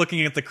eventually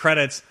looking at the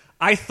credits,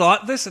 I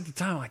thought this at the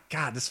time, like,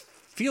 God, this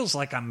feels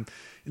like I'm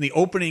in the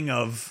opening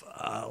of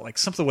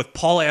something with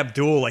Paula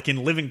Abdul,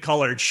 in Living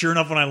Color. And sure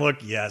enough, when I look,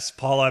 yes,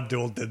 Paula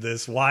Abdul did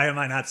this. Why am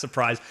I not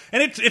surprised?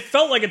 And it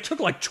felt like it took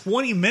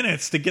 20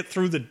 minutes to get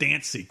through the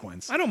dance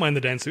sequence. I don't mind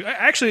the dance sequence.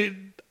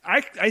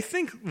 I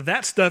think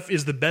that stuff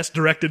is the best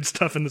directed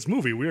stuff in this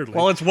movie, weirdly.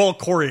 Well, it's well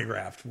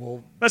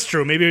choreographed. That's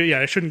true. Maybe,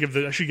 I should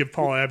give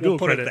Paula Abdul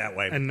put credit it that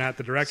way, and not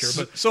the director.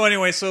 So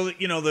anyway,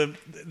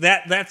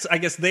 that's I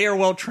guess they are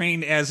well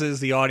trained, as is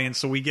the audience.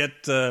 So we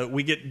get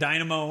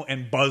Dynamo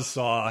and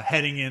Buzzsaw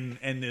heading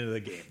into the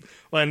game.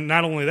 Well, and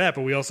not only that,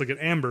 but we also get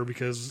Amber,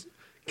 because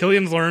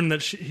Killian's learned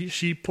that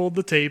she pulled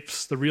the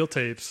tapes, the real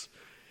tapes,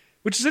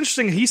 which is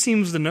interesting. He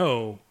seems to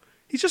know.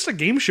 He's just a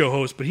game show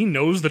host, but he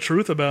knows the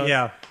truth about.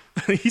 Yeah.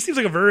 He seems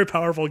like a very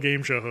powerful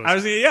game show host.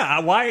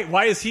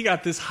 Why has he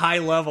got this high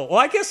level? Well,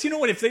 I guess,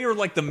 if they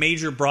were the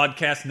major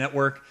broadcast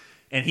network,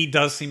 and he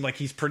does seem like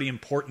he's pretty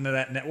important to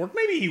that network,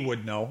 maybe he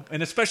would know.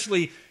 And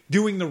especially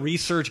doing the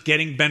research,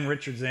 getting Ben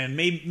Richards in,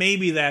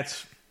 maybe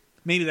that's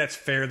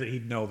fair that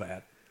he'd know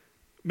that.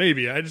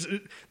 Maybe.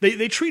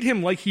 They treat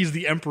him like he's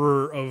the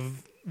emperor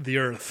of the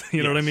earth.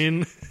 You know what I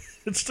mean?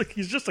 It's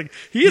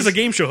he is a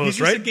game show host,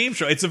 he's right? It's a game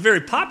show. It's a very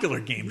popular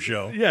game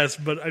show. Yes,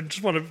 but I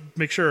just want to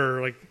make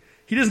sure,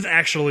 he isn't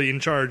actually in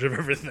charge of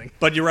everything.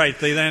 But you're right.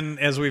 They then,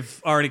 as we've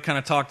already kind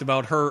of talked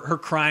about, her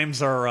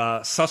crimes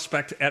are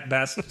suspect at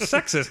best,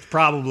 sexist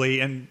probably,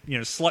 and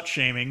slut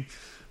shaming.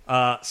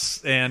 But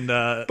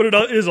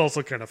it is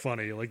also kind of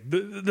funny,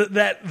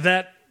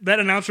 that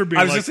announcer being.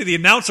 I was just saying, the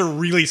announcer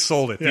really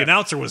sold it. Yeah. The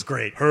announcer was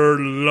great. Her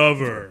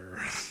lover.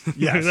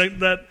 Yes.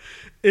 that.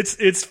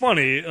 It's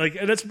funny.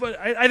 But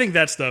I think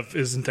that stuff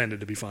is intended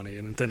to be funny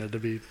and intended to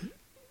be,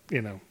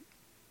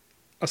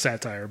 a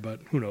satire, but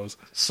who knows?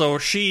 So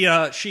she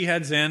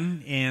heads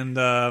in,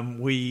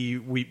 and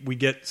we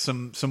get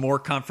some more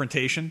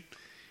confrontation.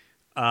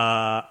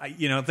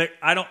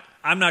 I'm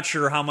not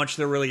sure how much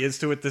there really is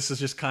to it. This is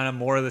just kind of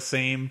more of the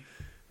same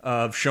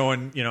of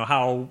showing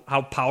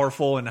how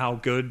powerful and how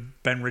good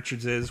Ben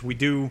Richards is. We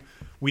do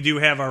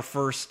have our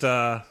first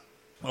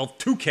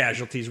two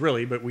casualties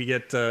really, but we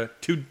get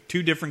two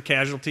different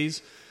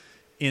casualties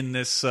in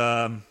this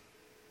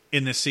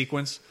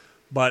sequence,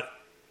 but.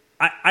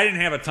 I didn't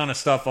have a ton of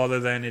stuff other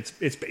than it's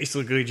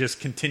basically just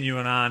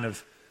continuing on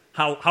of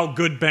how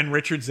good Ben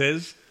Richards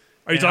is.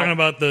 Are you talking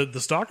about the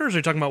Stalkers, or are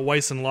you talking about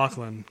Weiss and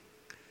Laughlin?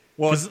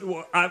 Well,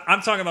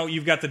 I'm talking about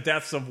you've got the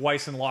deaths of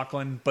Weiss and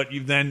Laughlin, but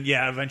you then,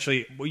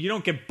 eventually, you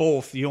don't get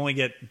both. You only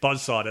get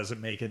Buzzsaw doesn't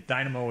make it.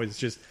 Dynamo is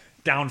just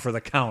down for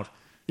the count.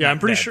 Yeah, I'm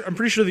pretty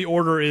sure the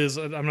order is.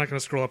 I'm not going to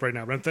scroll up right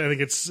now, but I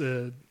think it's.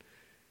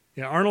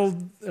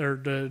 Arnold or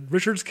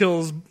Richards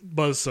kills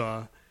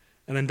Buzzsaw,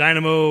 and then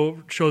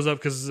Dynamo shows up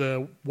because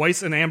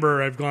Weiss and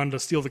Amber have gone to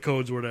steal the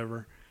codes or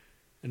whatever,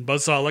 and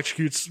Buzzsaw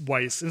electrocutes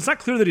Weiss. And it's not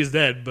clear that he's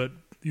dead, but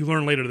you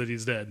learn later that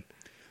he's dead.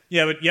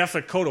 Yeah, but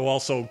Yaphet Kotto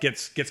also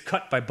gets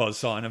cut by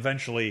Buzzsaw and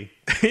eventually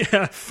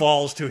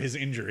falls to his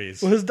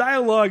injuries. Well, his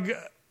dialogue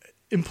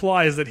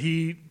implies that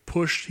he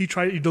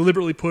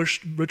deliberately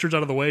pushed Richards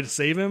out of the way to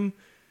save him,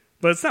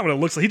 but it's not what it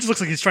looks like. He just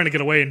looks like he's trying to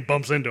get away and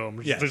bumps into him.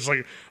 Yeah. It's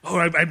like,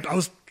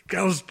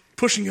 I was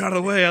pushing you out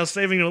of the way. I was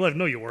saving your life.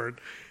 No, you weren't.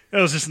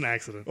 That was just an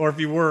accident. Or if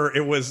you were,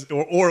 it was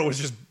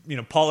just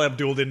Paul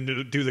Abdul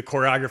didn't do the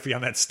choreography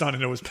on that stunt,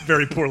 and it was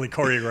very poorly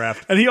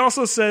choreographed. And he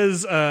also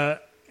says,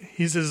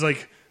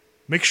 like,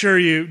 make sure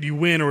you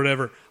win or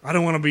whatever. I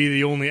don't want to be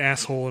the only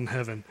asshole in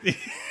heaven.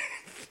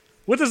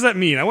 What does that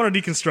mean? I want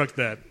to deconstruct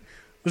that.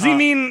 Does he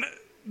mean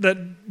that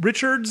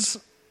Richards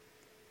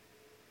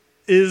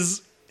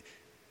is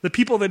the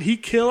people that he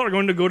kill are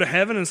going to go to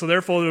heaven, and so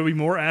therefore there will be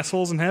more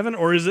assholes in heaven?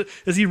 Or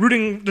does he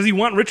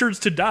want Richards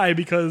to die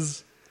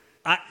because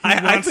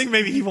I think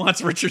maybe he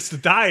wants Richards to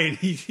die and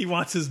he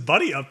wants his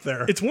buddy up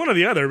there. It's one or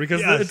the other,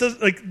 because Yes. it does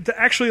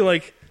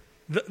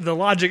the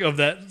logic of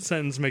that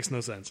sentence makes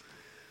no sense.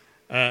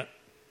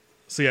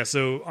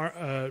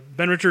 So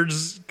Ben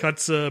Richards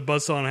cuts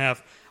Buzzsaw in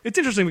half. It's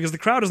interesting because the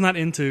crowd is not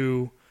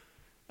into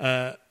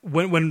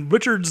when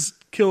Richards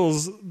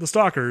kills the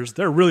Stalkers,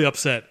 they're really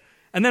upset.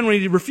 And then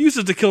when he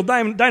refuses to kill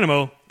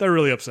Dynamo, they're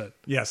really upset.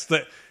 Yes,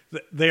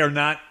 they are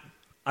not.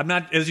 I'm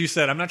not, as you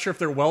said, I'm not sure if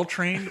they're well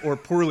trained or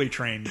poorly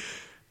trained.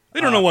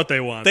 They don't know what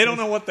they want. They don't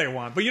know what they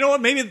want. But you know what?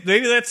 Maybe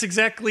that's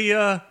exactly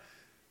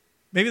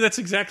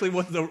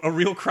what a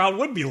real crowd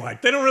would be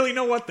like. They don't really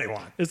know what they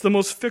want. It's the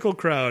most fickle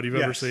crowd you've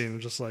ever Yes. seen.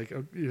 Just like,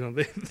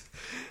 they,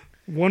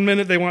 1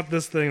 minute they want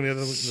this thing, the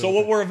other. So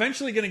what we're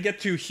eventually going to get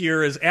to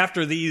here is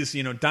after these,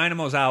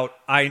 Dynamo's out.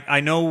 I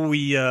know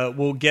we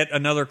will get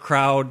another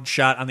crowd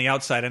shot on the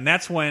outside, and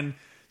that's when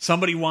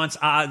somebody wants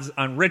odds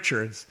on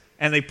Richards,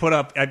 and they put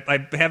up.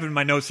 I have it in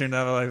my notes here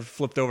now. I've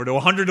flipped over to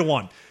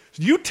 100-1.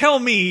 So you tell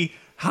me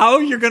how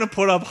you're going to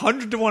put up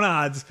 100-1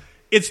 odds.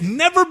 It's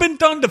never been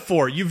done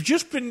before. You've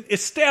just been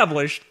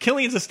established.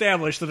 Killian's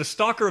established that a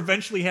stalker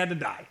eventually had to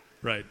die.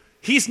 Right.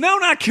 He's now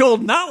not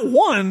killed, not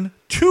one,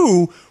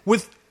 two,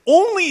 with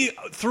only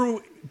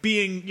through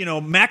being,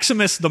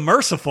 Maximus the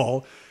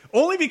Merciful,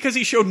 only because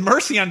he showed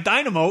mercy on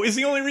Dynamo is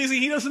the only reason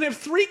he doesn't have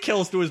 3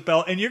 kills to his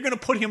belt, and you're going to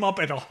put him up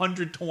at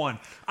 100-1.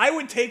 I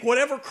would take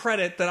whatever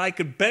credit that I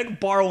could beg,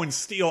 borrow, and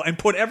steal and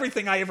put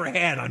everything I ever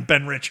had on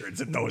Ben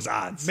Richards at those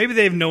odds. Maybe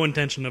they have no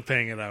intention of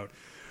paying it out.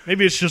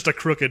 Maybe it's just a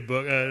crooked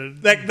book.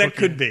 That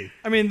could be.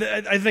 I mean,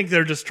 I think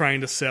they're just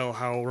trying to sell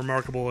how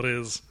remarkable it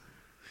is.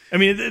 I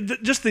mean,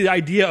 just the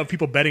idea of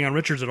people betting on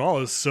Richards at all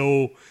is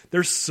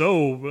they're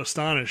so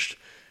astonished.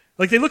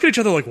 Like, they look at each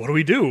other like, what do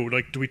we do?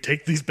 Like, do we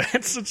take these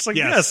bets? It's like,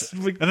 yes.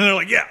 And then they're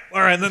like, yeah, all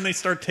right. And then they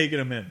start taking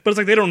them in. But it's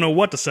like they don't know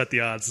what to set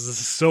the odds. This is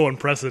so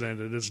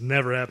unprecedented. It's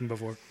never happened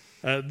before.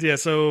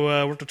 So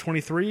we're up to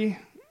 23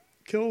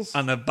 kills?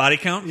 On the body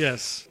count?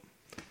 Yes.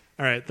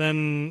 All right,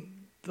 then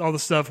all the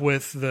stuff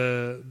with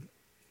the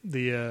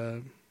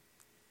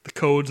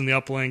codes and the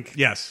uplink.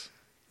 Yes.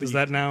 Is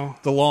that now?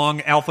 The long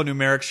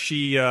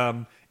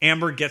alphanumerics.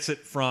 Amber gets it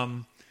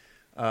from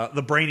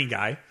the brainy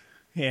guy,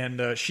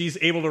 and she's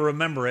able to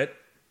remember it.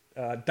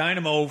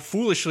 Dynamo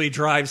foolishly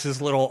drives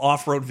his little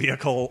off-road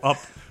vehicle up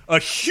a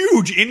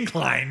huge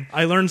incline.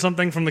 I learned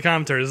something from the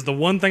commentary. This is the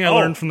one thing I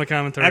learned from the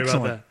commentary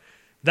excellent. about that.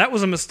 That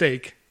was a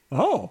mistake.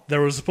 Oh. There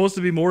was supposed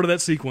to be more to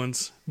that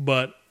sequence,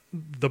 but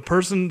the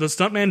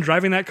stuntman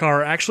driving that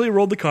car actually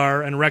rolled the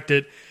car and wrecked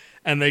it,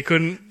 and they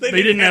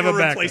didn't have a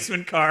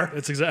replacement car.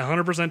 It's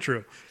 100%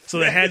 true. So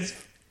they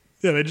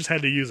they just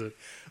had to use it.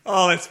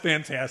 Oh, that's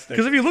fantastic.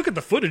 Because if you look at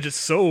the footage, it's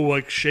so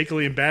like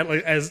shakily and bad.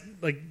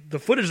 Like the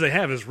footage they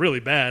have is really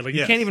bad. Like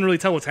you can't even really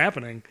tell what's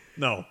happening.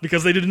 No,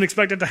 because they didn't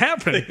expect it to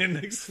happen. They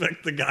didn't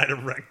expect the guy to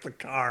wreck the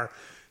car.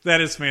 That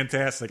is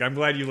fantastic. I'm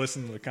glad you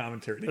listened to the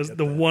commentary. That's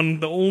the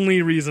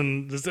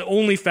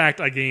only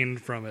fact I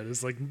gained from it.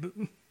 Is like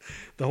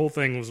the whole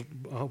thing was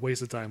a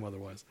waste of time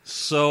otherwise.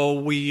 So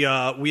we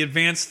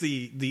advanced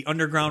the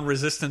underground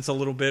resistance a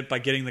little bit by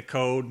getting the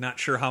code. Not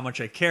sure how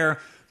much I care,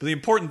 but the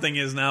important thing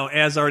is now,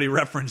 as already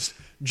referenced,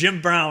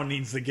 Jim Brown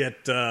needs to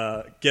get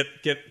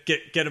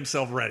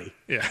himself ready.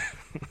 Yeah,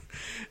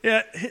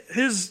 yeah.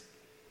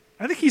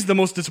 I think he's the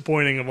most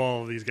disappointing of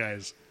all of these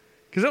guys,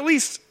 because at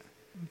least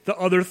the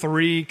other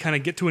 3 kind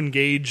of get to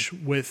engage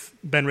with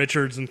Ben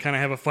Richards and kind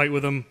of have a fight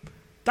with him.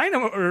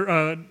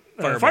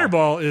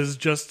 Fireball is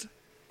just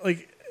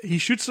like he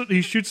shoots his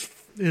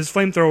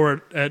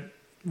flamethrower at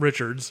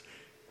Richards.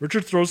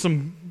 Richards throws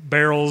some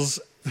barrels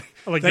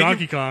Like Thank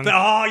Donkey you. Kong.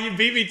 Oh, you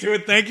beat me to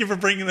it. Thank you for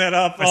bringing that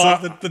up.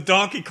 The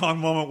Donkey Kong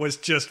moment was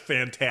just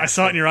fantastic. I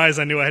saw it in your eyes.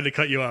 I knew I had to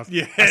cut you off.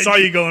 Yeah. I saw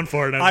you going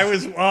for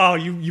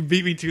it. You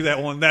beat me to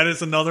that one. That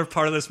is another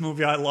part of this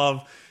movie I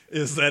love,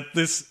 is that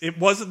it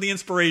wasn't the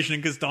inspiration,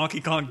 because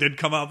Donkey Kong did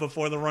come out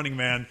before The Running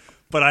Man,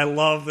 but I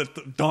love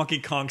that Donkey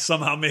Kong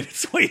somehow made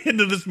its way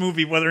into this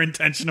movie, whether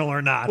intentional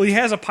or not. Well, he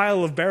has a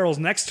pile of barrels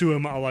next to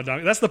him a la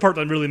Donkey. That's the part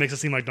that really makes it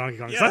seem like Donkey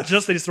Kong. It's not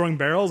just that he's throwing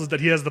barrels, it's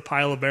that he has the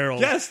pile of barrels.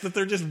 Yes, that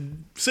they're just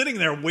sitting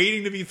there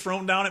waiting to be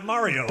thrown down at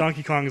Mario.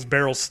 Donkey Kong's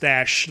barrel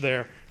stash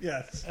there.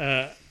 Yes.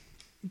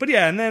 But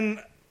yeah, and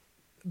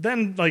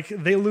then like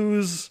they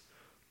lose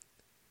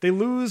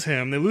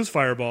him. They lose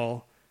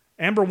Fireball.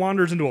 Amber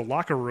wanders into a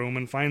locker room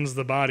and finds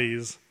the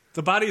bodies.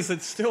 The bodies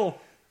that still,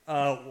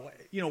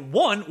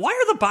 one, why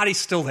are the bodies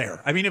still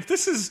there? I mean, if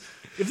this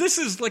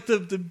is like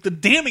the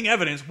damning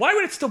evidence, why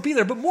would it still be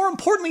there? But more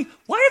importantly,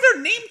 why are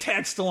their name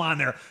tags still on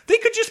there? They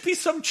could just be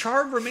some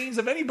charred remains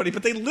of anybody,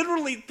 but the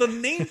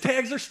name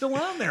tags are still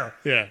on there.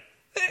 Yeah.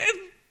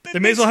 They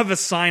may as well have a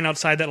sign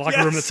outside that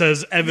locker room that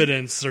says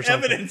evidence or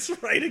something. Evidence,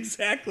 right,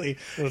 exactly.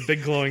 With a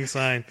big glowing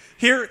sign.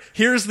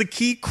 Here's the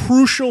key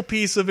crucial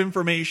piece of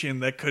information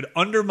that could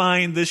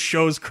undermine this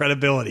show's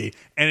credibility,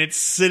 and it's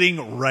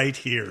sitting right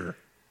here.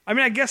 I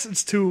mean, I guess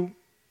it's to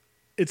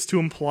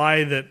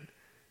imply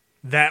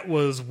that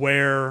was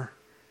where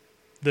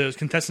the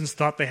contestants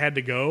thought they had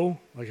to go.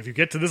 Like, if you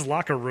get to this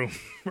locker room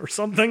or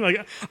something,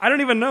 like, I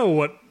don't even know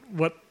what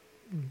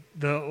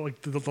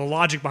the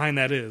logic behind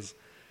that is.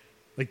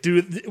 Like,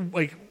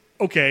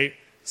 okay,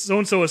 so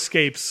and so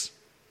escapes,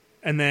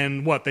 and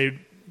then what?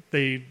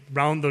 The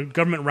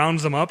government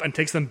rounds them up and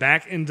takes them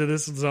back into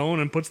this zone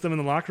and puts them in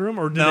the locker room,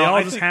 or did they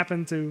all just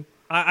happen to?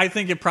 I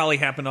think it probably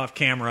happened off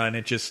camera, and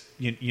it just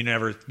you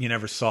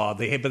never saw.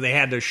 But they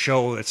had to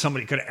show that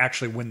somebody could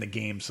actually win the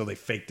game, so they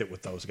faked it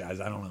with those guys.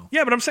 I don't know.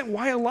 Yeah, but I'm saying,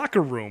 why a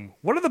locker room?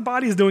 What are the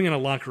bodies doing in a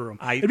locker room?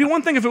 It'd be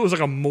one thing if it was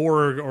like a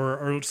morgue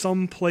or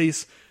some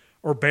place,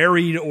 or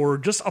buried, or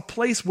just a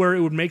place where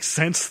it would make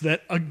sense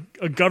that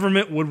a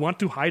government would want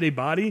to hide a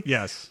body.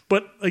 Yes.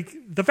 But like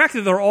the fact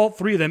that they're all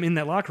three of them in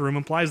that locker room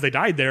implies they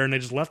died there and they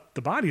just left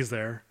the bodies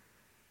there.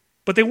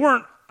 But they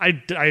weren't.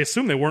 I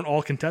assume they weren't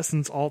all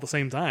contestants all at the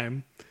same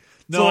time.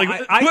 No,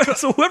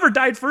 so whoever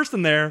died first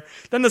in there,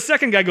 then the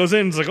second guy goes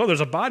in and is like, oh,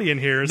 there's a body in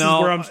here. This is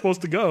where I'm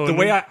supposed to go. The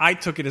way I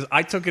took it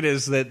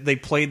is that they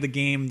played the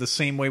game the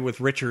same way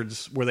with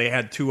Richards, where they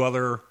had two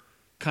other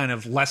kind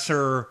of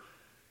lesser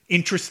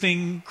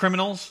interesting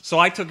criminals. So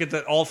I took it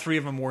that all three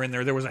of them were in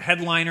there. There was a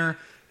headliner,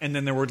 and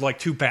then there were like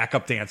two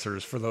backup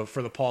dancers for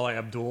the Paula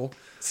Abdul.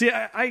 See,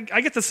 I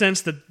get the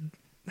sense that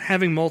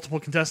having multiple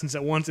contestants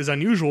at once is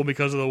unusual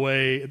because of the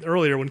way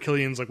earlier when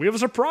Killian's like, we have a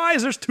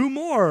surprise, there's two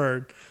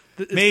more.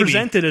 It's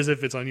presented as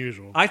if it's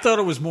unusual. I thought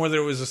it was more that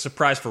it was a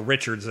surprise for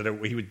Richards that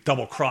he would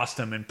double-cross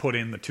them and put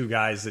in the two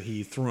guys that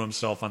he threw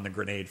himself on the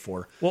grenade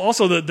for. Well,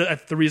 also,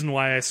 the reason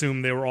why I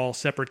assume they were all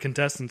separate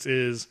contestants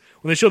is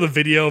when they show the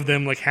video of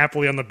them like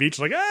happily on the beach,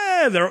 like,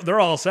 they're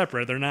all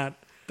separate. They're not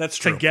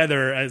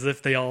together as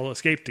if they all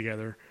escaped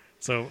together.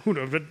 So, who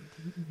knows? But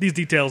these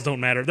details don't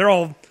matter. They're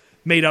all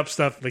made-up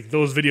stuff. Like,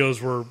 those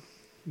videos were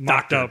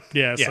mocked up.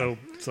 Yeah.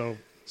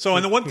 So,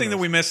 and the one thing that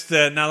we missed,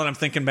 now that I'm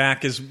thinking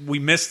back, is we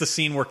missed the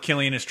scene where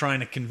Killian is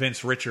trying to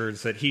convince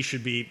Richards that he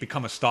should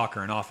become a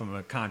stalker and offer him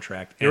a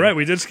contract. You're right,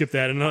 we did skip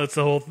that, and that's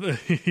the whole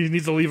he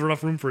needs to leave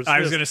enough room for his fist. I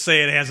was going to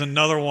say, it has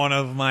another one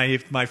of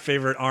my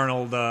favorite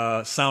Arnold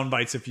sound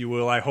bites, if you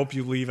will. I hope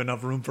you leave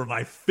enough room for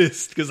my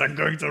fist, because I'm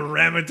going to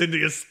ram it into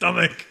your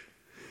stomach.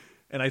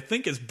 And I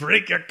think it's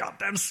break your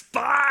goddamn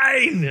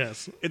spine.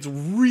 Yes. It's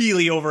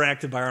really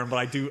overacted by Arnold,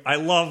 but I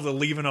love the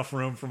leave enough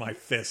room for my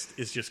fist.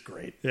 It's just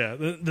great. Yeah.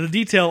 The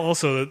detail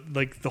also,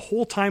 like the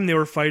whole time they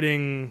were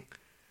fighting,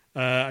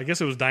 I guess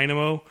it was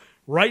Dynamo,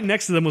 right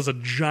next to them was a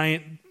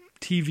giant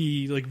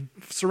TV, like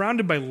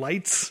surrounded by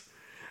lights.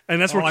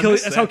 And that's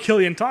that's how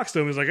Killian talks to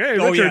him. He's like, hey,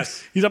 Richard.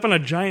 Yes. He's up on a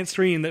giant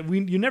screen that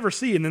you never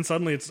see. And then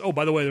suddenly it's, oh,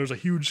 by the way, there was a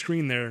huge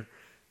screen there.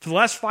 For the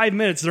last 5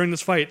 minutes during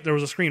this fight, there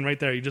was a screen right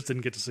there. You just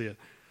didn't get to see it.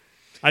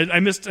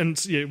 I missed,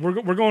 and yeah,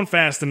 we're going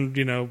fast, and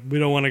we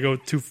don't want to go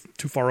too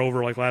far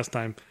over like last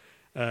time.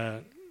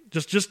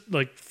 Just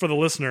like for the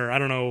listener, I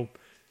don't know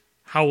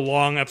how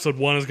long episode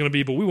 1 is going to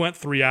be, but we went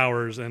 3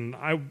 hours, and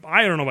I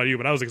don't know about you,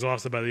 but I was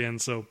exhausted by the end.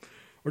 So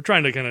we're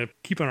trying to kind of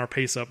keep on our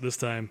pace up this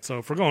time. So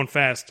if we're going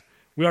fast,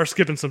 we are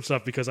skipping some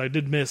stuff because I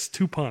did miss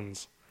 2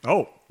 puns.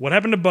 Oh, what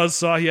happened to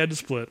Buzzsaw? He had to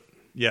split.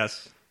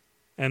 Yes,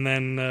 and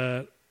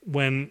then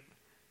when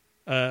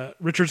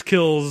Richards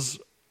kills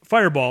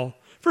Fireball.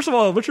 First of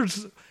all,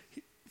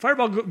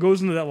 Fireball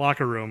goes into that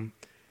locker room,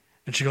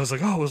 and she goes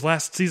like, "Oh, it was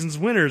last season's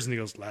winners," and he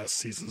goes, "Last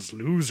season's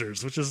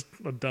losers," which is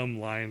a dumb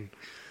line.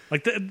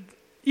 Like,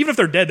 even if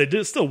they're dead,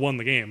 they still won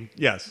the game.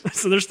 Yes,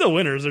 so they're still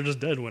winners. They're just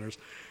dead winners.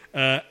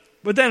 But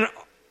then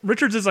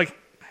Richards is like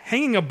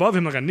hanging above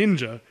him like a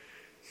ninja.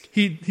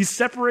 He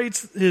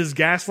separates his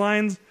gas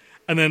lines,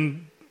 and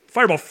then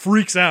Fireball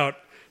freaks out.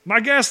 My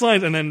gas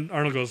lines, and then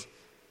Arnold goes,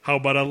 "How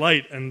about a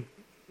light?" and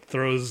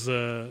throws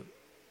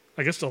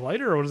I guess a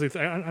lighter, or what does he?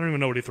 I don't even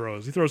know what he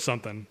throws. He throws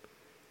something,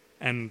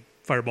 and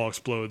Fireball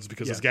explodes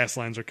because his gas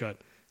lines are cut.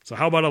 So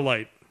how about a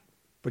light?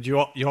 But you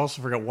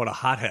also forgot what a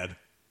hothead.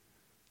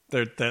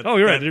 You're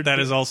right. That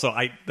is also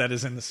that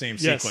is in the same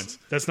sequence.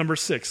 That's number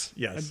 6.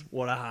 Yes,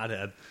 what a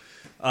hothead.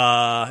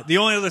 The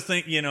only other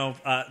thing,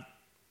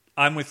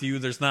 I'm with you.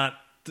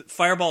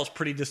 Fireball is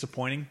pretty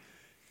disappointing,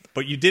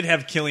 but you did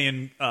have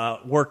Killian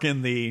work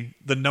in the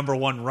number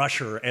 1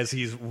 rusher as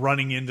he's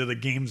running into the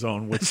game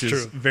zone, which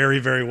is very,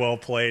 very well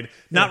played.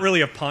 Not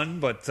really a pun,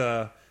 but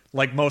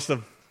like most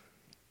of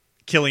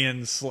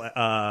Killian's,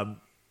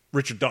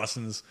 Richard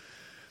Dawson's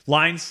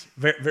lines,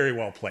 very, very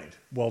well played,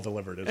 well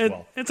delivered as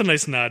well. It's a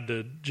nice nod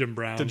to Jim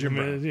Brown.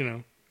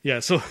 Brown. Yeah,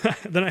 so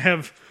then I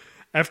have,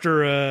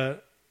 after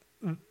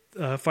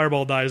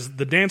Fireball dies,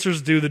 the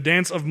dancers do the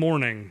dance of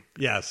mourning.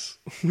 Yes.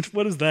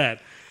 What is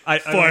that?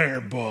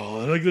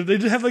 Fireball. Like they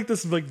just have like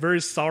this like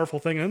very sorrowful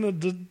thing, and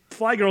the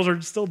Fly Girls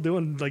are still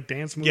doing like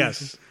dance moves.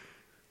 Yes.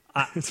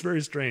 It's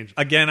very strange.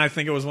 Again, I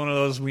think it was one of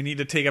those, we need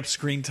to take up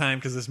screen time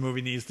because this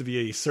movie needs to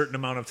be a certain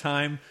amount of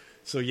time.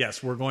 So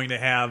yes, we're going to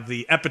have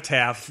the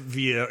epitaph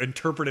via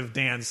interpretive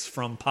dance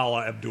from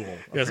Paula Abdul.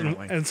 Yes,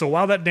 and so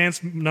while that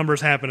dance number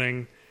is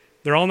happening,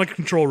 they're all in the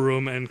control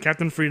room, and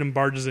Captain Freedom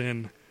barges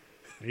in.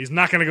 He's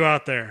not going to go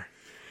out there.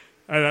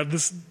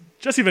 This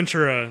Jesse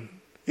Ventura,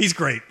 he's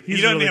great.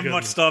 He doesn't really have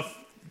much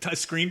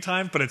screen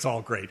time, but it's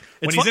all great.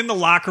 When he's in the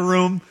locker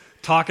room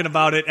talking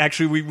about it,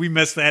 actually, we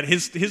missed that.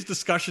 His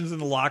discussions in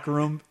the locker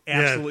room,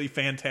 absolutely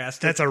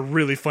fantastic. That's a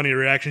really funny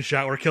reaction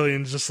shot where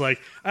Killian's just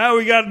like, "Oh,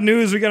 we got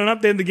news. We got an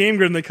update in the game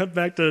grid," and they cut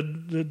back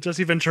to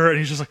Jesse Ventura, and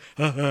he's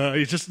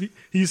just like,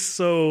 he's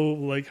so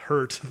like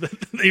hurt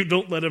that they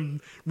don't let him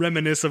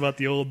reminisce about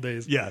the old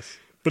days. Yes.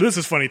 But this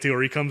is funny, too,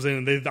 where he comes in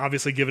and they've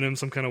obviously given him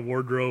some kind of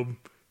wardrobe,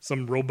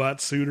 some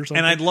robot suit or something.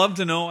 And I'd love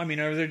to know,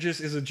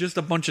 is it just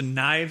a bunch of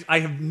knives?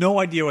 I have no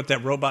idea what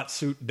that robot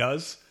suit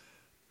does.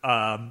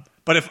 But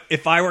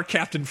if I were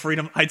Captain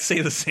Freedom, I'd say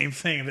the same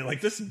thing. I'd be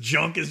like, this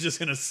junk is just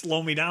going to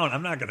slow me down.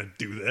 I'm not going to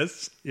do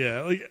this.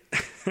 Yeah,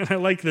 I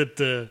like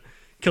that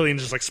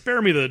Killian's just like,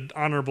 spare me the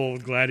honorable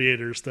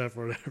gladiator stuff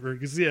or whatever.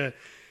 Because,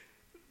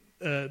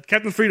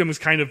 Captain Freedom is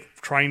kind of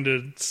trying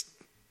to...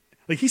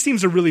 Like, he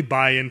seems to really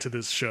buy into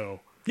this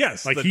show.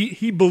 Yes. Like,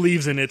 he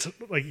believes in it.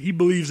 Like, he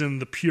believes in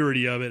the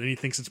purity of it, and he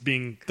thinks it's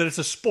being... That it's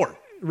a sport.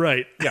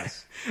 Right.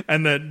 Yes.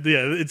 And that,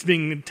 it's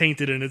being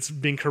tainted and it's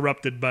being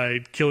corrupted by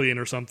Killian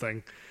or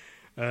something.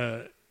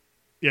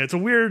 It's a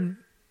weird...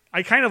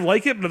 I kind of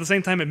like it, but at the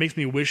same time, it makes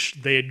me wish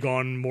they had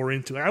gone more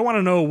into it. I want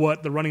to know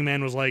what the Running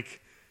Man was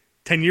like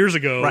 10 years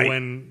ago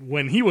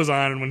when he was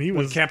on and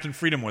when Captain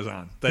Freedom was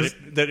on.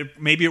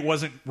 Maybe it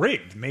wasn't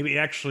rigged. Maybe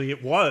actually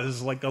it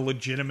was like a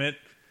legitimate...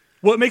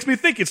 Well, it makes me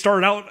think it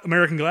started out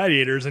American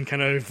Gladiators and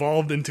kind of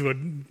evolved into a...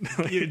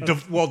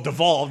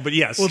 devolved, but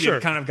yes. Well, sure.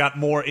 It kind of got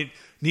more... It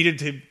needed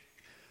to...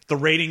 The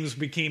ratings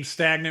became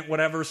stagnant,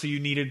 whatever, so you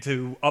needed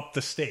to up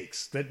the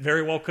stakes. That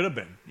very well could have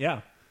been,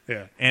 yeah.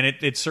 Yeah. And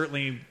it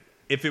certainly...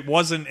 If it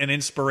wasn't an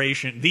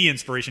inspiration,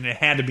 it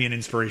had to be an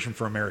inspiration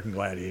for American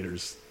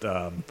Gladiators.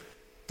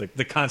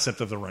 The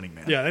concept of the Running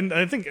Man. Yeah, and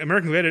I think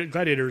American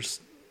Gladiators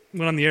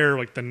went on the air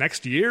like the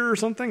next year or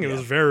something. It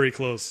was very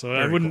close, so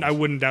I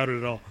wouldn't doubt it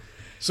at all.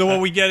 So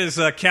what we get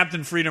is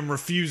Captain Freedom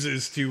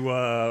refuses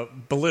to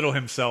belittle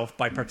himself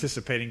by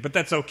participating, but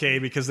that's okay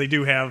because they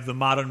do have the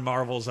modern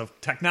marvels of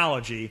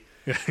technology,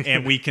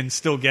 and we can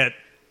still get,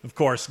 of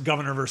course,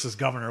 Governor versus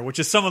Governor, which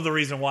is some of the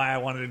reason why I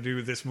wanted to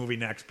do this movie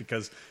next,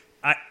 because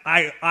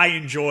I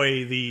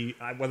enjoy the,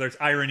 whether it's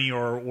irony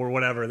or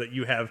whatever, that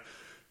you have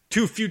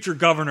two future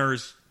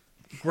governors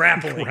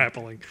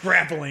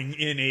grappling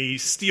in a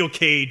steel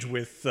cage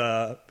with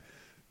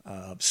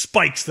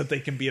spikes that they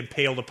can be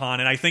impaled upon,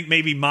 and I think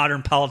maybe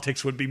modern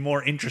politics would be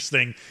more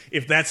interesting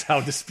if that's how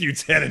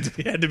disputes had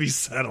to be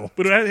settled.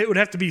 But it would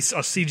have to be a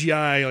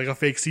CGI, like a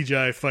fake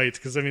CGI fight,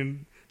 because I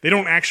mean they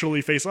don't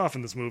actually face off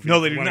in this movie. No,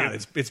 they do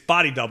not. It's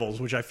body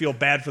doubles, which I feel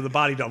bad for the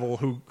body double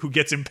who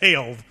gets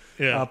impaled,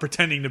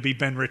 pretending to be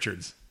Ben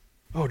Richards.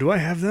 Oh, do I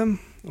have them?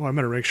 Oh, I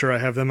better make sure I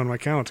have them on my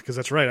count because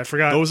that's right. I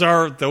forgot. Those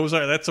are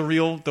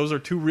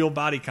two real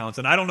body counts,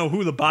 and I don't know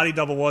who the body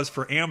double was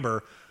for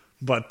Amber.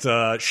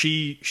 But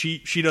she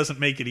doesn't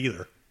make it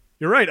either.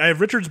 You're right. I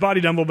have Richard's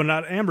body double, but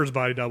not Amber's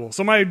body double.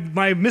 So my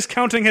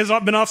miscounting has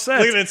been offset.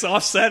 Look at it, it's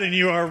offset, and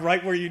you are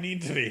right where you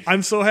need to be.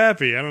 I'm so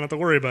happy. I don't have to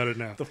worry about it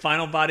now. The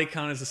final body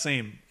count is the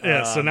same.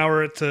 Yeah. So now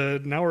we're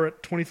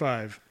at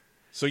 25.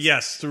 So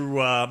yes, through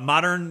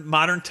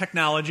modern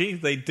technology,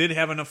 they did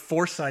have enough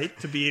foresight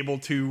to be able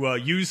to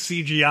use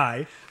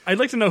CGI. I'd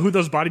like to know who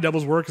those body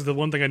doubles were, because the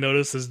one thing I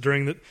noticed is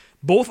during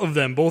both of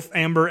them, both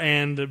Amber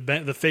and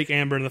the fake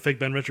Amber and the fake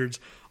Ben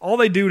Richards, all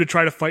they do to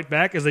try to fight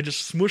back is they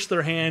just smush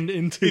their hand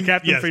into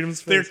Captain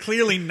Freedom's face. They're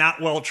clearly not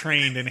well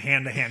trained in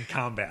hand-to-hand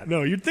combat.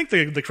 No, you'd think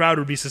the crowd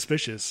would be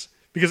suspicious.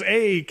 Because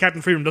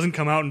Captain Freedom doesn't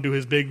come out and do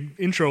his big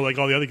intro like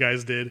all the other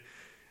guys did.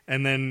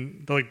 And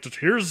then they're like,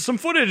 here's some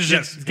footage.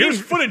 Yes,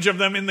 here's footage of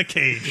them in the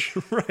cage.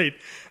 Right.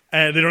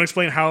 And they don't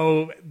explain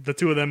how the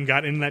two of them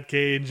got in that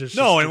cage.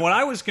 And what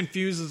I was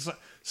confused is...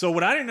 So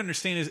what I didn't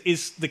understand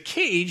is the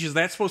cage, is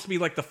that supposed to be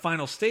like the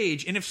final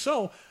stage? And if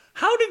so,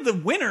 how did the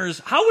winners,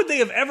 how would they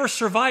have ever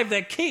survived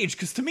that cage?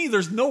 Because to me,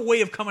 there's no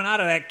way of coming out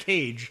of that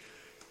cage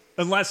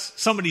unless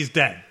somebody's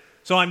dead.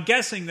 So I'm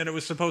guessing that it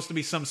was supposed to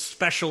be some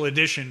special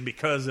edition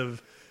because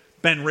of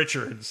Ben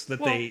Richards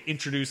that they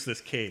introduced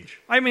this cage.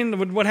 I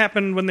mean, what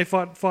happened when they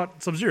fought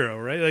Sub-Zero,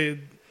 right?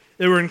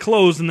 They were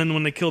enclosed, and then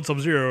when they killed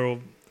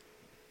Sub-Zero,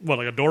 what,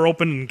 like a door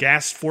opened and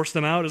gas forced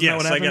them out? Isn't that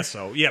what happened? Yes,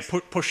 I guess so. Yeah,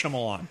 push them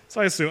along. So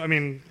I assume, I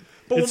mean,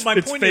 but my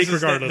point fake is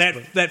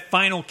regardless. that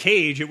final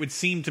cage, it would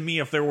seem to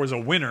me if there was a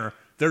winner,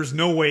 there's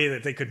no way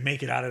that they could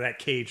make it out of that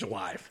cage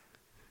alive.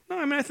 No,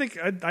 I mean, I think,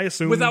 I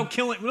assume... Without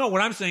killing... No,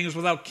 what I'm saying is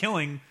without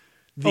killing...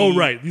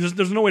 right.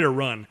 There's no way to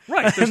run.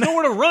 Right. There's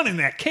nowhere to run in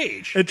that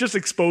cage. It just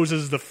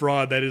exposes the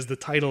fraud that is the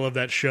title of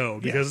that show.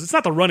 Because it's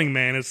not the Running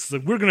Man. It's the,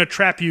 we're going to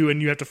trap you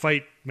and you have to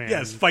fight man.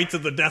 Yes, fight to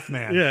the death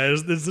man. Yeah,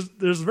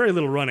 there's very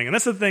little running. And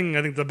that's the thing,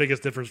 I think the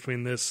biggest difference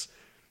between this,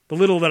 the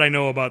little that I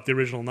know about the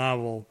original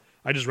novel,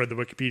 I just read the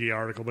Wikipedia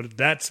article, but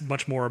that's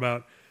much more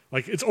about,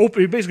 like, it's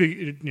open,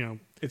 basically, you know.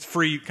 It's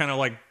free, kind of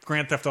like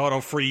Grand Theft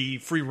Auto,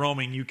 free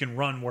roaming. You can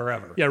run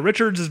wherever. Yeah,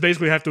 Richards is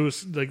basically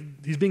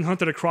he's being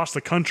hunted across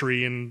the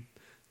country and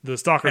the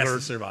stalkers has are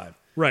to survive.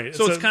 Right.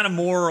 So it's kind of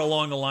more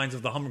along the lines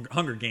of the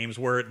Hunger Games,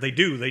 where they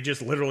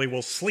just literally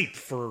will sleep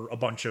for a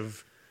bunch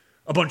of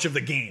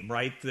the game,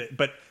 right?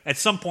 But at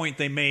some point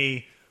they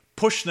may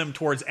push them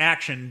towards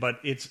action, but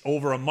it's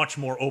over a much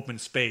more open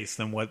space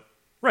than what.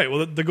 Right.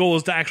 Well, the goal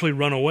is to actually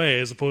run away,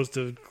 as opposed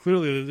to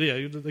clearly,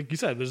 yeah, like you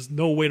said, there's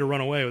no way to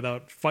run away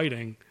without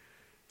fighting.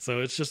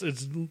 So it's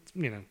you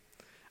know,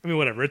 I mean,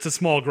 whatever. It's a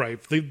small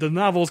gripe. The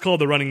novel is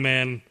called The Running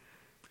Man.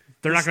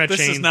 They're not going to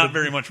change. This is not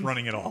very much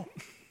running at all.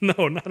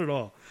 No, not at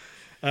all.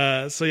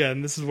 So yeah,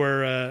 and this is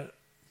where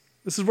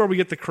we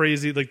get the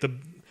crazy, like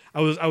I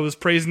was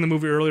praising the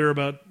movie earlier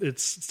about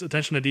its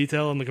attention to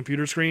detail on the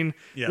computer screen.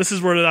 Yeah. This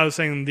is where I was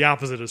saying the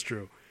opposite is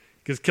true,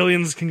 because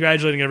Killian's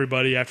congratulating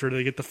everybody after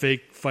they get the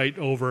fake fight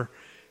over,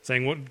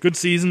 saying, "What good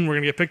season? We're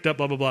gonna get picked up."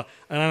 Blah blah blah.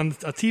 And on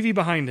a TV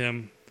behind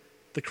him,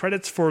 the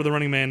credits for the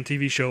Running Man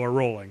TV show are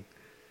rolling,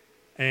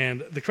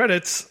 and the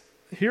credits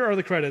here are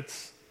the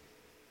credits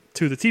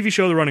to the TV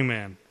show The Running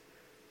Man.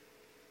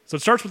 So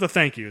it starts with the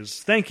thank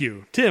yous. Thank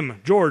you, Tim,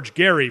 George,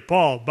 Gary,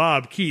 Paul,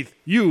 Bob, Keith,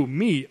 you,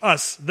 me,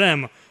 us,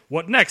 them.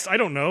 What next? I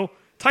don't know.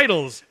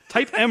 Titles.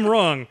 Type M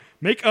wrong.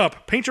 Make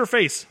up. Paint your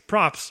face.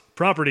 Props.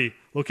 Property.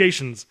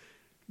 Locations.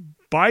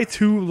 Buy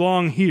too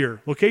long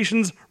here.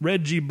 Locations.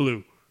 Red G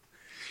blue.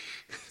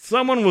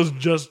 Someone was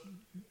just,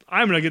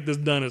 I'm going to get this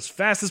done as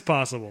fast as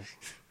possible.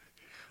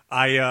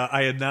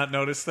 I had not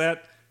noticed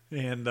that.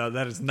 And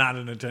that is not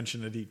an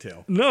attention to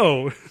detail.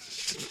 No,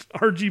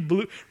 RG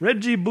blue,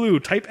 red G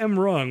blue. Type M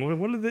wrong.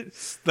 What did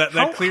it?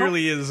 That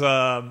clearly is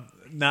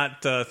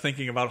not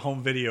thinking about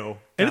home video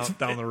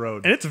down the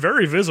road. And it's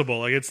very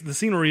visible. Like, it's the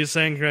scene where he's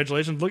saying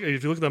congratulations. Look,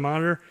 if you look at the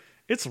monitor,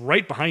 it's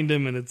right behind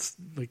him, and it's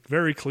like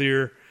very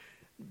clear.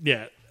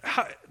 Yeah,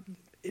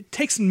 it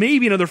takes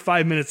maybe another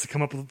 5 minutes to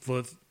come up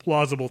with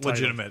plausible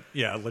title.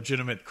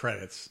 Legitimate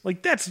credits.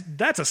 Like that's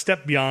a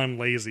step beyond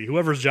lazy.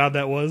 Whoever's job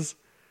that was.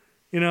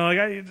 You know,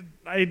 like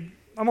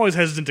I'm always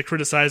hesitant to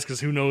criticize because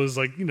who knows?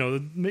 Like, you know,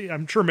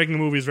 I'm sure making a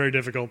movie is very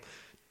difficult.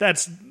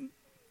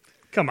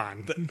 Come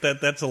on,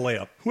 that's a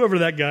layup. Whoever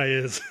that guy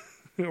is,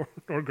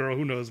 or girl,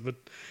 who knows? But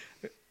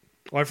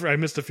I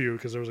missed a few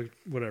because there was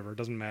whatever. It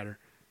doesn't matter.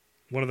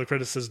 One of the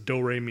credits says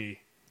 "Do Re Mi."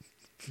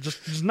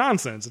 Just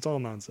nonsense. It's all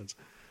nonsense.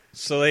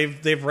 So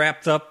they've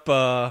wrapped up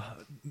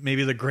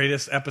maybe the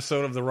greatest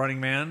episode of The Running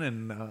Man,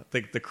 and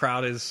the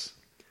crowd is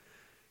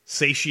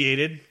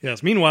satiated.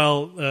 Yes.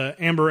 Meanwhile,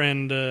 Amber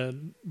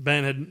and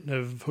Ben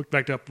have hooked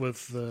back up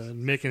with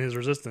Mick and his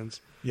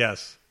resistance.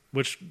 Yes.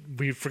 Which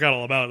we forgot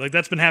all about. Like,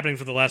 that's been happening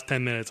for the last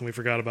 10 minutes, and we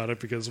forgot about it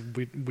because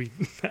we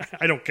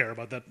I don't care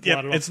about that plot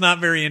at all. It's not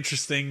very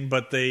interesting,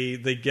 but they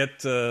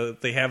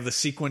have the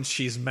sequence.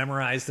 She's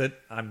memorized it.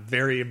 I'm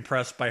very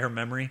impressed by her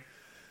memory.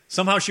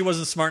 Somehow she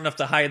wasn't smart enough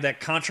to hide that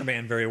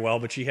contraband very well,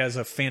 but she has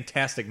a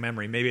fantastic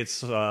memory. Maybe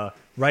it's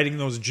writing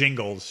those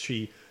jingles.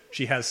 She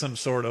has some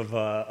sort of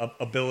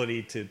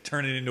ability to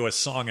turn it into a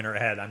song in her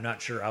head. I'm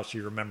not sure how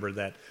she remembered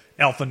that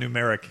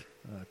alphanumeric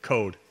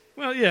code.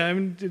 Well, yeah, I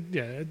mean,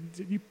 yeah,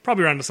 you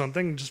probably ran into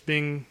something.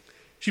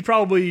 She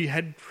probably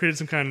had created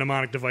some kind of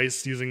mnemonic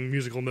device using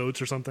musical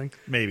notes or something.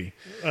 Maybe.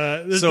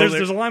 There's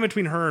a line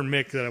between her and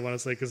Mick that I want to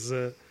say because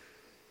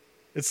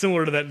it's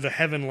similar to the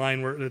Heaven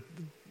line where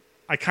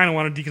I kind of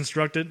want to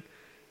deconstruct it.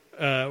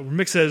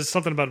 Mick says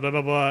something about blah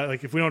blah blah.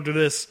 Like, if we don't do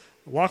this,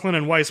 Lachlan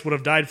and Weiss would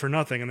have died for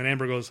nothing. And then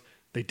Amber goes,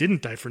 "They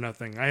didn't die for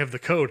nothing. I have the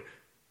code."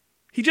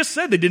 He just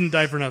said they didn't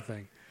die for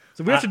nothing.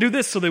 So we have to do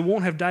this so they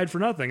won't have died for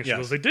nothing. And she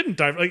goes, "They didn't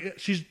die." Like,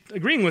 she's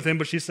agreeing with him,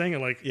 but she's saying it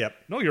like,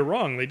 "No, you're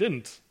wrong. They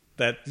didn't."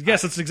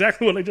 That's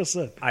exactly what I just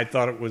said. I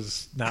thought it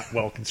was not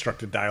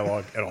well-constructed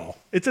dialogue at all.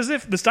 It's as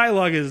if this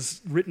dialogue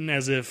is written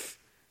as if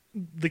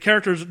none of the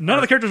characters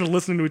are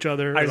listening to each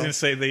other. I was going to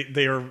say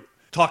they are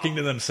talking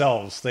to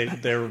themselves.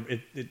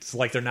 It's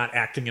like they're not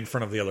acting in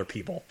front of the other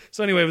people.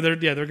 So anyway,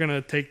 they're going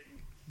to take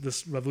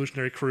this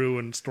revolutionary crew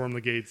and storm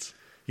the gates.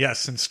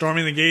 Yes, and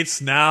storming the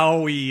gates.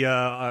 Now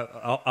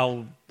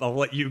I'll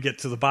let you get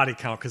to the body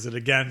count because it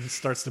again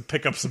starts to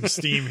pick up some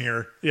steam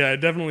here. Yeah, it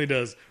definitely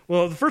does.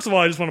 Well, first of all,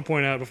 I just want to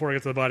point out before I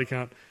get to the body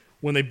count,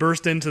 when they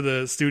burst into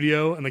the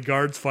studio and the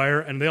guards fire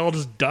and they all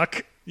just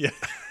duck. Yeah,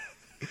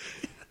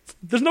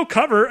 There's no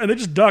cover and they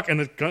just duck and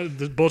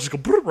the bullets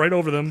just go right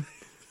over them.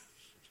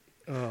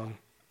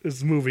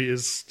 This movie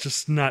is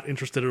just not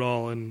interested at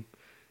all in.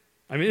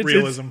 I mean,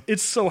 realism.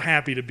 It's so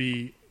happy to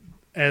be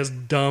as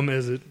dumb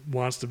as it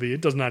wants to be.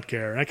 It does not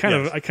care. And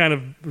I kind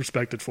of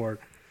respect it for it.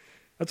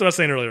 That's what I was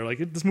saying earlier. Like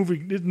this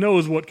movie, it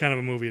knows what kind of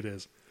a movie it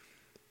is.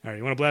 All right,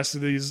 you want to blast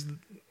through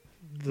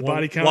the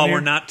body count while here?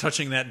 we're not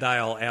touching that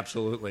dial?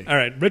 Absolutely. All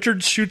right,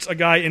 Richard shoots a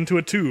guy into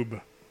a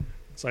tube.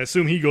 So I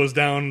assume he goes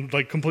down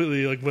like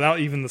completely, like without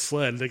even the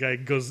sled. The guy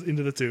goes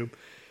into the tube.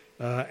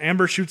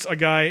 Amber shoots a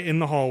guy in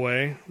the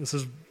hallway. This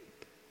is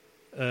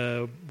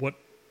what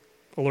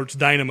alerts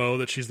Dynamo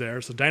that she's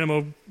there. So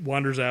Dynamo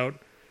wanders out.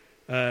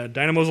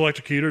 Dynamo's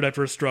electrocuted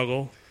after a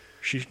struggle.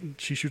 She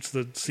shoots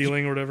the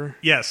ceiling or whatever.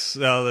 Yes,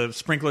 the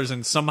sprinklers,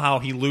 and somehow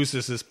he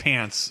loses his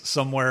pants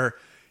somewhere.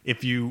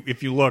 If you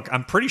look,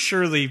 I'm pretty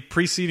sure the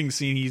preceding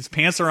scene, his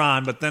pants are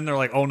on, but then they're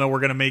like, oh no, we're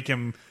going to make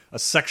him a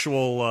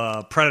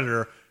sexual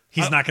predator.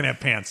 He's not going to have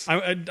pants.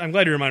 I'm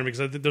glad you reminded me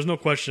because there's no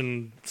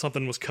question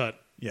something was cut.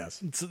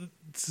 Yes.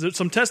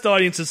 Some test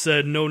audiences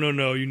said,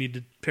 no, you need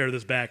to pare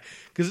this back.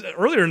 Because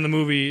earlier in the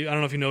movie, I don't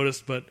know if you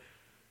noticed, but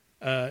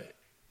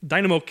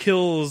Dynamo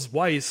kills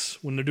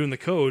Weiss when they're doing the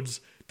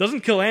codes.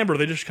 Doesn't kill Amber.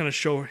 They just kind of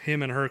show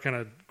him and her kind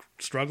of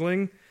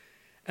struggling.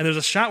 And there's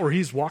a shot where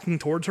he's walking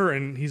towards her,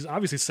 and he's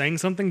obviously saying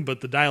something,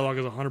 but the dialogue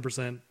is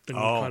 100% been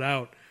cut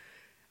out.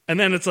 And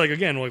then it's like,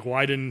 again, like,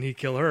 why didn't he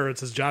kill her?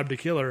 It's his job to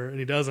kill her, and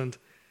he doesn't.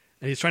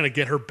 And he's trying to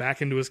get her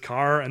back into his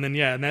car. And then,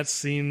 in that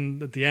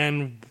scene at the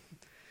end,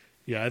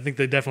 I think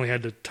they definitely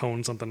had to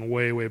tone something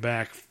way, way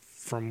back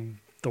from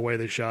the way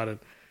they shot it.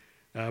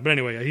 But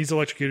anyway, he's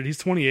electrocuted. He's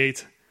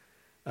 28.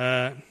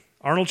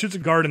 Arnold shoots a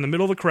guard in the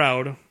middle of the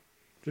crowd,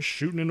 just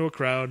shooting into a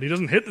crowd. He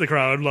doesn't hit the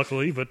crowd,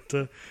 luckily, but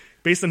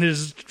based on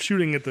his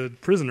shooting at the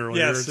prison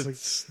earlier, yes,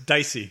 it's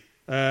dicey.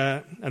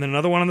 And then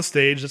another one on the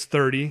stage, that's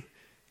 30.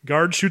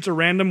 Guard shoots a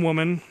random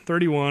woman,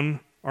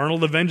 31.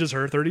 Arnold avenges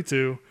her,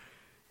 32.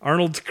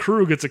 Arnold's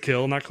crew gets a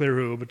kill, not clear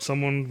who, but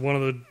one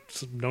of the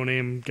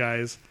no-name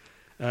guys.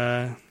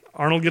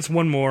 Arnold gets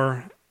one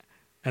more,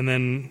 and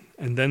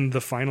then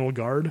the final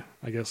guard.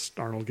 I guess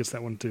Arnold gets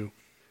that one too.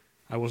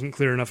 I wasn't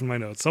clear enough in my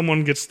notes.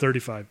 Someone gets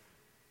 35.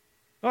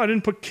 Oh, I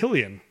didn't put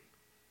Killian.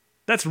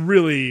 There's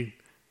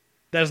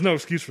no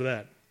excuse for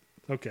that.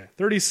 Okay,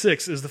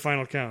 36 is the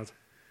final count.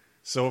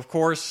 So of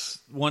course,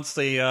 once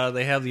they have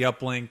the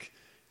uplink,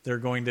 they're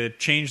going to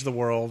change the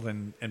world,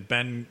 and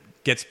Ben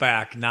gets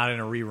back, not in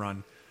a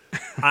rerun.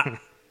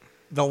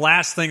 The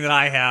last thing that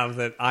I have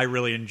that I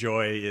really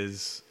enjoy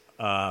is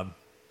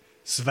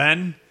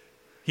Sven.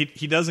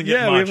 He doesn't get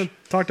much. Yeah, we haven't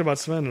talked about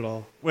Sven at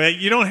all. Well,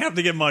 you don't have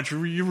to get much.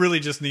 You really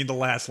just need the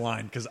last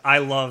line, because I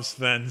love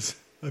Sven's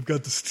 "I've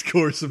got to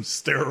score some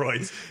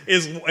steroids"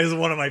 is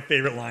one of my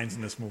favorite lines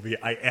in this movie.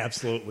 I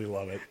absolutely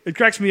love it. It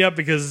cracks me up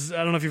because I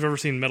don't know if you've ever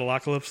seen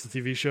Metalocalypse,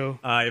 the TV show.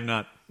 I have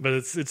not. But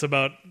it's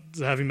about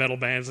heavy metal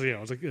bands.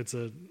 It's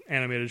an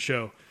animated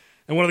show.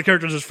 And one of the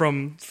characters is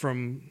from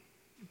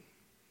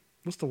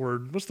what's the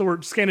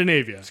word?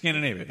 Scandinavia.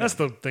 Scandinavia. That's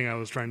the thing I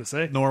was trying to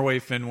say. Norway,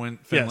 Finland,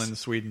 Yes.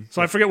 Sweden.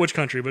 So I forget which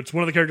country, but it's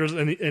one of the characters,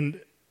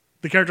 and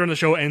the character on the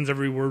show ends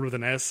every word with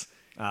an S.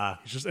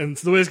 And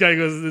so the way this guy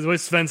goes, the way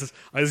Sven says,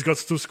 "I just got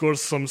to score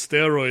some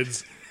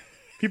steroids."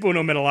 People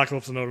who know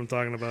Metalocalypse know what I'm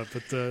talking about,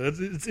 but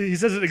he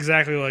says it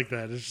exactly like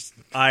that. It's just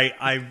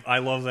I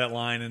love that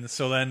line, and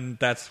so then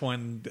that's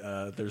when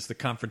there's the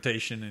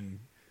confrontation, and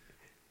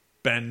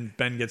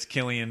Ben gets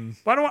Killian.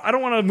 But I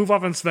don't want to move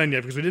off on Sven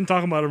yet because we didn't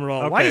talk about him at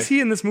all. Okay. Why is he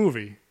in this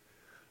movie?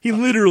 He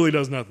literally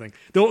does nothing.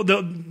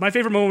 My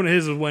favorite moment of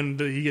his is when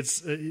he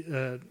gets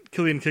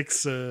Killian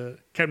kicks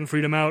Captain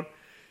Freedom out.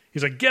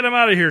 He's like, "Get him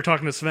out of here!"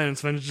 Talking to Sven, and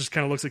Sven just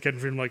kind of looks at Captain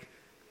Freedom like,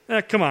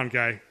 "Come on,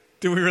 guy.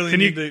 Do we really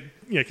need to?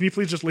 Yeah, can you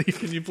please just leave?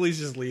 Can you please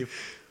just leave?"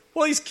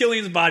 Well, he's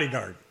Killian's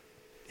bodyguard.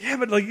 Yeah,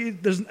 but I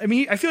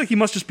feel like he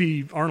must just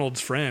be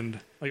Arnold's friend.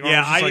 Like,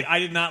 Yeah, Arnold's I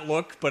did not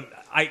look, but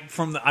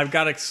I've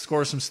got to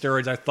score some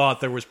steroids. I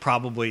thought there was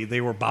probably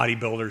they were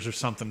bodybuilders or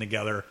something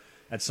together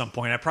at some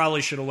point. I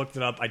probably should have looked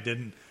it up. I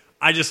didn't.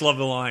 I just love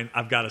the line,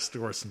 "I've got to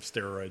score some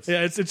steroids."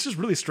 Yeah, it's just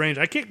really strange.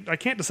 I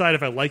can't decide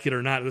if I like it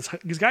or not.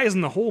 This guy is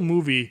in the whole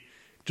movie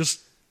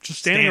just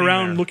standing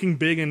around there, looking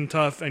big and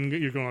tough, and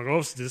you're going,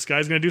 "Oh, this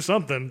guy's going to do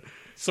something."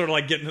 Sort of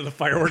like getting to the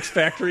fireworks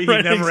factory. Right,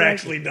 He never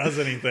exactly. actually does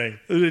anything.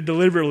 They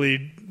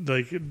deliberately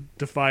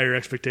defy your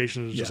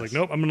expectations. It's just Yes. like,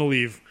 nope, I'm going to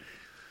leave.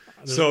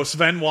 So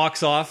Sven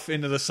walks off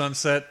into the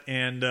sunset,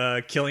 and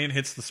Killian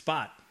hits the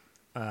spot.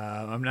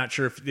 I'm not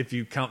sure if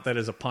you count that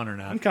as a pun or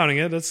not. I'm counting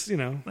it. That's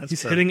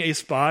he's fair. hitting a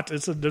spot.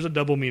 There's a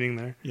double meaning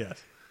there.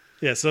 Yes.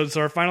 Yeah. So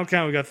our final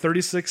count, we got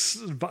 36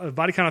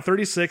 body count of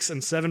 36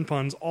 and 7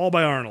 puns, all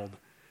by Arnold.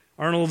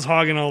 Arnold's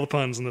hogging all the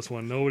puns in this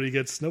one.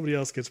 Nobody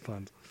else gets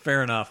puns.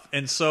 Fair enough.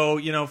 And so,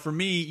 for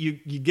me,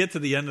 you get to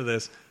the end of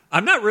this.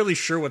 I'm not really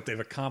sure what they've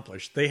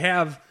accomplished. They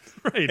have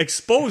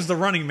exposed the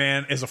Running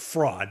Man as a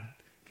fraud,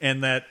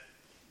 and that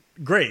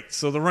great.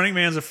 So the Running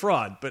Man's a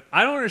fraud, but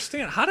I don't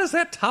understand, how does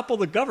that topple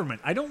the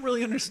government? I don't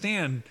really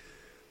understand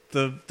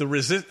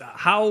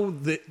how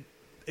the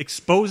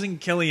exposing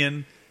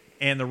Killian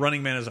and the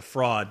Running Man as a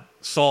fraud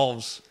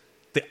solves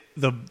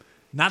the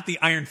not the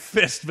iron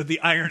fist, but the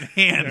iron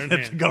hand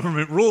the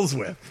government rules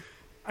with.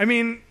 I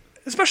mean,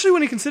 especially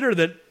when you consider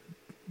that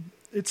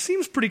it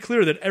seems pretty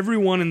clear that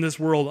everyone in this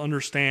world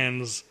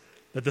understands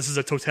that this is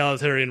a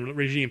totalitarian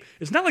regime.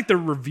 It's not like they're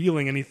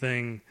revealing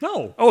anything.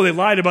 No. Oh, they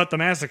lied about the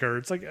massacre.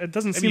 It's like, it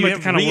doesn't seem like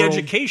the kind of world.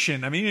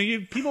 Re-education. I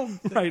mean, people.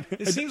 Right.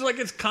 It seems like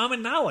it's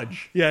common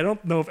knowledge. Yeah, I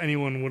don't know if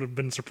anyone would have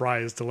been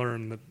surprised to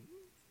learn that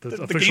the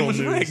game official was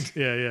news. rigged.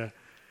 Yeah.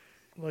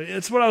 Like,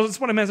 it's what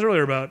I meant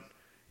earlier about.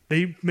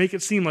 They make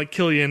it seem like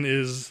Killian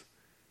is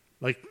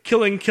like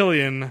killing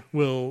Killian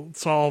will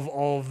solve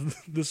all of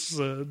this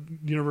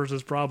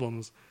universe's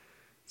problems.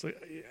 So,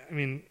 I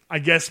mean, I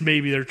guess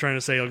maybe they're trying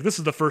to say, like, this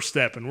is the first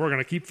step, and we're going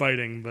to keep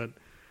fighting, but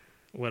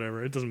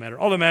whatever. It doesn't matter.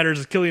 All that matters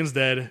is Killian's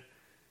dead.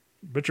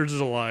 Richards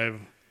is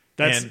alive.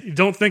 You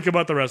don't think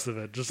about the rest of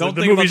it. Just don't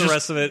think about the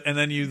rest of it, and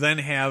then you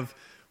have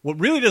what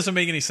really doesn't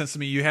make any sense to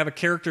me. You have a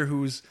character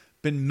who's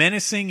been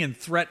menacing and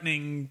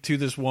threatening to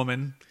this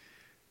woman,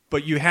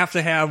 but you have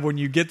to have, when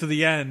you get to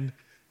the end,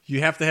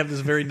 you have to have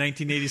this very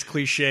 1980s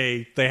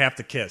cliche, they have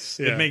to kiss.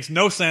 Yeah. It makes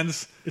no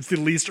sense. It's the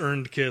least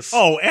earned kiss.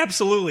 Oh,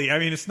 absolutely. I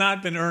mean, it's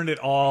not been earned at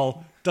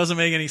all. Doesn't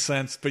make any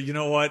sense. But you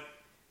know what?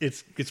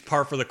 It's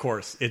par for the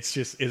course.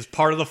 It's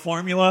part of the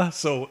formula.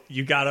 So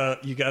you gotta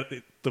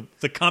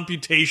the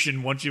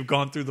computation, once you've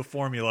gone through the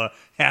formula,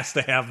 has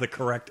to have the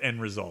correct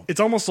end result. It's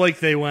almost like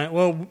they went,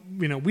 well,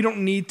 we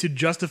don't need to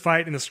justify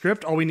it in the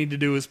script. All we need to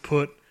do is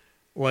put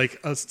like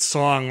a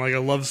song, like a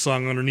love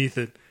song underneath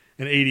it.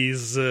 An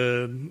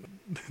 80s,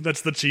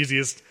 that's the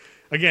cheesiest.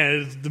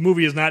 Again, the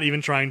movie is not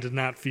even trying to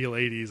not feel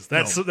 80s.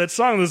 That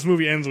song this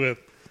movie ends with,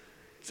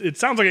 it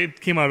sounds like it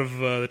came out of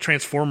the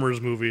Transformers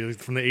movie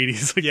from the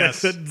 80s. Like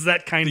yes.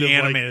 That kind the of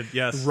animated, like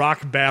yes.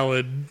 rock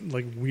ballad,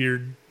 like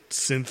weird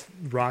synth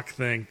rock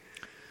thing.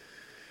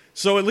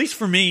 So at least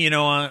for me,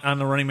 on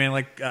The Running Man,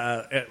 like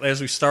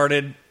as we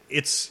started,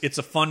 it's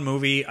a fun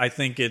movie. I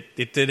think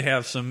it did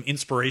have some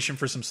inspiration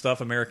for some stuff,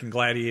 American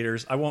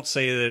Gladiators. I won't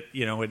say that,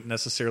 it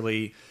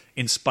necessarily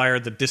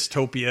inspired the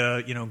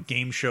dystopia,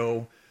 game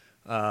show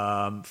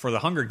for the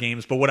Hunger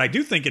Games. But what I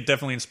do think it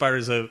definitely inspired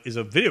is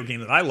a video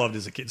game that I loved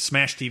as a kid.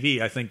 Smash TV,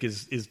 I think,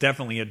 is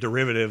definitely a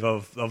derivative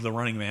of The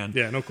Running Man.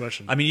 Yeah, no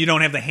question. I mean, you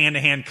don't have the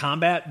hand-to-hand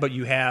combat, but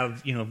you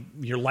have,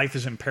 your life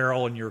is in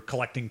peril and you're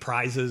collecting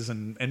prizes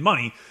and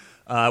money,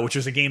 which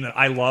is a game that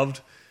I loved.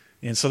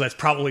 And so that's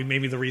probably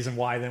maybe the reason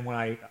why then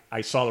when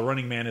I saw The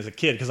Running Man as a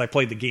kid, because I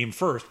played the game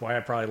first, why I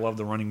probably loved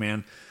The Running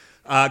Man.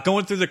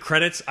 Going through the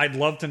credits, I'd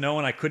love to know,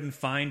 and I couldn't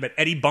find, but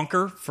Eddie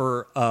Bunker,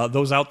 for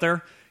those out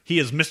there, he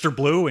is Mr.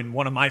 Blue in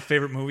one of my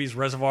favorite movies,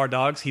 Reservoir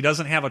Dogs. He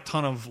doesn't have a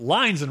ton of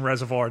lines in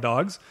Reservoir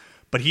Dogs,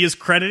 but he is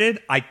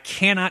credited. I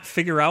cannot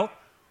figure out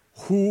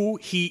who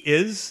he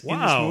is in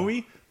this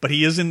movie, but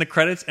he is in the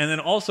credits. And then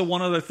also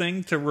one other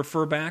thing to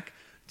refer back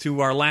to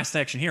our Last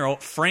Action Hero,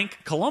 Frank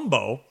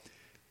Columbo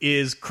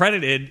is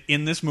credited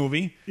in this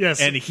movie. Yes.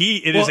 And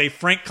it is a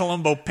Frank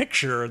Columbo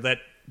picture that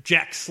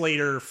Jack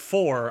Slater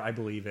 4, I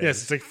believe is.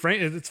 Yes,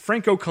 it's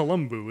Franco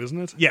Columbu, isn't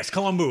it? Yes,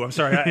 Columbu. I'm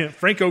sorry.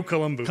 Franco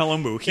Columbu.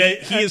 Columbu.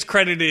 He is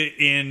credited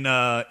in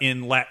The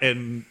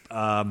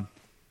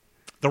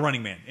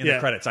Running Man in the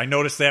credits. I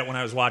noticed that when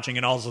I was watching,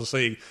 and also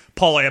seeing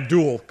Paula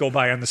Abdul go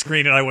by on the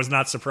screen, and I was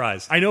not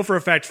surprised. I know for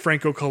a fact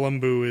Franco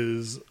Columbu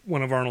is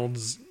one of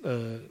Arnold's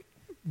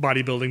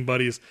bodybuilding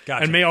buddies,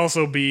 gotcha. And may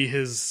also be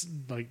his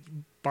like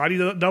body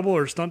double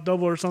or stunt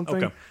double or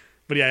something. Okay.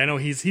 But yeah, I know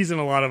he's in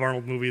a lot of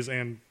Arnold movies,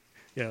 and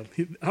yeah,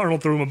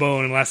 Arnold threw him a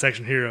bone in Last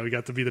Action Hero. He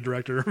got to be the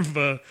director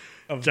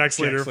of Jack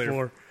Slater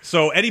 4.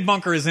 So Eddie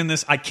Bunker is in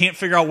this. I can't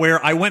figure out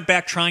where. I went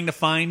back trying to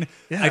find.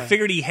 Yeah. I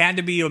figured he had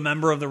to be a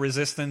member of the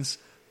Resistance.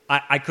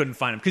 I couldn't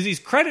find him because he's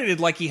credited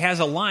like he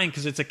has a line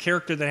because it's a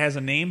character that has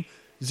a name.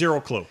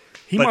 Zero clue.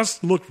 He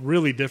must look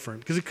really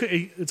different because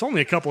it's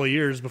only a couple of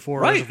years before.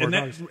 Right,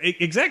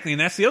 exactly,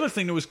 and that's the other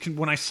thing that was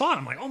when I saw it.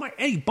 I'm like, oh my,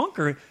 Eddie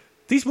Bunker.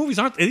 These movies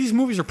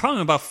are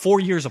probably about 4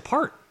 years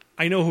apart.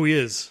 I know who he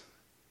is.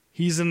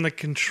 He's in the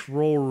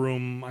control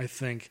room, I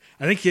think.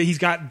 I think he's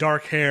got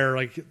dark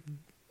hair.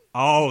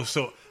 Oh,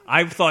 so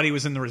I thought he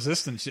was in the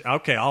Resistance.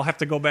 Okay, I'll have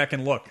to go back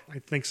and look. I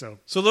think so.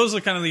 So those are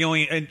kind of the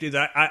only.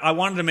 I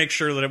wanted to make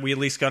sure that we at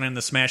least got in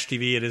the Smash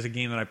TV. It is a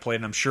game that I played,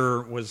 and I'm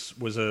sure was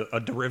a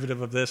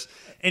derivative of this.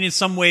 And in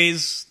some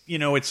ways,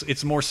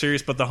 it's more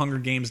serious, but the Hunger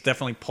Games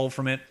definitely pull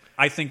from it.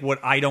 I think what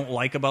I don't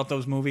like about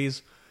those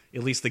movies,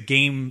 at least the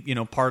game,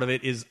 part of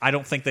it, is I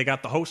don't think they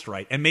got the host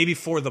right. And maybe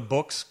for the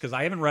books, because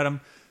I haven't read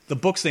them, the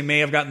books they may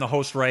have gotten the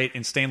host right,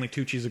 and Stanley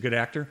Tucci's a good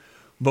actor.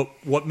 But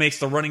what makes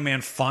The Running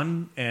Man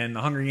fun and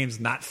The Hunger Games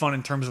not fun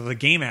in terms of the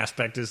game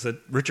aspect is that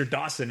Richard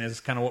Dawson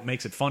is kind of what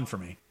makes it fun for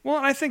me. Well,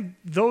 I think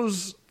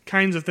those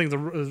kinds of things,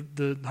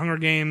 the Hunger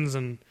Games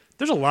and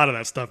there's a lot of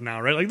that stuff now,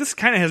 right? Like this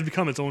kind of has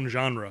become its own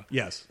genre.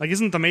 Yes. Like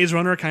isn't the Maze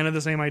Runner kind of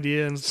the same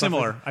idea and stuff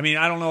Similar. like- I mean,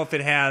 I don't know if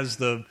it has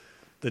the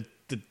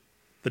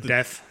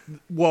death.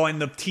 well, in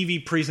the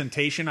TV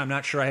presentation, I'm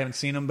not sure. I haven't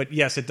seen them, but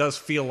yes, it does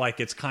feel like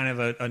it's kind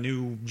of a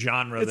new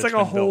genre. It's that's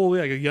like a been built. whole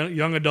like a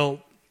young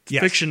adult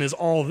Yes. fiction is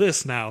all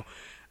this now.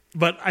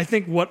 But I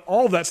think what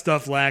all that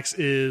stuff lacks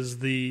is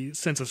the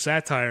sense of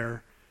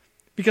satire.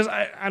 Because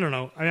I don't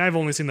know. I mean, I've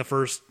only seen the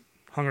first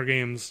Hunger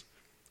Games.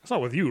 I saw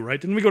it with you, right?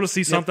 Didn't we go to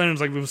see something and it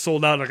was like we were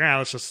sold out? Like,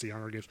 let's just see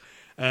Hunger Games.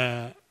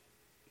 Yeah,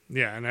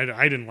 and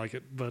I didn't like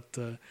it. But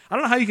I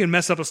don't know how you can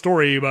mess up a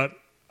story about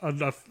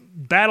a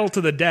battle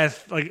to the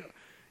death. Like,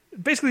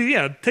 basically,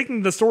 yeah,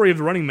 taking the story of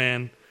the Running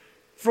Man,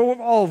 for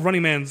all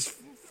Running Man's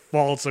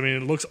faults, I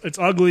mean, it's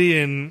ugly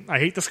and I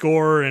hate the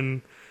score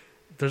and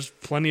there's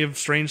plenty of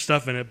strange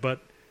stuff in it. But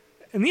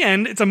in the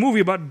end, it's a movie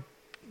about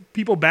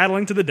people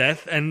battling to the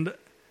death, and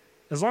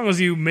as long as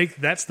you make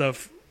that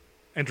stuff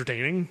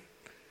entertaining,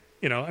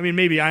 you know, I mean,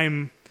 maybe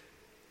I'm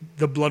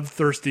the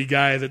bloodthirsty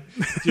guy that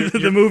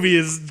the movie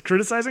is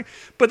criticizing,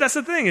 but that's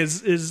the thing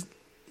is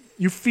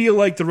you feel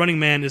like the Running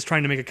Man is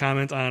trying to make a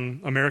comment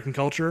on American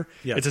culture.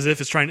 Yes. It's as if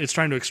it's trying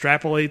to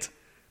extrapolate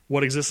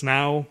what exists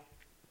now,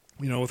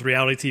 you know, with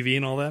reality TV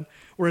and all that.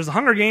 Whereas the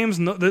Hunger Games,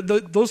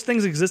 those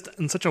things exist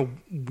in such a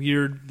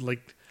weird,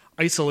 like,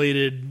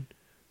 isolated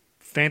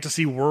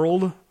fantasy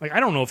world. Like, I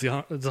don't know if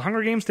the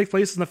Hunger Games take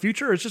place in the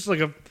future. It's just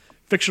like a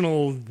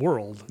fictional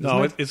world.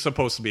 No, It? it's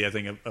supposed to be, I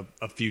think,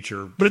 a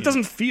future. But it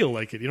doesn't feel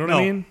like it. You know what I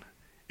No. mean?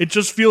 It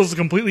just feels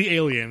completely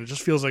alien. It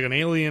just feels like an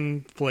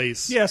alien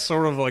place. Yeah,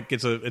 sort of like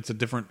it's a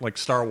different, like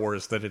Star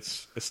Wars, that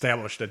it's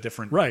established a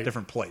different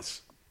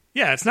place.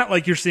 Yeah, it's not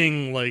like you're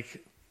seeing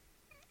like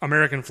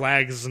American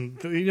flags and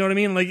you know what I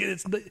mean. Like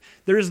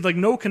there is like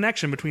no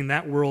connection between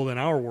that world and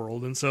our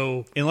world, and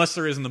so Unless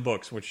there is in the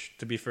books, which,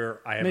 to be fair,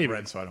 I haven't Maybe.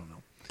 read, so I don't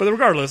know. But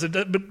regardless,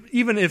 but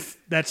even if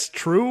that's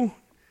true,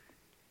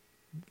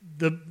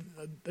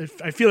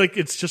 I feel like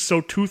it's just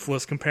so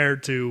toothless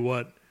compared to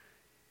what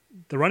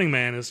the Running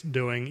Man is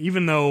doing.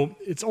 Even though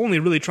it's only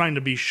really trying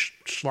to be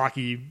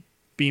schlocky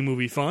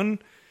B-movie fun,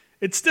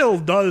 it still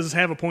does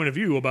have a point of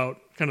view about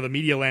kind of the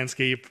media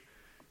landscape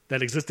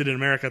that existed in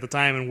America at the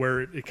time and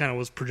where it kind of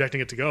was projecting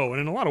it to go,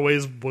 and in a lot of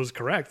ways was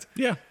correct.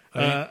 Yeah.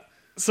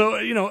 So,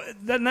 you know,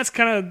 that's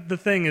kind of the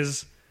thing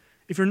is,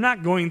 if you're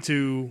not going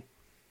to,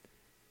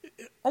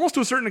 almost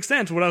to a certain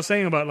extent, what I was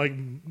saying about like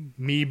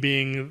me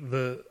being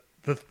the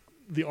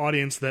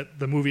audience that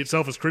the movie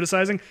itself is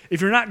criticizing,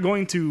 if you're not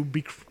going to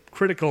be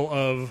critical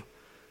of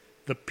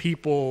the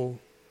people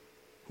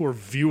who are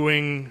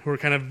viewing, who are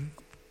kind of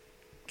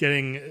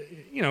getting,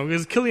 you know,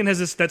 because Killian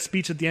has that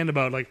speech at the end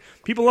about like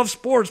people love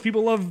sports,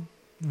 people love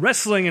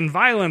wrestling and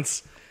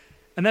violence,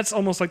 and that's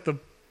almost like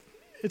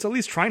it's at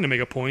least trying to make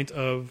a point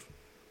of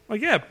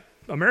like, yeah,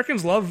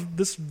 Americans love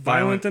this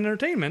violent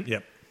entertainment.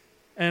 Yep.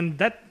 And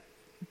that,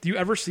 do you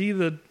ever see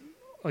the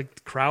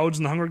like crowds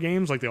in the Hunger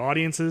Games, like the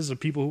audiences of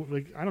people who,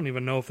 like, I don't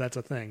even know if that's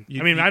a thing.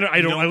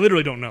 I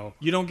literally don't know.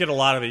 You don't get a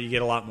lot of it. You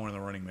get a lot more in the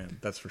Running Man.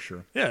 That's for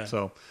sure. Yeah.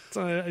 So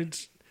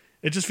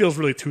It just feels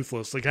really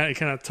toothless. Like it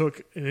kind of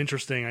took an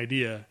interesting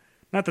idea.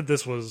 Not that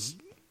this was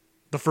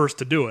the first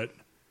to do it.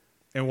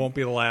 it won't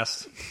be the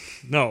last.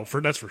 No,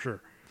 that's for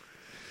sure.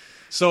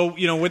 So,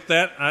 you know, with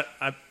that,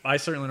 I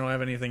certainly don't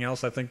have anything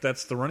else. I think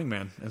that's the Running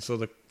Man. And so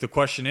the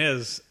question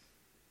is,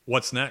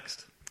 what's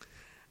next?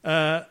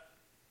 I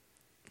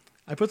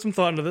put some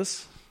thought into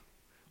this.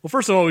 Well,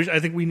 first of all, I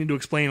think we need to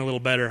explain a little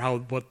better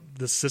what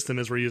this system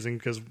is we're using,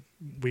 because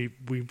we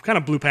kind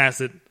of blew past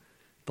it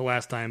the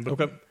last time. But,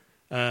 Okay.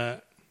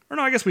 Or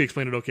no, I guess we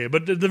explained it okay.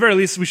 But at the very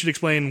least, we should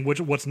explain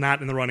what's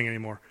not in the running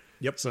anymore.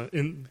 Yep. So,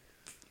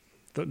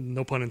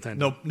 no pun intended.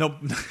 No,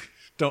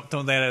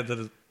 don't add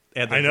that.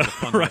 Add that I know, to the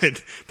fun right?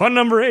 list. Pun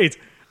number 8.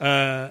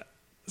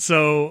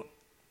 So,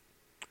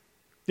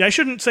 yeah, I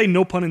shouldn't say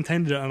no pun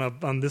intended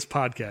on this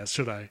podcast,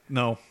 should I?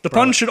 No. The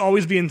pun should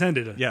always be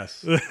intended.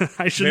 Yes.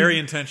 I shouldn't. Very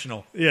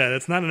intentional. Yeah,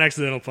 that's not an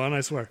accidental pun,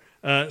 I swear.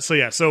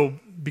 So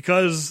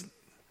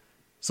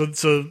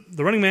the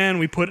Running Man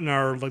we put in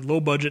our like low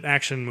budget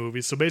action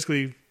movies. So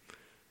basically,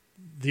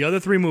 the other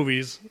 3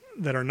 movies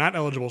that are not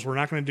eligible, so we're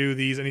not going to do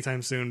these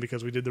anytime soon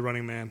because we did the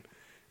Running Man.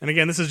 And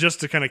again, this is just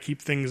to kind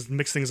of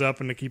mix things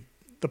up and to keep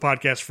the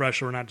podcast fresh,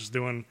 so we're not just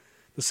doing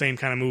the same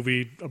kind of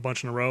movie a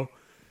bunch in a row.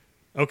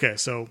 Okay,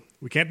 so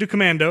we can't do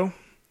Commando,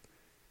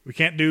 we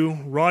can't do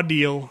Raw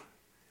Deal,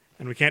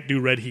 and we can't do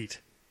Red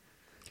Heat.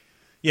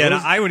 Yeah, and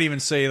Those- I would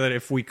even say that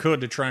if we could,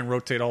 to try and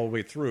rotate all the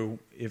way through,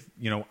 if,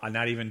 you know,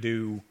 not even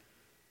do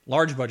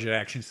large budget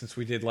action since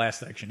we did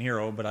Last Action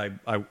Hero, but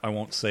I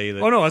won't say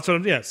that. Oh no, that's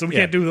what. Yeah, so we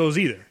Yeah. can't do those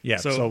either. Yeah,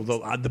 so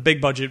the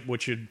big budget,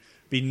 which would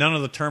be none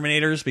of the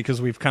Terminators, because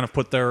we've kind of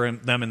put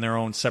them in their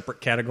own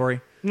separate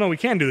category. No, we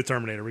can do the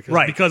Terminator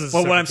because it's.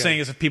 Well, a what I'm separate saying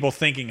is, if people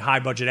thinking high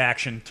budget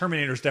action,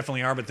 Terminators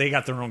definitely are, but they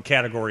got their own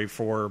category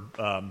for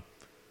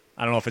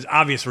I don't know if it's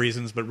obvious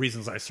reasons, but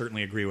reasons I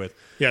certainly agree with.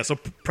 Yeah, so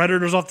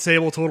Predator's off the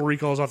table, Total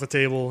Recall's off the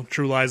table,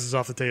 True Lies is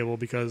off the table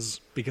because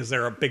Because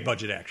they're a big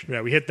budget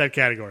action. we hit that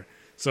category.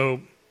 So,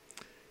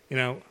 you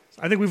know,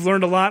 I think we've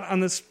learned a lot on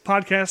this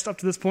podcast up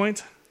to this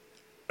point.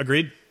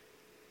 Agreed.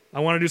 I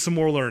want to do some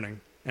more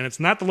learning. And it's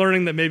not the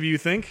learning that maybe you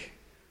think.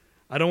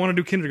 I don't want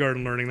to do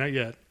kindergarten learning, not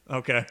yet.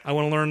 Okay. I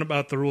want to learn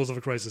about the rules of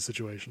a crisis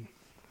situation.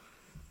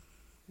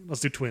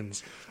 Let's do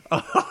Twins.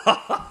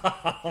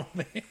 Oh,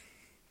 man.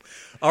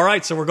 All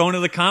right, so we're going to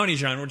the comedy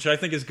genre, which I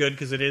think is good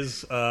because it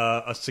is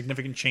a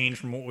significant change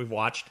from what we've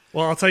watched.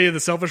 Well, I'll tell you the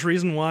selfish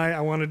reason why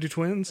I want to do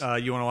Twins.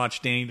 You want to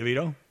watch Danny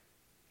DeVito?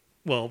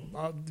 Well,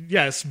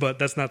 yes, but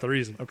that's not the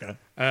reason. Okay.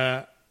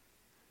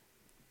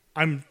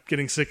 I'm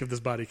getting sick of this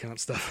body count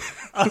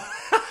stuff.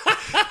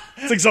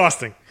 It's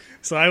exhausting.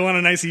 So I want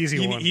a nice,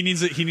 easy one. He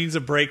needs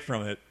a break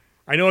from it.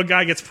 I know a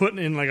guy gets put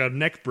in like a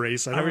neck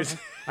brace. I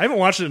haven't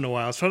watched it in a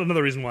while. It's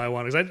another reason why I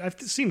want it. Because I've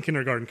seen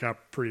Kindergarten Cop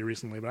pretty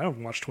recently, but I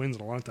haven't watched Twins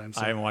in a long time.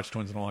 So. I haven't watched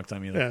Twins in a long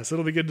time either. Yeah, so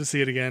it'll be good to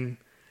see it again.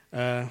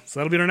 So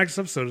that'll be our next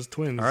episode is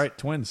Twins. All right,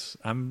 Twins.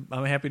 I'm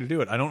happy to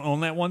do it. I don't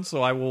own that one,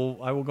 so I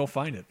will go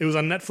find it. It was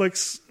on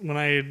Netflix when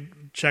I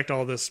checked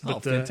all this.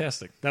 But,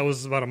 fantastic. That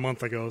was about a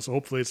month ago, so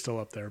hopefully it's still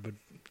up there. But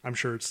I'm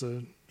sure it's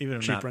a Even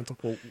if cheap not,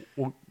 rental.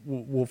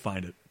 We'll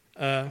find it.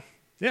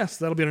 Yeah,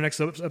 so that'll be our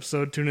next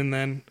episode. Tune in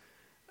then.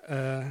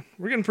 We're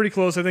getting pretty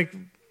close. I think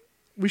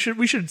we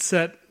should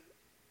set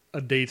a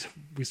date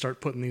we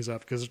start putting these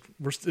up because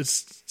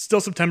it's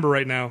still September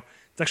right now.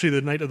 It's actually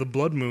the night of the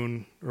blood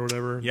moon or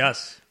whatever.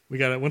 Yes. We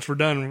got it. Once we're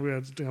done, I'm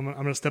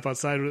going to step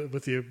outside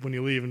with you when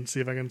you leave and see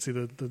if I can see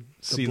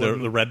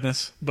the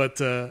redness. But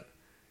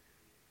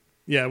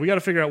yeah, we got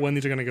to figure out when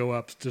these are going to go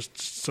up, just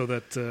so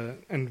that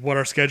and what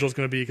our schedule is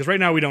going to be. Because right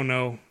now we don't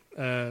know.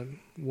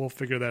 We'll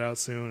figure that out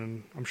soon,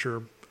 and I'm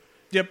sure.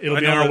 Yep, it'll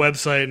be on our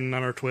website and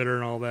on our Twitter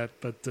and all that.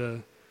 But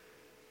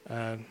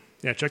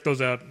yeah, check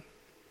those out.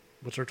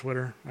 What's our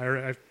Twitter?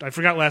 I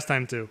forgot last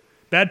time too.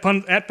 Bad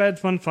Pun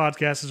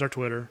Podcast is our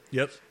Twitter.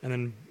 Yep, and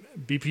then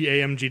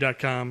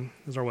bpamg.com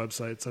is our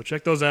website. So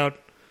check those out.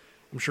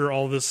 I'm sure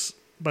all this,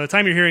 by the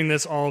time you're hearing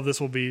this, all of this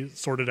will be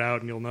sorted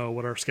out and you'll know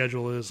what our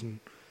schedule is. And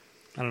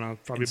I don't know,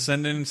 probably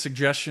send in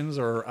suggestions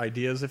or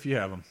ideas if you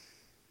have them.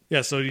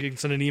 Yeah, so you can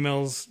send in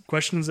emails,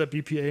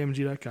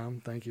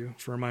 questions@bpamg.com. Thank you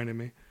for reminding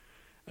me.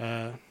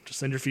 Just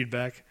send your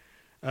feedback.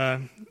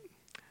 Should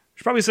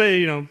probably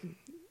say,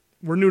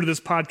 we're new to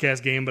this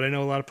podcast game, but I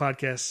know a lot of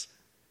podcasts,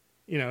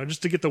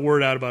 just to get the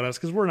word out about us,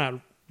 because we're not,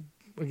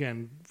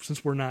 again,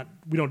 since we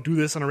don't do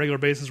this on a regular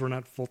basis, we're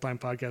not full-time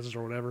podcasters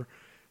or whatever.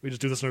 We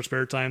just do this in our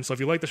spare time. So if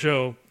you like the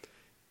show,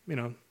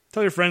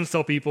 tell your friends,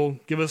 tell people,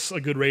 give us a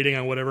good rating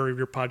on whatever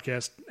your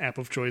podcast app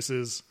of choice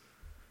is.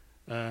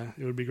 It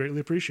would be greatly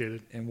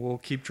appreciated. And we'll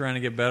keep trying to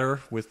get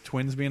better with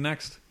Twins being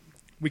next.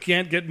 We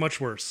can't get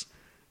much worse.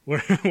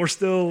 We're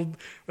still,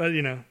 I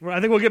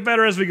think we'll get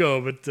better as we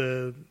go, but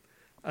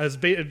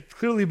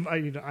clearly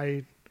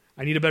I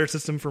need a better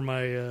system for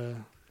my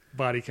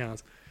body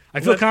count. I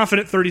feel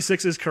confident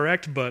 36 is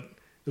correct, but it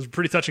was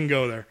pretty touch and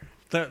go there.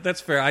 That's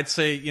fair. I'd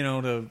say,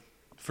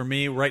 for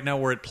me, right now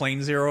we're at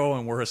plane zero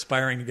and we're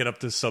aspiring to get up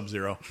to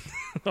sub-zero.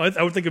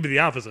 I would think it'd be the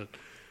opposite.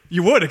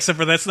 You would, except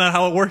for that's not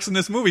how it works in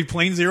this movie.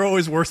 Plane zero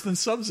is worse than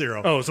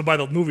sub-zero. Oh, so by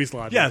the movie's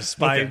logic. Yes,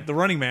 by the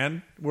Running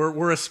Man,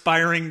 we're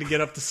aspiring to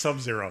get up to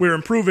sub-zero. We're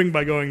improving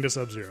by going to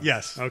sub-zero.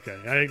 Yes. Okay,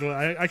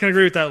 I can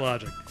agree with that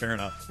logic. Fair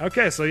enough.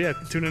 Okay, so yeah,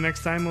 tune in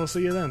next time. We'll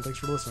see you then. Thanks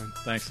for listening.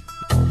 Thanks.